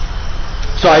it?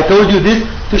 So I told you this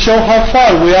to show how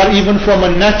far we are even from a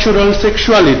natural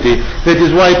sexuality. That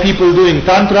is why people doing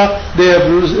Tantra, they have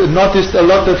noticed a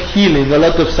lot of healing, a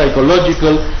lot of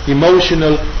psychological,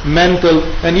 emotional, mental,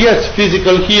 and yes,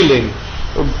 physical healing.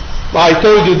 I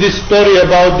told you this story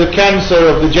about the cancer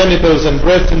of the genitals and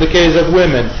breasts in the case of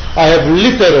women. I have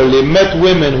literally met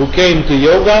women who came to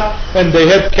yoga and they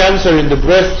had cancer in the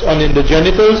breasts and in the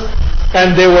genitals,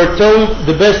 and they were told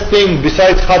the best thing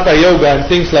besides Hatha yoga and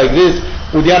things like this,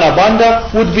 Uddiyana Bandha,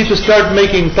 would be to start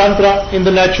making Tantra in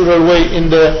the natural way, in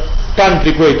the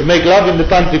tantric way, to make love in the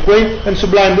tantric way and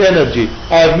sublime the energy.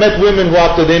 I have met women who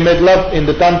after they made love in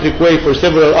the tantric way for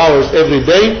several hours every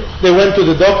day, they went to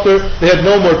the doctor, they had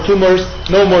no more tumors,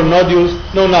 no more nodules,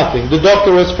 no nothing. The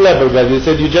doctor was flabbergasted. He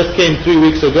said, you just came 3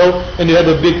 weeks ago and you had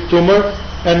a big tumor,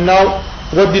 and now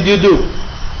what did you do?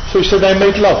 So she said, I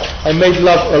made love. I made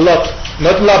love a lot.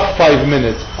 Not love 5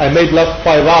 minutes. I made love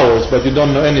 5 hours, but you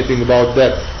don't know anything about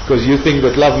that, because you think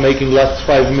that love making lasts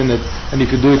 5 minutes, and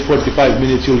if you do it 45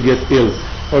 minutes you'll get ill,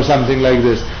 or something like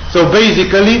this. So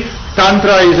basically,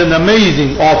 Tantra is an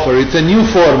amazing offer. It's a new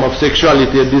form of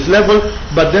sexuality at this level,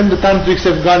 but then the Tantrics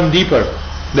have gone deeper.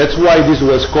 That's why this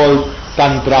was called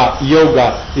Tantra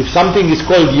Yoga. If something is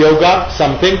called yoga,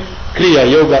 something, Kriya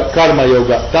Yoga, Karma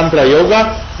Yoga, Tantra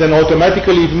Yoga, then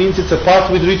automatically it means it's a path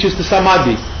which reaches to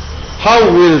Samadhi.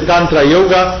 How will Tantra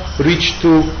Yoga reach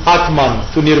to Atman,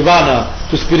 to Nirvana,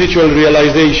 to spiritual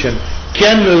realization?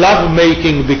 Can love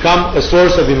making become a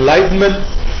source of enlightenment?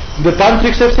 The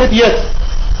Tantrics have said yes.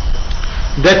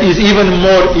 That is even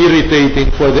more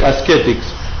irritating for the ascetics.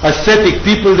 Ascetic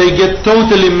people, they get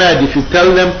totally mad if you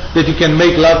tell them that you can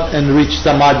make love and reach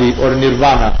Samadhi or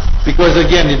Nirvana, because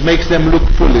again it makes them look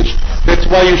foolish. That's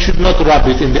why you should not rub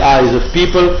it in the eyes of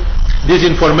people. This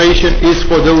information is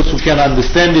for those who can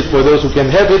understand it, for those who can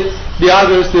have it. The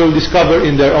others they will discover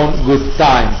in their own good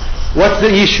time. What's the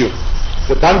issue?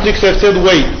 The Tantrics have said,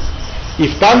 wait,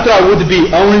 if Tantra would be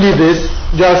only this,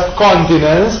 just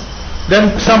continence,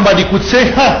 then somebody could say,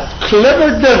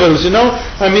 clever devils, you know.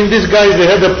 I mean, these guys, they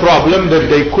had a problem that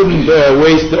they couldn't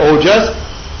waste the ojas,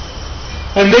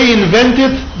 and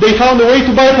they found a way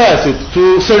to bypass it,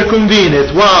 to circumvene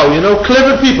it. Wow, you know,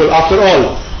 clever people after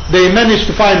all. They managed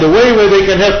to find a way where they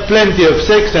can have plenty of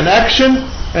sex and action,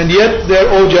 and yet their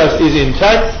ojas is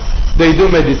intact. They do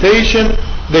meditation,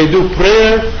 they do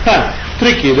prayer.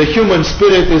 Tricky. The human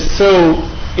spirit is so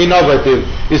innovative,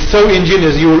 is so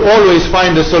ingenious. You will always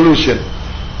find a solution.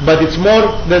 But it's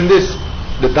more than this.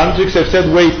 The Tantrics have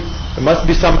said, wait, there must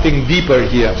be something deeper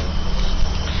here.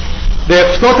 They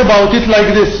have thought about it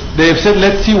like this. They have said,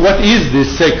 let's see what is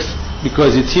this sex,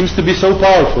 because it seems to be so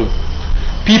powerful.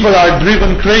 People are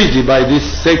driven crazy by this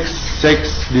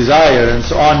sex desire and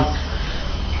so on.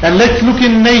 And let's look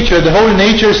in nature. The whole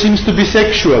nature seems to be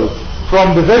sexual.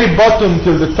 From the very bottom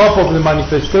till the top of the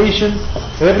manifestation,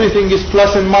 everything is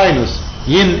plus and minus,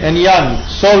 yin and yang,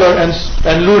 solar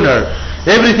and lunar.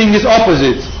 Everything is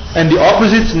opposites, and the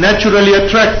opposites naturally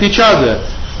attract each other.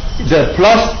 The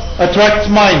plus attracts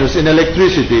minus in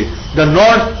electricity. The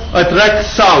north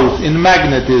attracts south in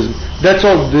magnetism. That's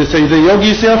all. They say, the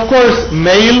yogis say, of course,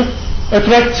 male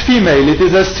attracts female. It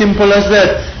is as simple as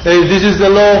that. This is the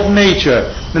law of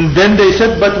nature. And then they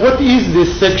said, but what is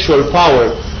this sexual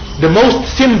power? The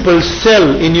most simple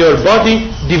cell in your body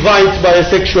divides by a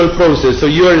sexual process. So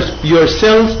your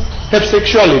cells have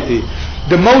sexuality.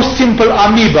 The most simple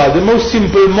amoeba, the most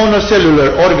simple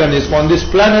monocellular organism on this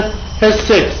planet has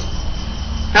sex.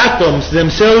 Atoms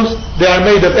themselves, they are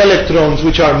made of electrons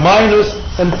which are minus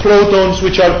and protons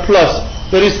which are plus.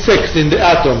 There is sex in the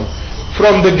atom.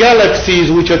 From the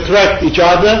galaxies which attract each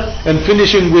other, and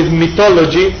finishing with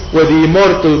mythology, where the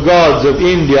immortal gods of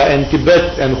India and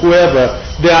Tibet and whoever,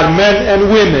 they are men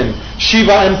and women,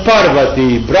 Shiva and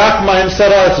Parvati, Brahma and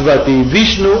Sarasvati,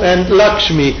 Vishnu and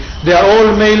Lakshmi, they are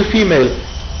all male, female.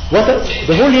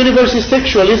 The whole universe is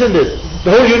sexual, isn't it?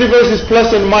 The whole universe is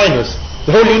plus and minus.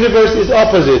 The whole universe is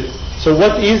opposite. So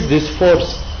what is this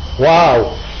force?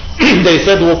 Wow. They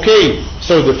said, okay,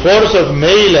 so the force of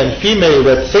male and female,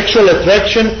 that sexual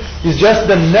attraction is just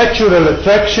the natural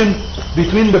attraction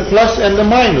between the plus and the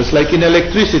minus, like in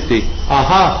electricity.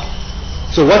 Aha.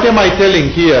 So what am I telling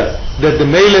here? That the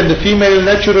male and the female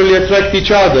naturally attract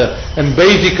each other. And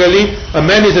basically, a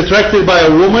man is attracted by a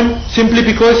woman simply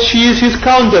because she is his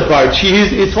counterpart. She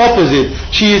is its opposite.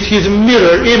 She is his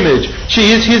mirror image. She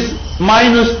is his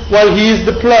minus while he is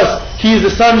the plus. He is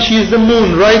the sun, she is the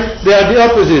moon, right? They are the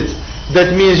opposites.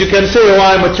 That means you can say, oh,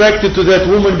 I'm attracted to that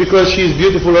woman because she is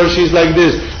beautiful or she is like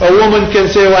this. A woman can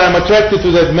say, oh, I'm attracted to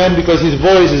that man because his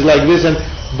voice is like this.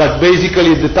 But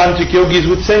basically the tantric yogis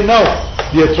would say, no.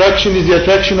 The attraction is the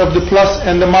attraction of the plus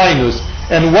and the minus.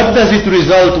 And what does it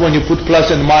result when you put plus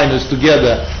and minus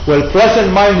together? Well, plus and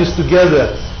minus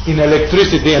together in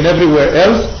electricity and everywhere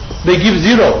else, they give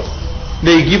zero.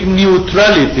 They give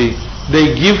neutrality.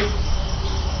 They give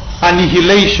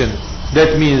annihilation.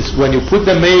 That means when you put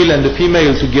the male and the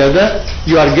female together,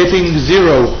 you are getting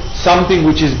zero, something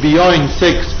which is beyond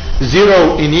sex.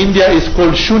 Zero in India is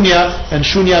called shunya, and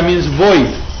shunya means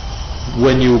void.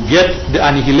 When you get the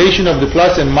annihilation of the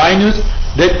plus and minus,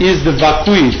 that is the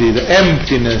vacuity, the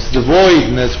emptiness, the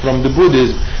voidness from the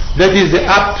Buddhism. That is the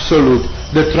absolute,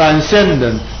 the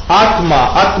transcendent.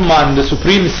 Atman, the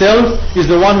Supreme Self, is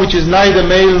the one which is neither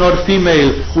male nor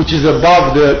female, which is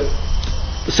above the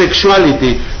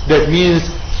sexuality. That means,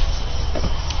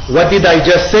 what did I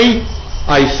just say?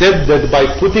 I said that by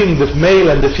putting the male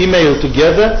and the female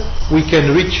together, we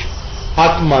can reach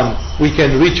Atman, we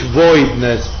can reach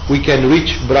voidness, we can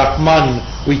reach Brahman,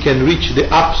 we can reach the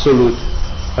absolute.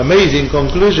 Amazing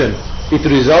conclusion. It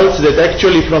results that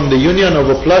actually from the union of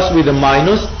a plus with a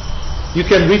minus, you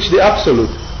can reach the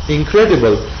absolute.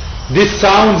 Incredible. This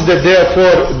sounds that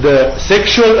therefore the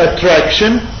sexual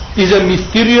attraction is a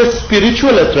mysterious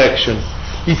spiritual attraction.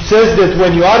 It says that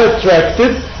when you are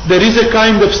attracted, there is a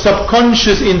kind of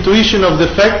subconscious intuition of the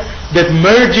fact that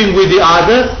merging with the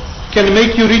other can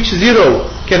make you reach zero,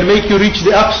 can make you reach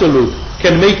the absolute,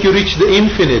 can make you reach the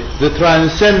infinite, the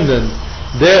transcendent.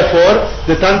 Therefore,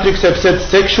 the tantrics have said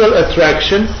sexual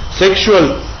attraction,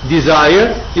 sexual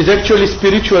desire is actually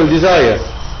spiritual desire.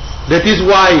 That is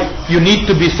why you need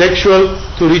to be sexual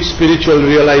to reach spiritual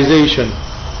realization.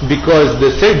 Because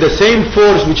the same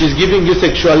force which is giving you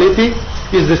sexuality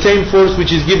is the same force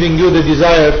which is giving you the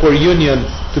desire for union,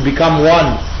 to become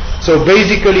one. So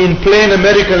basically in plain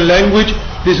American language,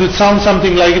 this would sound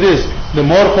something like this. The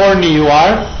more horny you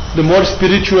are, the more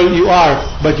spiritual you are,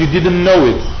 but you didn't know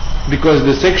it. Because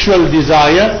the sexual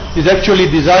desire is actually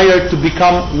desire to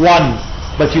become one,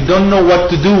 but you don't know what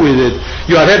to do with it.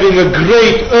 You are having a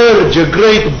great urge, a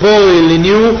great boil in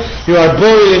you, you are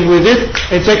boiling with it.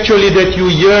 It's actually that you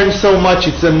yearn so much,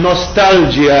 it's a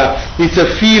nostalgia, it's a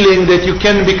feeling that you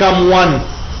can become one,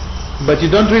 but you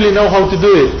don't really know how to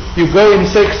do it. You go in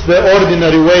sex the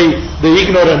ordinary way, the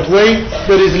ignorant way,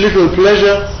 there is little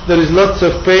pleasure, there is lots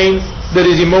of pain, there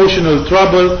is emotional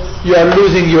trouble, you are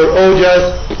losing your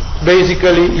ojas.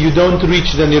 Basically, you don't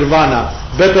reach the nirvana.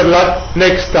 Better luck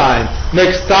next time.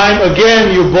 Next time,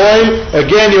 again you boil,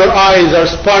 again your eyes are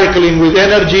sparkling with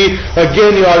energy,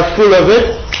 again you are full of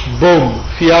it, boom,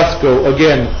 fiasco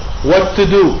again. What to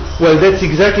do? Well, that's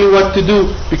exactly what to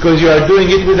do, because you are doing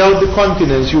it without the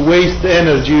continence. You waste the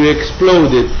energy, you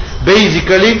explode it.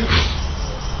 Basically,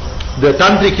 the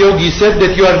tantric yogi said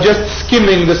that you are just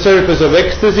skimming the surface of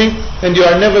ecstasy and you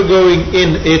are never going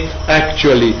in it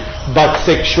actually. But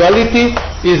sexuality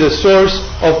is a source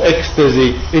of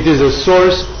ecstasy. It is a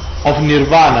source of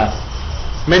nirvana.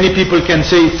 Many people can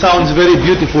say it sounds very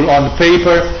beautiful on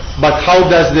paper, but how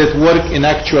does that work in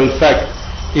actual fact?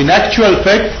 In actual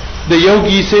fact, the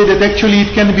yogis say that actually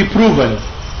it can be proven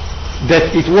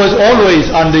that it was always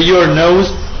under your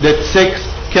nose that sex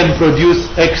can produce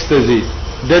ecstasy.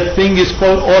 That thing is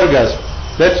called orgasm.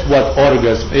 That's what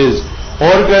orgasm is.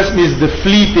 Orgasm is the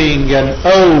fleeting and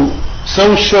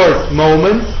so short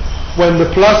moment when the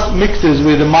plus mixes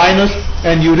with the minus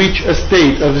and you reach a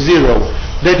state of zero.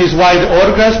 That is why the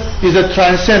orgasm is a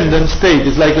transcendent state.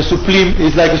 It's like a supreme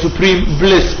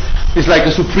bliss. It's like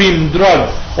a supreme drug.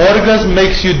 Orgasm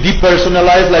makes you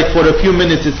depersonalized, like for a few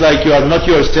minutes it's like you are not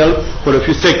yourself, for a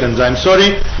few seconds, I'm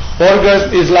sorry.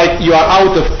 Orgasm is like you are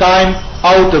out of time,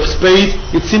 out of space.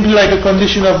 It's simply like a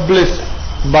condition of bliss.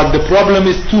 But the problem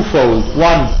is twofold.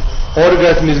 One,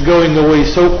 orgasm is going away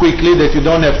so quickly that you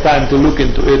don't have time to look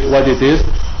into it, what it is.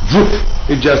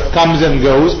 It just comes and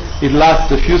goes. It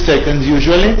lasts a few seconds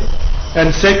usually.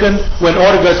 And second, when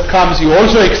orgasm comes, you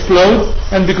also explode,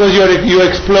 and because you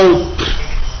explode,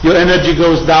 your energy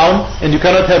goes down, and you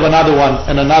cannot have another one,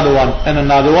 and another one, and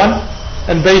another one,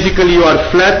 and basically you are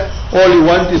flat. All you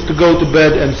want is to go to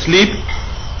bed and sleep,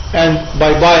 and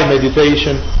bye-bye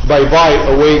meditation,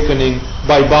 bye-bye awakening,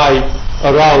 bye-bye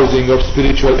arousing of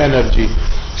spiritual energy.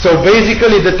 So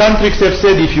basically the tantrics have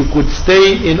said if you could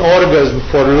stay in orgasm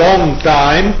for a long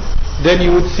time, then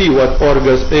you would see what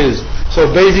orgasm is. So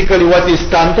basically what is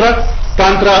Tantra?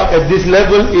 Tantra at this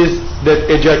level is that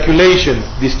ejaculation,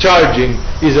 discharging,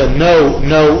 is a no,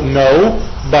 no, no,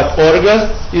 but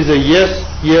orgasm is a yes,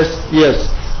 yes,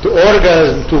 yes. To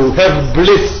orgasm, to have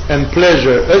bliss and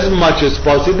pleasure as much as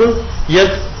possible,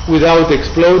 yet without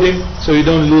exploding, so you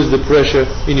don't lose the pressure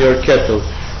in your kettle.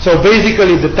 So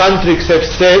basically the tantrics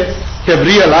have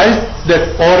realized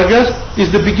that orgasm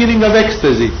is the beginning of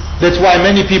ecstasy. That's why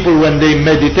many people, when they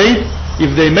meditate,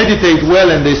 if they meditate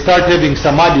well and they start having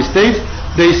samadhi states,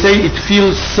 they say it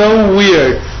feels so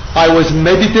weird. I was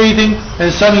meditating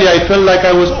and suddenly I felt like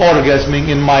I was orgasming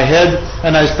in my head,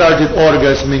 and I started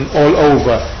orgasming all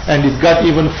over, and it got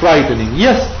even frightening.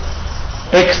 Yes,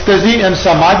 ecstasy and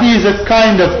samadhi is a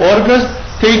kind of orgasm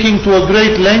taking to a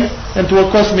great length and to a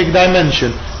cosmic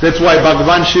dimension. That's why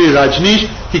Bhagavan Sri Rajneesh,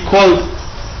 he called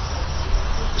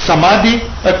samadhi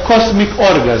a cosmic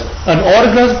orgasm, an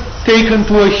orgasm taken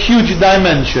to a huge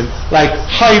dimension, like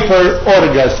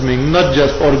hyper-orgasming, not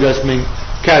just orgasming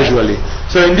casually.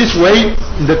 So in this way,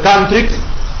 the tantrics,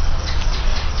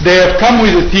 they have come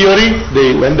with a theory,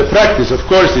 and the practice, of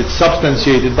course, it's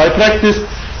substantiated by practice,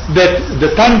 that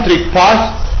the tantric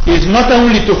path is not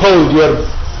only to hold your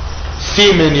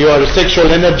semen, your sexual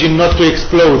energy, not to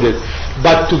explode it,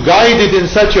 but to guide it in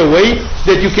such a way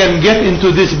that you can get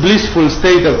into this blissful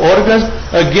state of orgasm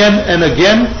again and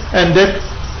again, and that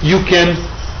you can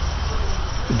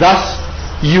thus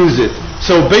use it.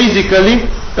 So basically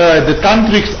the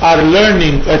tantrics are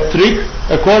learning a trick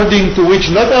according to which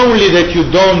not only that you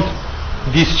don't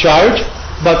discharge,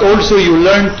 but also you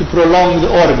learn to prolong the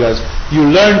orgasm. You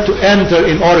learn to enter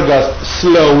in orgasm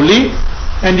slowly,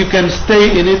 and you can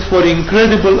stay in it for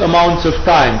incredible amounts of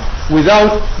time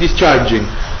without discharging.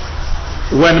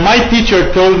 When my teacher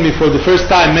told me for the first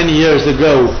time many years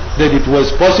ago that it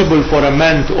was possible for a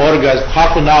man to orgasm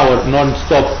half an hour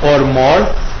non-stop or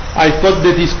more, I thought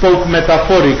that he spoke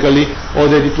metaphorically, or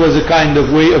that it was a kind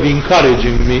of way of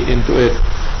encouraging me into it.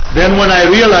 Then when I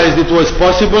realized it was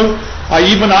possible, I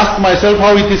even asked myself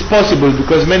how it is possible,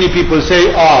 because many people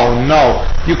say, oh no,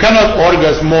 you cannot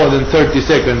orgasm more than 30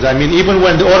 seconds. I mean, even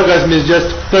when the orgasm is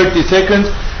just 30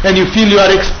 seconds and you feel you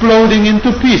are exploding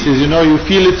into pieces, you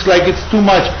feel it's like it's too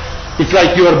much. It's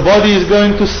like your body is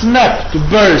going to snap, to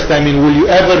burst. I mean, will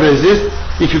you ever resist?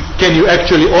 Can you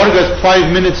actually orgasm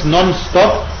 5 minutes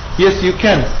non-stop? Yes, you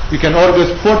can. You can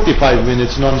orgasm 45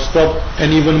 minutes non-stop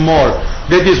and even more.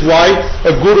 That is why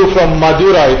a guru from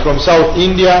Madurai, from South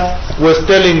India, was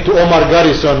telling to Omar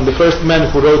Garrison, the first man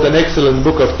who wrote an excellent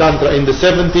book of Tantra in the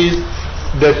 70s,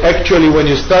 that actually when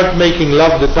you start making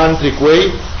love the tantric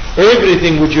way,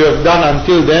 everything which you have done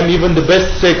until then, even the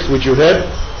best sex which you had,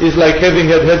 is like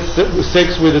having had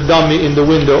sex with a dummy in the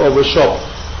window of a shop.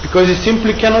 Because you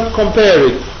simply cannot compare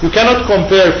it. You cannot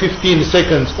compare 15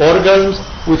 seconds orgasms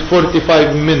with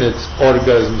 45 minutes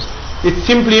orgasms. It's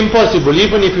simply impossible.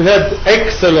 Even if you had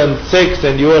excellent sex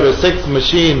and you are a sex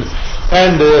machine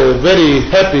and a very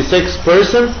happy sex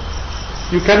person,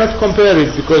 you cannot compare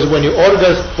it, because when you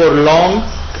orgasm for long,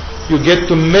 you get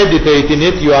to meditate in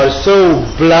it. You are so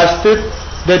blasted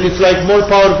that it's like more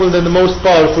powerful than the most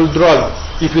powerful drug.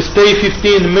 If you stay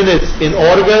 15 minutes in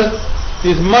orgasm,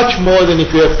 is much more than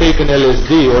if you have taken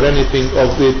LSD or anything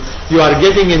of it. You are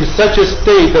getting in such a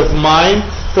state of mind.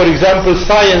 For example,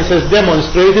 science has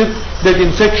demonstrated that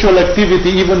in sexual activity,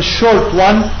 even short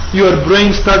one, your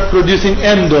brain starts producing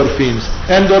endorphins.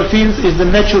 Endorphins is the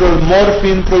natural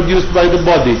morphine produced by the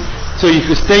body. So if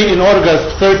you stay in orgasm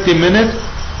 30 minutes,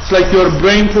 it's like your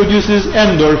brain produces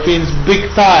endorphins big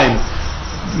time.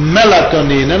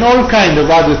 Melatonin and all kind of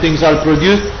other things are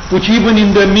produced, which even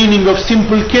in the meaning of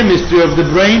simple chemistry of the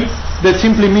brain that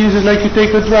simply means it's like you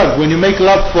take a drug. When you make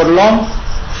love for long,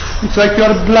 it's like you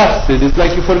are blasted. It's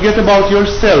like you forget about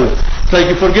yourself. It's like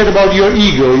you forget about your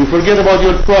ego. You forget about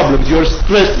your problems. Your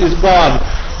stress is gone.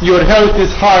 Your health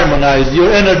is harmonized. Your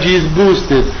energy is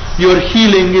boosted. Your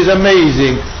healing is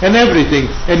amazing. And everything.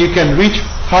 And you can reach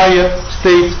higher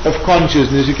states of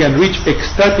consciousness. You can reach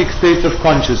ecstatic states of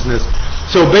consciousness.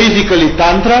 So basically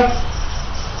Tantra,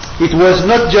 it was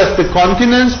not just a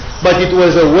continence, but it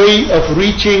was a way of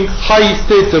reaching high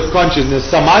states of consciousness.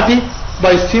 Samadhi,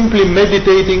 by simply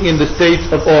meditating in the states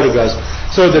of orgasm.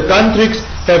 So the Tantrics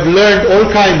have learned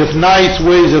all kinds of nice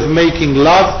ways of making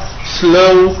love,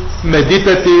 slow,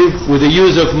 meditative, with the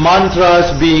use of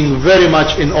mantras, being very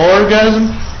much in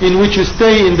orgasm, in which you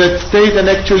stay in that state and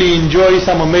actually enjoy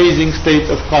some amazing states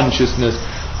of consciousness.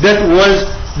 That was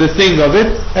the thing of it,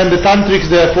 and the Tantrics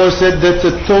therefore said that's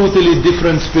a totally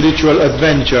different spiritual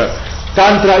adventure.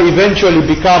 Tantra eventually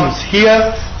becomes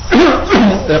here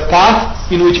a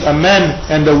path in which a man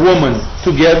and a woman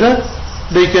together,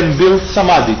 they can build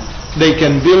samadhi, they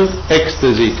can build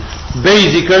ecstasy.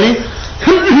 Basically,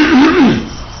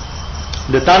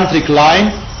 the tantric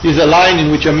line is a line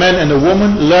in which a man and a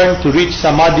woman learn to reach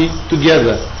samadhi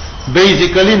together.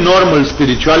 Basically, normal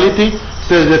spirituality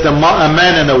says that a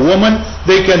man and a woman,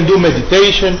 they can do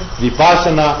meditation,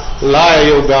 vipassana, laya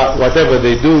yoga, whatever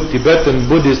they do, Tibetan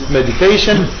Buddhist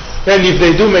meditation, and if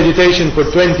they do meditation for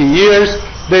 20 years,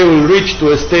 they will reach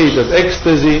to a state of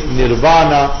ecstasy,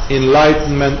 nirvana,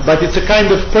 enlightenment, but it's a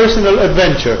kind of personal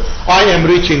adventure. I am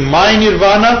reaching my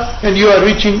nirvana and you are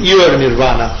reaching your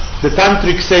nirvana. The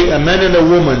Tantrics say a man and a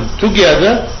woman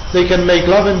together, they can make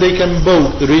love and they can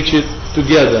both reach it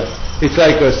together. It's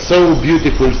like a so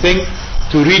beautiful thing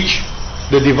to reach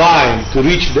the divine, to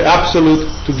reach the absolute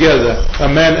together, a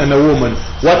man and a woman.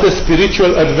 What a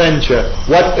spiritual adventure,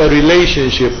 what a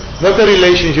relationship. Not a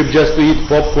relationship just to eat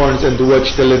popcorns and to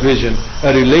watch television.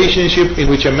 A relationship in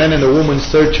which a man and a woman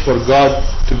search for God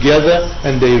together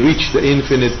and they reach the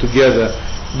infinite together.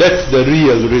 That's the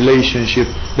real relationship.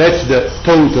 That's the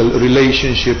total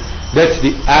relationship. That's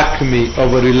the acme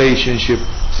of a relationship.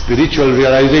 Spiritual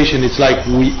realization, it's like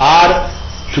we are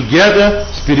together,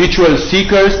 spiritual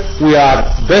seekers, we are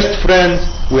best friends,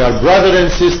 we are brother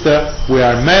and sister, we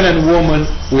are man and woman,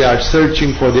 we are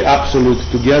searching for the absolute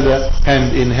together,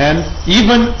 hand in hand,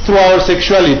 even through our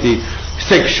sexuality.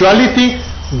 Sexuality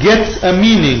gets a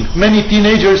meaning. Many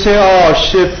teenagers say, oh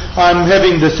shit, I'm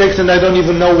having the sex and I don't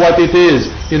even know what it is.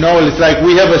 You know, it's like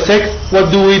we have a sex, what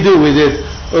do we do with it?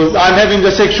 I'm having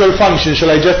a sexual function, shall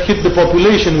I just hit the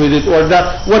population with it or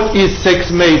that? What is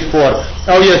sex made for?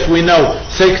 Oh yes, we know,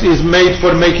 sex is made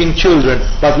for making children,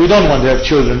 but we don't want to have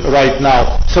children right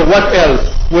now. So what else?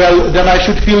 Well, then I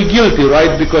should feel guilty,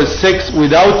 right? Because sex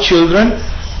without children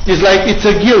is like, it's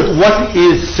a guilt. What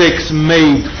is sex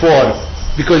made for?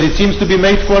 Because it seems to be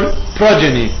made for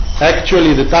progeny.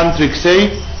 Actually, the Tantrics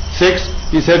say sex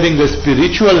is having a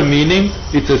spiritual meaning,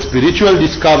 it's a spiritual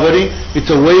discovery, it's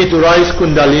a way to rise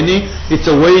Kundalini, it's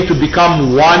a way to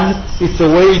become one, it's a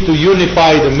way to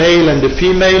unify the male and the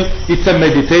female, it's a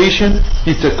meditation,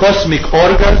 it's a cosmic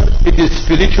orgasm, it is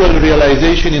spiritual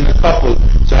realization in a couple.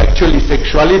 So actually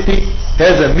sexuality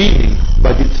has a meaning,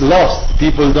 but it's lost.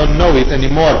 People don't know it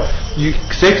anymore.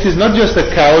 Sex is not just a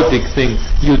chaotic thing,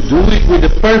 you do it with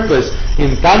a purpose.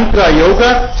 In Tantra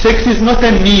Yoga, sex is not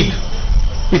a need.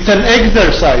 It's an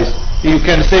exercise. You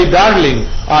can say, darling,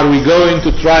 are we going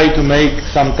to try to make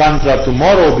some Tantra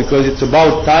tomorrow because it's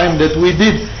about time that we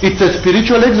did. It's a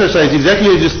spiritual exercise.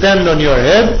 Exactly as you stand on your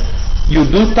head, you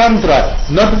do Tantra.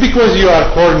 Not because you are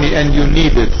horny and you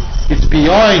need it. It's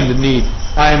beyond need.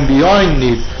 I am beyond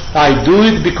need. I do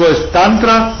it because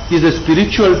Tantra is a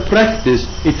spiritual practice.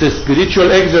 It's a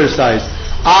spiritual exercise.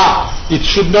 It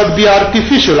should not be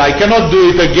artificial. I cannot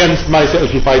do it against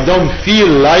myself. If I don't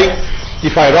feel like,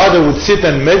 if I rather would sit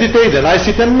and meditate, then I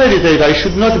sit and meditate. I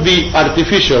should not be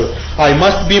artificial. I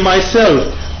must be myself.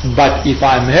 But if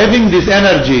I'm having this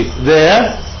energy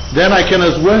there, then I can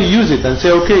as well use it and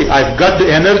say, okay, I've got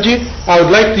the energy, I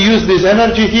would like to use this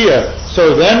energy here.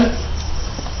 So then,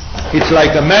 it's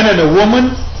like a man and a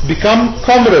woman become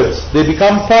comrades. They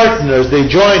become partners. They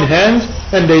join hands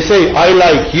and they say, I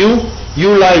like you,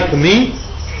 you like me.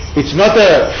 It's not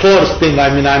a forced thing.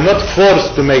 I mean, I'm not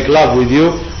forced to make love with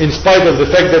you in spite of the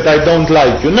fact that I don't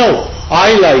like you. No,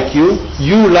 I like you,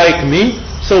 you like me,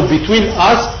 so between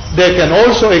us there can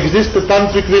also exist a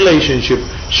tantric relationship.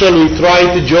 Shall we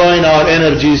try to join our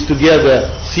energies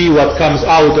together, see what comes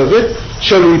out of it?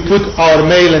 Shall we put our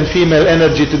male and female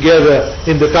energy together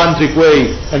in the tantric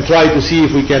way and try to see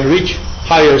if we can reach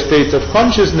higher states of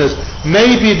consciousness,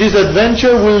 maybe this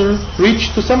adventure will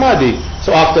reach to samadhi.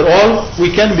 So after all,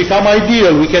 we can become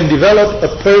ideal, we can develop a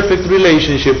perfect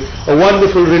relationship, a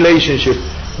wonderful relationship.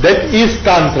 That is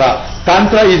Tantra.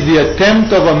 Tantra is the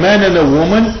attempt of a man and a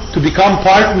woman to become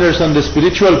partners on the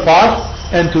spiritual path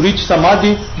and to reach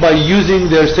samadhi by using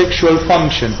their sexual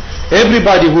function.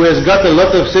 Everybody who has got a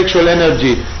lot of sexual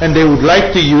energy and they would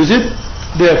like to use it,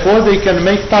 therefore they can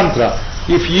make Tantra.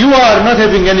 If you are not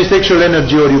having any sexual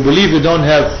energy, or you believe you don't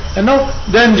have,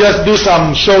 then just do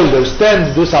some shoulder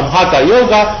stands, do some hatha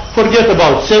yoga, forget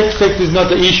about sex. Sex is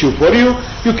not an issue for you.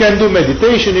 You can do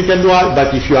meditation, you can do,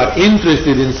 but if you are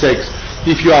interested in sex,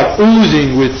 if you are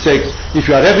oozing with sex, if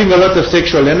you are having a lot of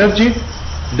sexual energy,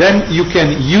 then you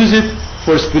can use it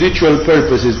for spiritual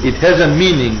purposes. It has a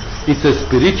meaning. It's a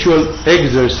spiritual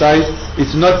exercise.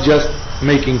 It's not just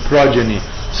making progeny.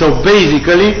 So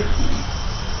basically,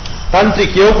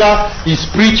 Tantric yoga is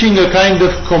preaching a kind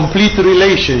of complete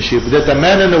relationship, that a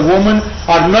man and a woman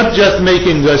are not just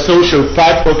making a social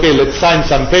pact, okay, let's sign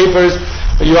some papers,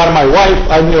 you are my wife,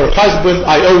 I'm your husband,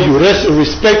 I owe you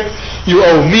respect, you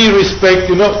owe me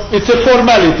respect, it's a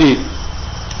formality.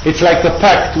 It's like the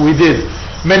pact we did.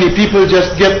 Many people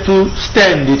just get to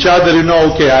stand each other,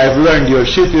 okay, I have learned your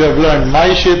shit, you have learned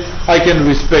my shit, I can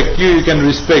respect you, you can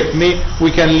respect me,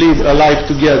 we can lead a life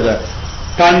together.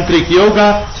 Tantric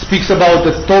yoga speaks about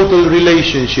a total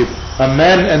relationship, a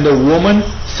man and a woman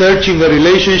searching a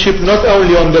relationship not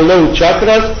only on the low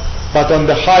chakras but on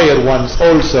the higher ones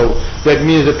also. That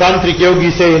means the Tantric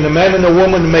yogis say a man and a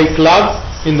woman make love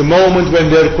in the moment when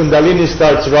their kundalini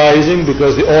starts rising,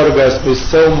 because the orgasm is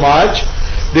so much.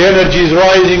 The energy is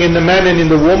rising in the man and in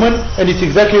the woman, and it's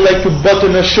exactly like you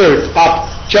button a shirt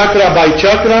up. Chakra by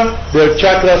chakra, their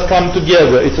chakras come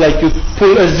together. It's like you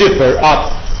pull a zipper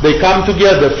up. They come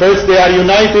together. First they are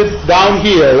united down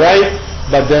here, right?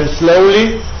 But then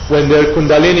slowly, when their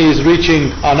kundalini is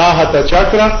reaching anahata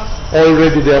chakra,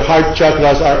 already their heart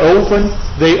chakras are open,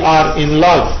 they are in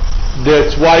love.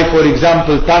 That's why, for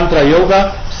example, Tantra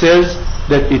yoga says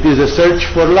that it is a search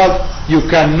for love. You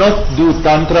cannot do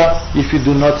Tantra if you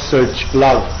do not search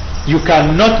love. You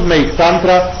cannot make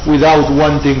Tantra without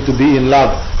wanting to be in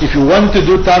love. If you want to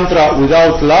do Tantra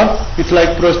without love, it's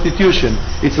like prostitution.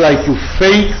 It's like you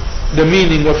fake the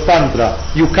meaning of Tantra.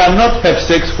 You cannot have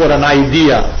sex for an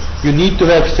idea. You need to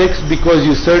have sex because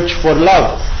you search for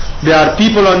love. There are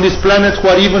people on this planet who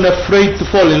are even afraid to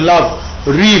fall in love.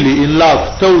 Really in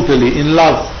love, totally in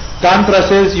love. Tantra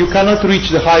says you cannot reach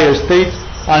the higher states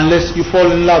unless you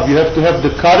fall in love. You have to have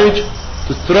the courage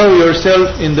to throw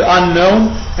yourself in the unknown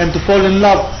and to fall in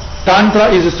love. Tantra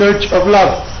is a search of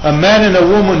love. A man and a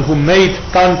woman who made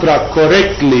Tantra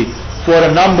correctly for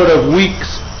a number of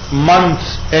weeks,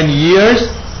 months and years,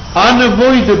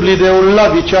 unavoidably they will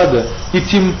love each other.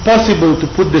 It's impossible to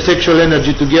put the sexual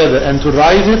energy together and to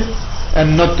rise it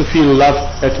and not to feel love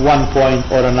at one point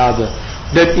or another.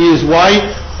 That is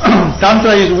why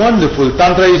Tantra is wonderful.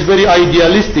 Tantra is very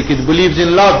idealistic. It believes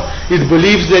in love. It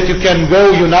believes that you can go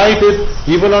united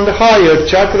even on the higher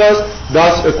chakras,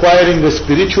 thus acquiring a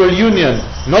spiritual union,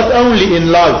 not only in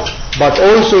love, but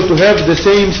also to have the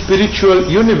same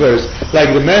spiritual universe.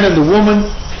 Like the man and the woman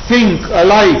think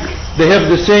alike. They have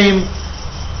the same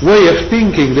way of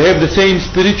thinking. They have the same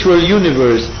spiritual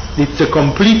universe. It's a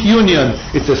complete union.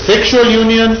 It's a sexual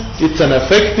union, it's an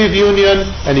affective union,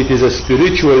 and it is a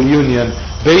spiritual union.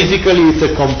 Basically, it's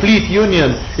a complete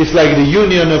union. It's like the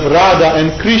union of Radha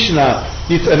and Krishna.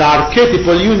 It's an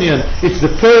archetypal union. It's the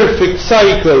perfect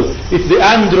cycle. It's the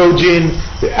androgyne.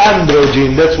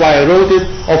 That's why I wrote it,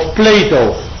 of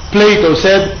Plato. Plato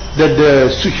said that the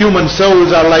human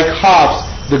souls are like halves.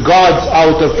 The gods,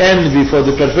 out of envy for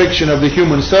the perfection of the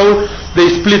human soul, they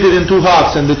split it in two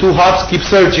halves, and the two halves keep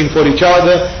searching for each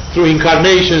other through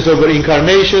incarnations over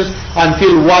incarnations,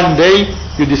 until one day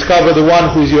you discover the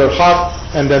one who is your half,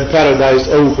 and then paradise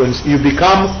opens. You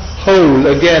become whole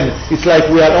again. It's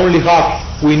like we are only half,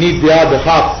 we need the other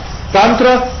half.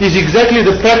 Tantra is exactly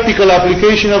the practical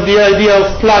application of the idea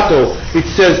of Plato. It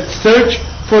says, search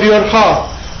for your half,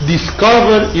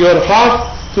 discover your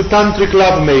half through tantric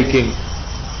lovemaking.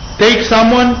 Take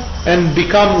someone and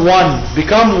become one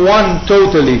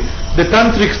totally. The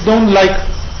tantrics don't like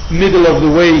middle of the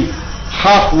way,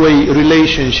 halfway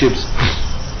relationships.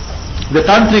 The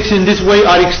tantrics in this way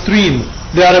are extreme.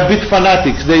 They are a bit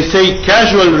fanatics. They say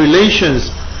casual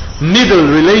relations, middle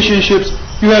relationships,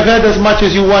 you have had as much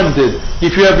as you wanted.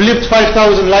 If you have lived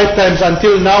 5,000 lifetimes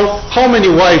until now, how many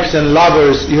wives and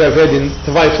lovers you have had in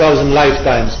 5,000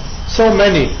 lifetimes? So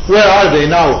many. Where are they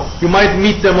now? You might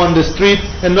meet them on the street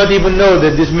and not even know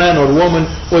that this man or woman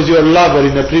was your lover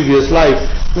in a previous life.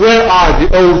 Where are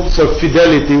the oaths of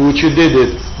fidelity which you did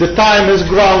it? The time has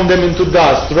ground them into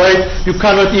dust, right? You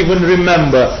cannot even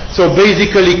remember. So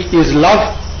basically, is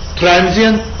love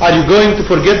transient? Are you going to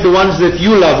forget the ones that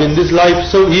you love in this life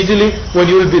so easily? When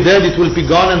you will be dead, it will be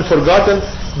gone and forgotten?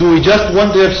 Do we just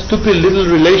want to have stupid little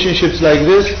relationships like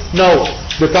this? No.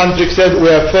 The tantric said we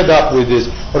are fed up with this.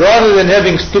 Rather than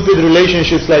having stupid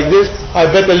relationships like this,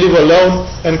 I better live alone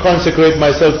and consecrate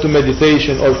myself to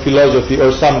meditation or philosophy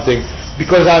or something,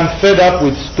 because I'm fed up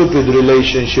with stupid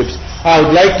relationships. I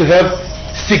would like to have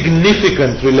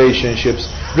significant relationships,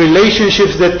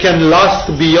 relationships that can last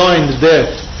beyond death,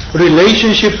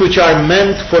 relationships which are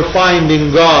meant for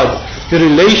finding God,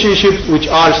 relationships which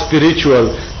are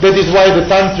spiritual. That is why the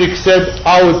tantric said,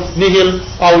 aut nihil,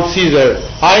 aut caesar.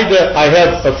 Either I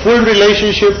have a full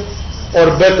relationship,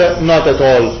 or better not at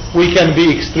all. We can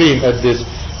be extreme at this.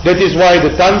 That is why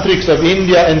the tantrics of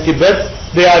India and Tibet,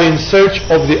 they are in search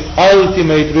of the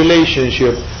ultimate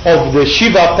relationship, of the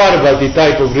Shiva Parvati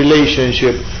type of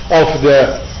relationship, of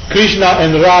the Krishna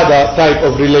and Radha type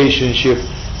of relationship.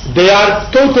 They are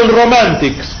total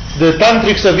romantics. The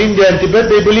tantrics of India and Tibet,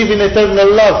 they believe in eternal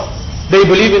love. They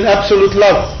believe in absolute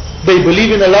love. They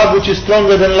believe in a love which is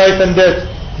stronger than life and death.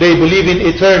 They believe in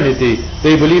eternity.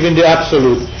 They believe in the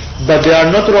absolute. But they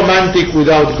are not romantic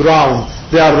without ground.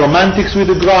 They are romantics with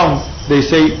the ground. They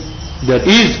say there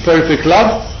is perfect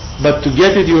love, but to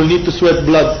get it you will need to sweat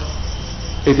blood.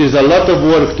 It is a lot of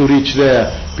work to reach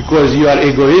there, because you are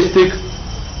egoistic,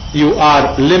 you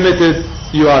are limited,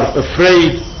 you are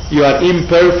afraid, you are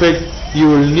imperfect. You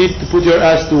will need to put your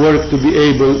ass to work to be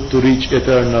able to reach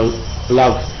eternal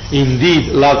love.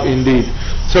 Indeed, love indeed.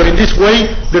 So in this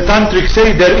way, the tantrics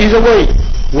say there is a way.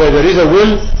 Where there is a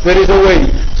will, there is a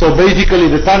way. So basically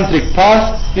the tantric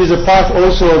path is a path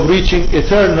also of reaching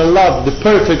eternal love, the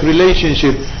perfect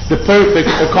relationship, the perfect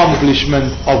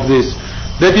accomplishment of this.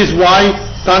 That is why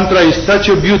Tantra is such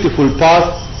a beautiful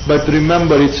path, but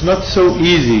remember, it's not so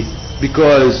easy,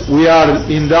 because we are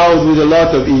endowed with a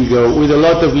lot of ego, with a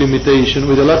lot of limitation,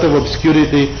 with a lot of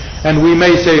obscurity, and we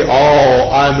may say, oh,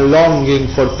 I'm longing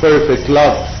for perfect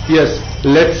love. Yes,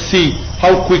 let's see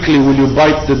how quickly will you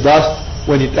bite the dust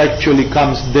when it actually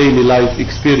comes daily life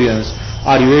experience.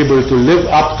 Are you able to live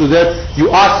up to that? You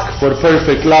ask for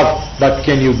perfect love, but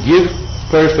can you give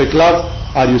perfect love?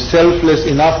 Are you selfless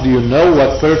enough? Do you know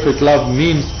what perfect love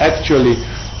means actually?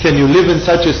 Can you live in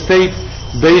such a state?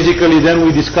 Basically then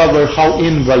we discover how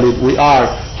invalid we are,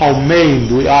 how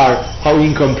maimed we are, how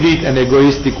incomplete and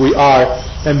egoistic we are.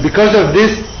 And because of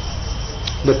this,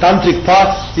 the tantric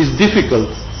path is difficult.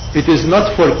 It is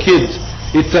not for kids.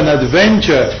 It's an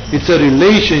adventure, it's a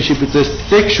relationship, it's a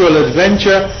sexual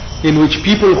adventure in which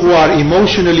people who are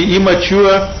emotionally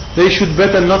immature, they should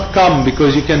better not come,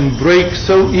 because you can break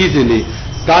so easily.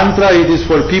 Tantra, it is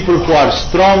for people who are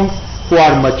strong, who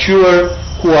are mature,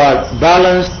 who are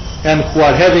balanced, and who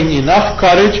are having enough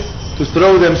courage to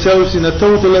throw themselves in a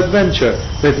total adventure.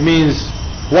 That means,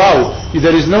 wow,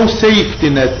 there is no safety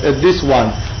net at this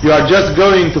one. You are just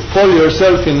going to fall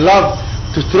yourself in love,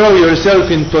 to throw yourself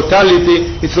in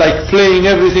totality. It's like playing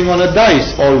everything on a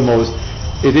dice almost.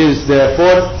 It is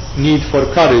therefore need for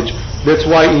courage. That's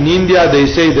why in India they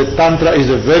say that Tantra is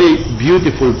a very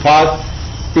beautiful path.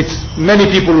 Many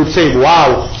people would say,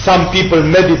 wow, some people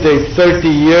meditate 30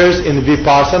 years in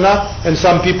Vipassana, and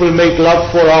some people make love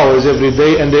 4 hours every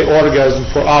day and they orgasm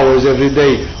for hours every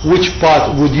day. Which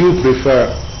path would you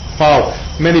prefer? Wow.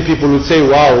 Many people would say,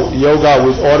 wow, yoga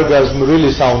with orgasm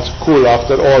really sounds cool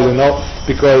after all,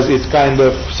 because it's kind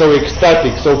of so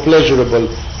ecstatic, so pleasurable.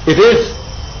 It is,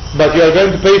 but you are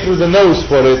going to pay through the nose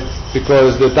for it,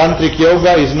 because the tantric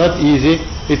yoga is not easy.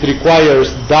 It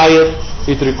requires diet,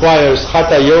 it requires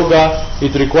hatha yoga,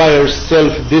 it requires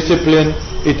self-discipline,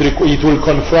 it will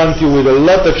confront you with a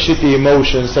lot of shitty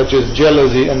emotions such as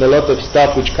jealousy and a lot of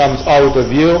stuff which comes out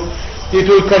of you. It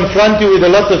will confront you with a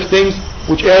lot of things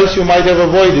which else you might have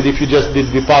avoided if you just did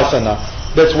Vipassana.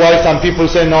 That's why some people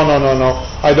say, no,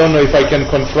 I don't know if I can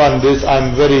confront this,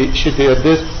 I'm very shitty at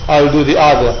this, I'll do the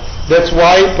other. That's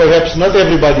why perhaps not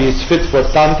everybody is fit for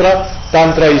Tantra.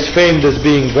 Tantra is famed as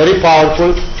being very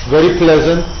powerful, very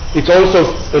pleasant. It's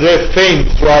also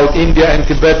famed throughout India and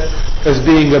Tibet as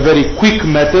being a very quick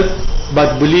method,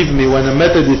 but believe me, when a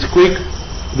method is quick,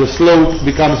 the slope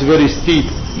becomes very steep.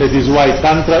 That is why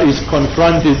Tantra is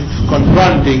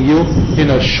confronting you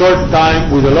in a short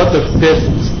time with a lot of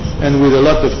tests and with a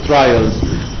lot of trials.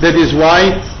 That is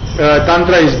why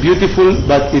Tantra is beautiful,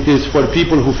 but it is for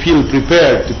people who feel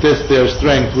prepared to test their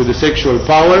strength with the sexual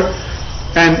power.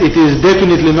 and it is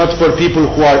definitely not for people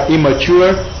who are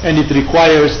immature, and it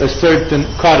requires a certain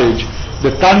courage.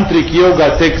 The Tantric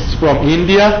Yoga texts from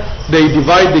India, they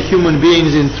divide the human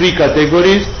beings in 3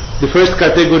 categories. The first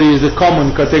category is a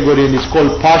common category, and it's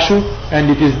called Pashu,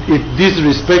 and it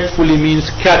disrespectfully means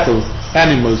cattle,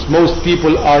 animals. Most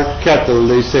people are cattle,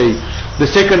 they say. The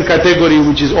second category,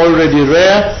 which is already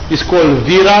rare, is called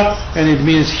Vira, and it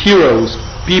means heroes,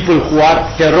 people who are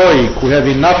heroic, who have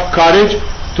enough courage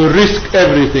to risk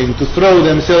everything, to throw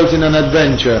themselves in an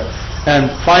adventure. And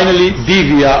finally,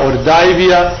 Divya or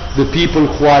Daivya, the people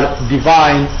who are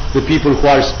divine, the people who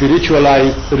are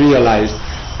spiritualized, realized.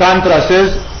 Tantra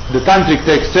says, the Tantric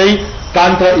texts say,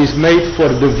 Tantra is made for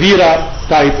the Vira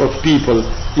type of people.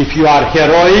 If you are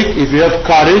heroic, if you have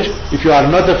courage, if you are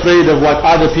not afraid of what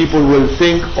other people will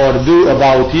think or do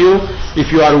about you,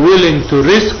 if you are willing to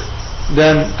risk,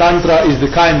 then Tantra is the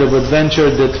kind of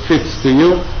adventure that fits to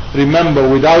you. Remember,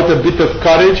 without a bit of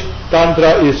courage,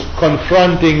 Tantra is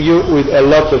confronting you with a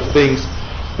lot of things.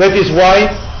 That is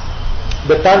why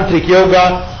the Tantric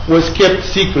Yoga was kept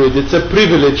secret. It's a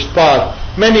privileged path.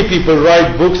 Many people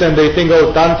write books and they think,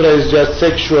 oh, Tantra is just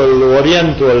sexual,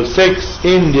 oriental sex,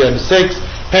 Indian sex,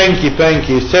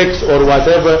 hanky-panky sex or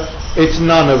whatever. It's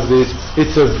none of this.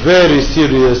 It's a very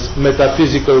serious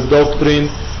metaphysical doctrine.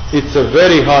 It's a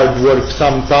very hard work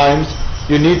sometimes.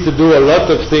 You need to do a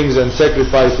lot of things and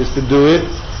sacrifices to do it.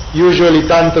 Usually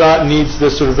Tantra needs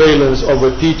the surveillance of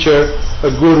a teacher,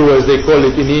 a guru as they call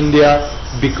it in India,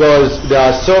 because there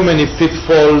are so many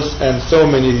pitfalls and so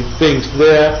many things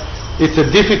there. It's a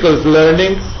difficult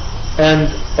learning, and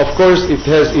of course it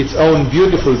has its own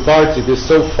beautiful parts. It is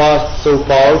so fast, so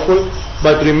powerful,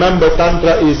 but remember,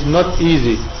 Tantra is not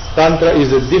easy. Tantra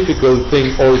is a difficult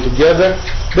thing altogether.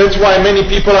 That's why many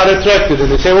people are attracted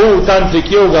and they say, oh,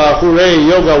 Tantric Yoga, hooray,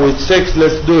 yoga with sex,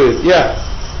 let's do it. Yeah,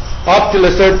 up till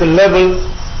a certain level,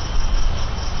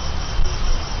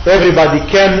 everybody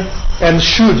can and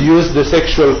should use the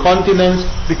sexual continence,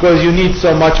 because you need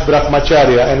so much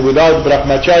Brahmacharya, and without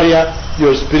Brahmacharya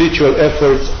your spiritual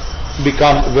efforts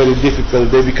become very difficult,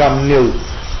 they become nil.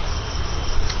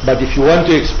 But if you want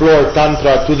to explore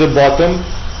Tantra to the bottom,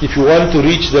 if you want to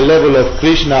reach the level of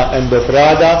Krishna and of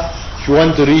Radha, if you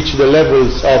want to reach the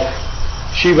levels of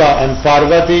Shiva and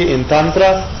Parvati in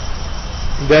Tantra,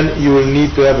 then you will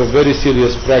need to have a very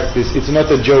serious practice. It's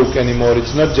not a joke anymore.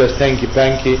 It's not just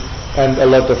hanky-panky and a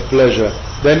lot of pleasure.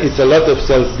 Then it's a lot of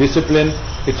self-discipline,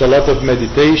 it's a lot of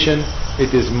meditation,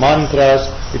 it is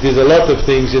mantras, it is a lot of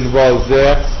things involved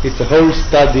there. It's a whole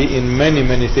study in many,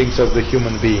 many things of the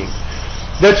human being.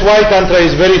 That's why Tantra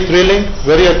is very thrilling,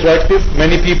 very attractive.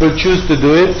 Many people choose to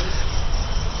do it.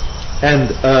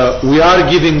 And we are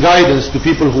giving guidance to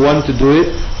people who want to do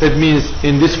it. That means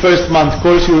in this first month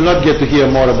course you will not get to hear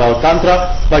more about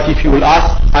Tantra, but if you will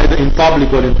ask either in public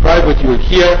or in private, you will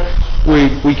hear.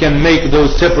 We can make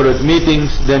those separate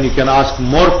meetings, then you can ask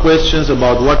more questions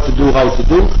about what to do, how to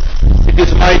do. It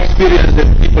is my experience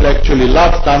that people actually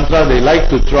love Tantra, they like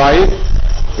to try it.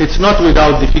 It's not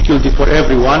without difficulty for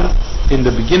everyone in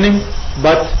the beginning,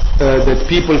 but that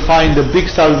people find a big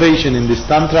salvation in this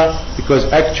Tantra, because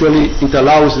actually it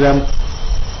allows them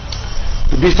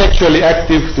to be sexually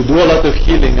active, to do a lot of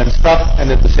healing and stuff,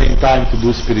 and at the same time to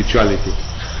do spirituality.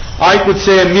 I could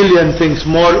say a million things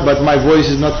more, but my voice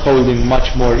is not holding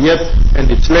much more yet, and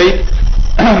it's late.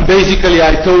 Basically,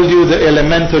 I told you the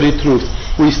elementary truth.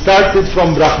 We started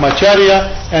from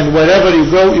Brahmacharya, and wherever you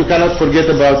go, you cannot forget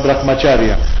about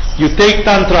Brahmacharya. You take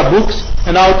Tantra books,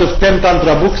 and out of 10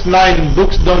 Tantra books, 9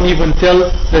 books don't even tell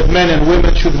that men and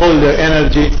women should hold their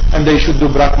energy and they should do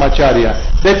Brahmacharya.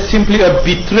 That's simply a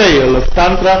betrayal of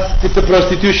Tantra. It's a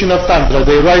prostitution of Tantra.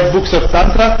 They write books of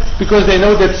Tantra because they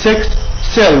know that sex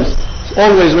sells.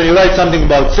 Always when you write something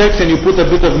about sex and you put a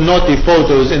bit of naughty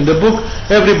photos in the book,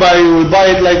 everybody will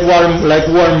buy it like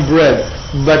warm bread.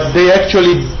 But they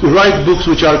actually write books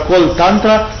which are called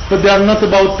Tantra, but they are not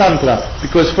about Tantra,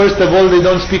 because first of all they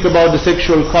don't speak about the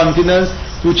sexual continence,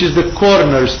 which is the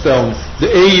cornerstone,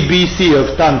 the ABC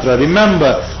of Tantra.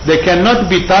 Remember, there cannot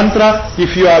be Tantra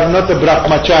if you are not a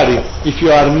Brahmachari, if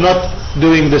you are not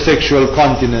doing the sexual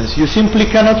continence. You simply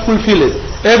cannot fulfill it.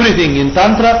 Everything in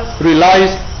Tantra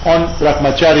relies on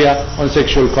Brahmacharya, on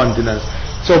sexual continence.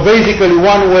 So basically,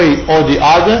 one way or the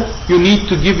other, you need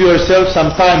to give yourself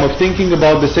some time of thinking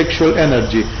about the sexual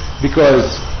energy,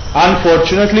 because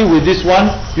unfortunately with this one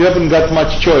you haven't got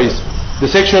much choice. The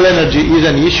sexual energy is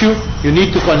an issue. You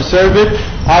need to conserve it.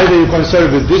 Either you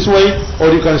conserve it this way,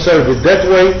 or you conserve it that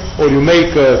way, or you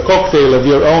make a cocktail of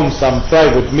your own, some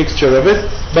private mixture of it,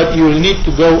 but you will need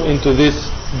to go into this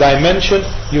dimension,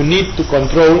 you need to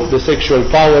control the sexual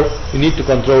power, you need to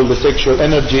control the sexual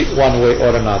energy one way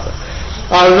or another.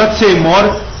 I will not say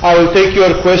more. I will take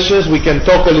your questions. We can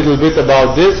talk a little bit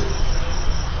about this.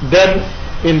 Then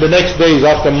in the next days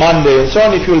after Monday and so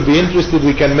on, if you will be interested,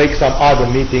 we can make some other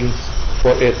meetings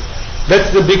for it.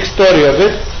 That's the big story of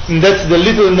it. And that's the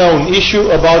little known issue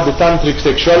about the tantric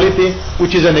sexuality,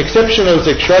 which is an exceptional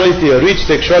sexuality, a rich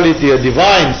sexuality, a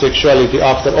divine sexuality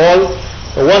after all,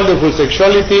 a wonderful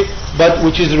sexuality, but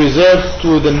which is reserved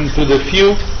to the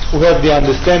few who have the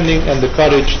understanding and the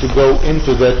courage to go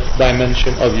into that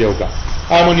dimension of yoga.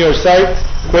 I'm on your side.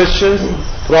 Questions,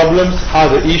 problems,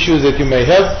 other issues that you may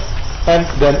have, and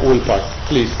then we'll part.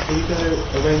 Please. Are you going to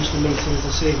arrange the meetings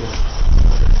this evening?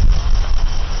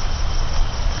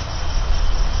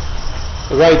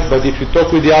 Right, but if you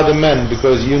talk with the other men,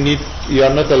 because you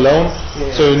are not alone,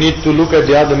 so you need to look at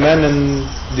the other men and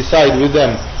decide with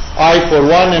them. I, for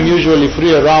one, am usually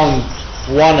free around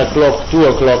 1 o'clock, 2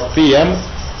 o'clock p.m.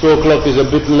 2 o'clock is a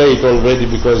bit late already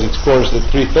because it's course at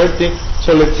 3:30,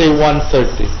 so let's say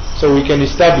 1:30. So we can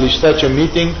establish such a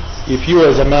meeting if you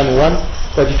as a man want,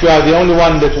 but if you are the only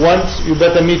one that wants, you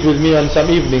better meet with me on some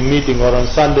evening meeting or on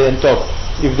Sunday and talk.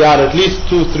 If there are at least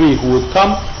 2-3 who would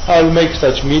come, I will make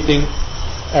such meeting.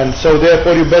 And so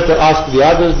therefore you better ask the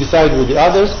others, decide with the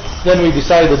others, then we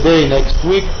decide a day next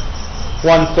week,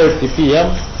 1:30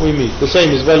 p.m. we meet. The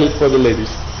same is valid for the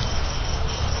ladies.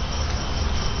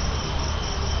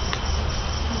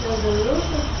 Does the use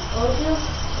of audio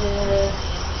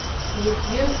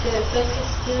reduce the effect of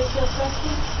spiritual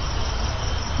practice?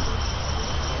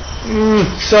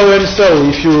 So and so.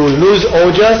 If you lose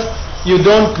ojas, you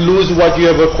don't lose what you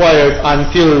have acquired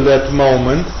until that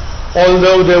moment.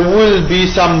 Although there will be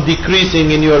some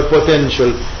decreasing in your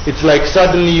potential. It's like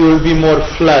suddenly you will be more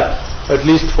flat, at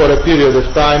least for a period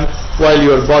of time, while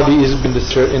your body is in the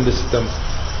system.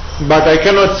 But I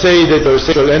cannot say that your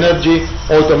sexual energy,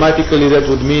 automatically that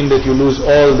would mean that you lose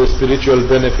all the spiritual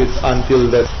benefits until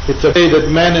that. It's a way that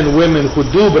men and women who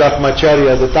do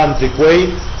Brahmacharya the tantric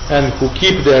way, and who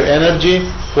keep their energy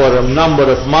for a number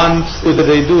of months, that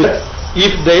they do it.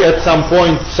 If they at some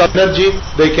point some energy,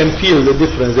 they can feel the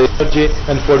difference. The energy,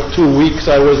 and for 2 weeks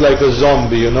I was like a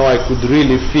zombie, I could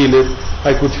really feel it.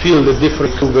 I could feel the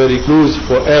difference. To very lose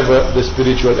forever the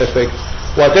spiritual effect.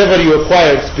 Whatever you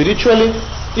acquired spiritually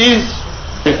is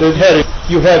inherited.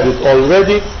 You have it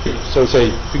already. So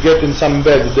say you get in some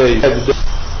bad days, you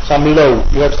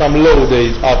have some low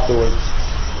days afterwards.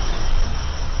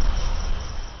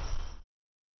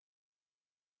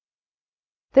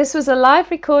 This was a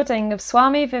live recording of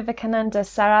Swami Vivekananda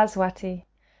Saraswati.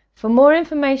 For more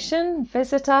information,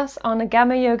 visit us on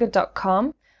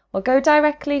agamayoga.com or go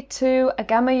directly to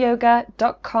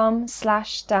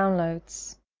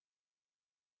agamayoga.com/downloads.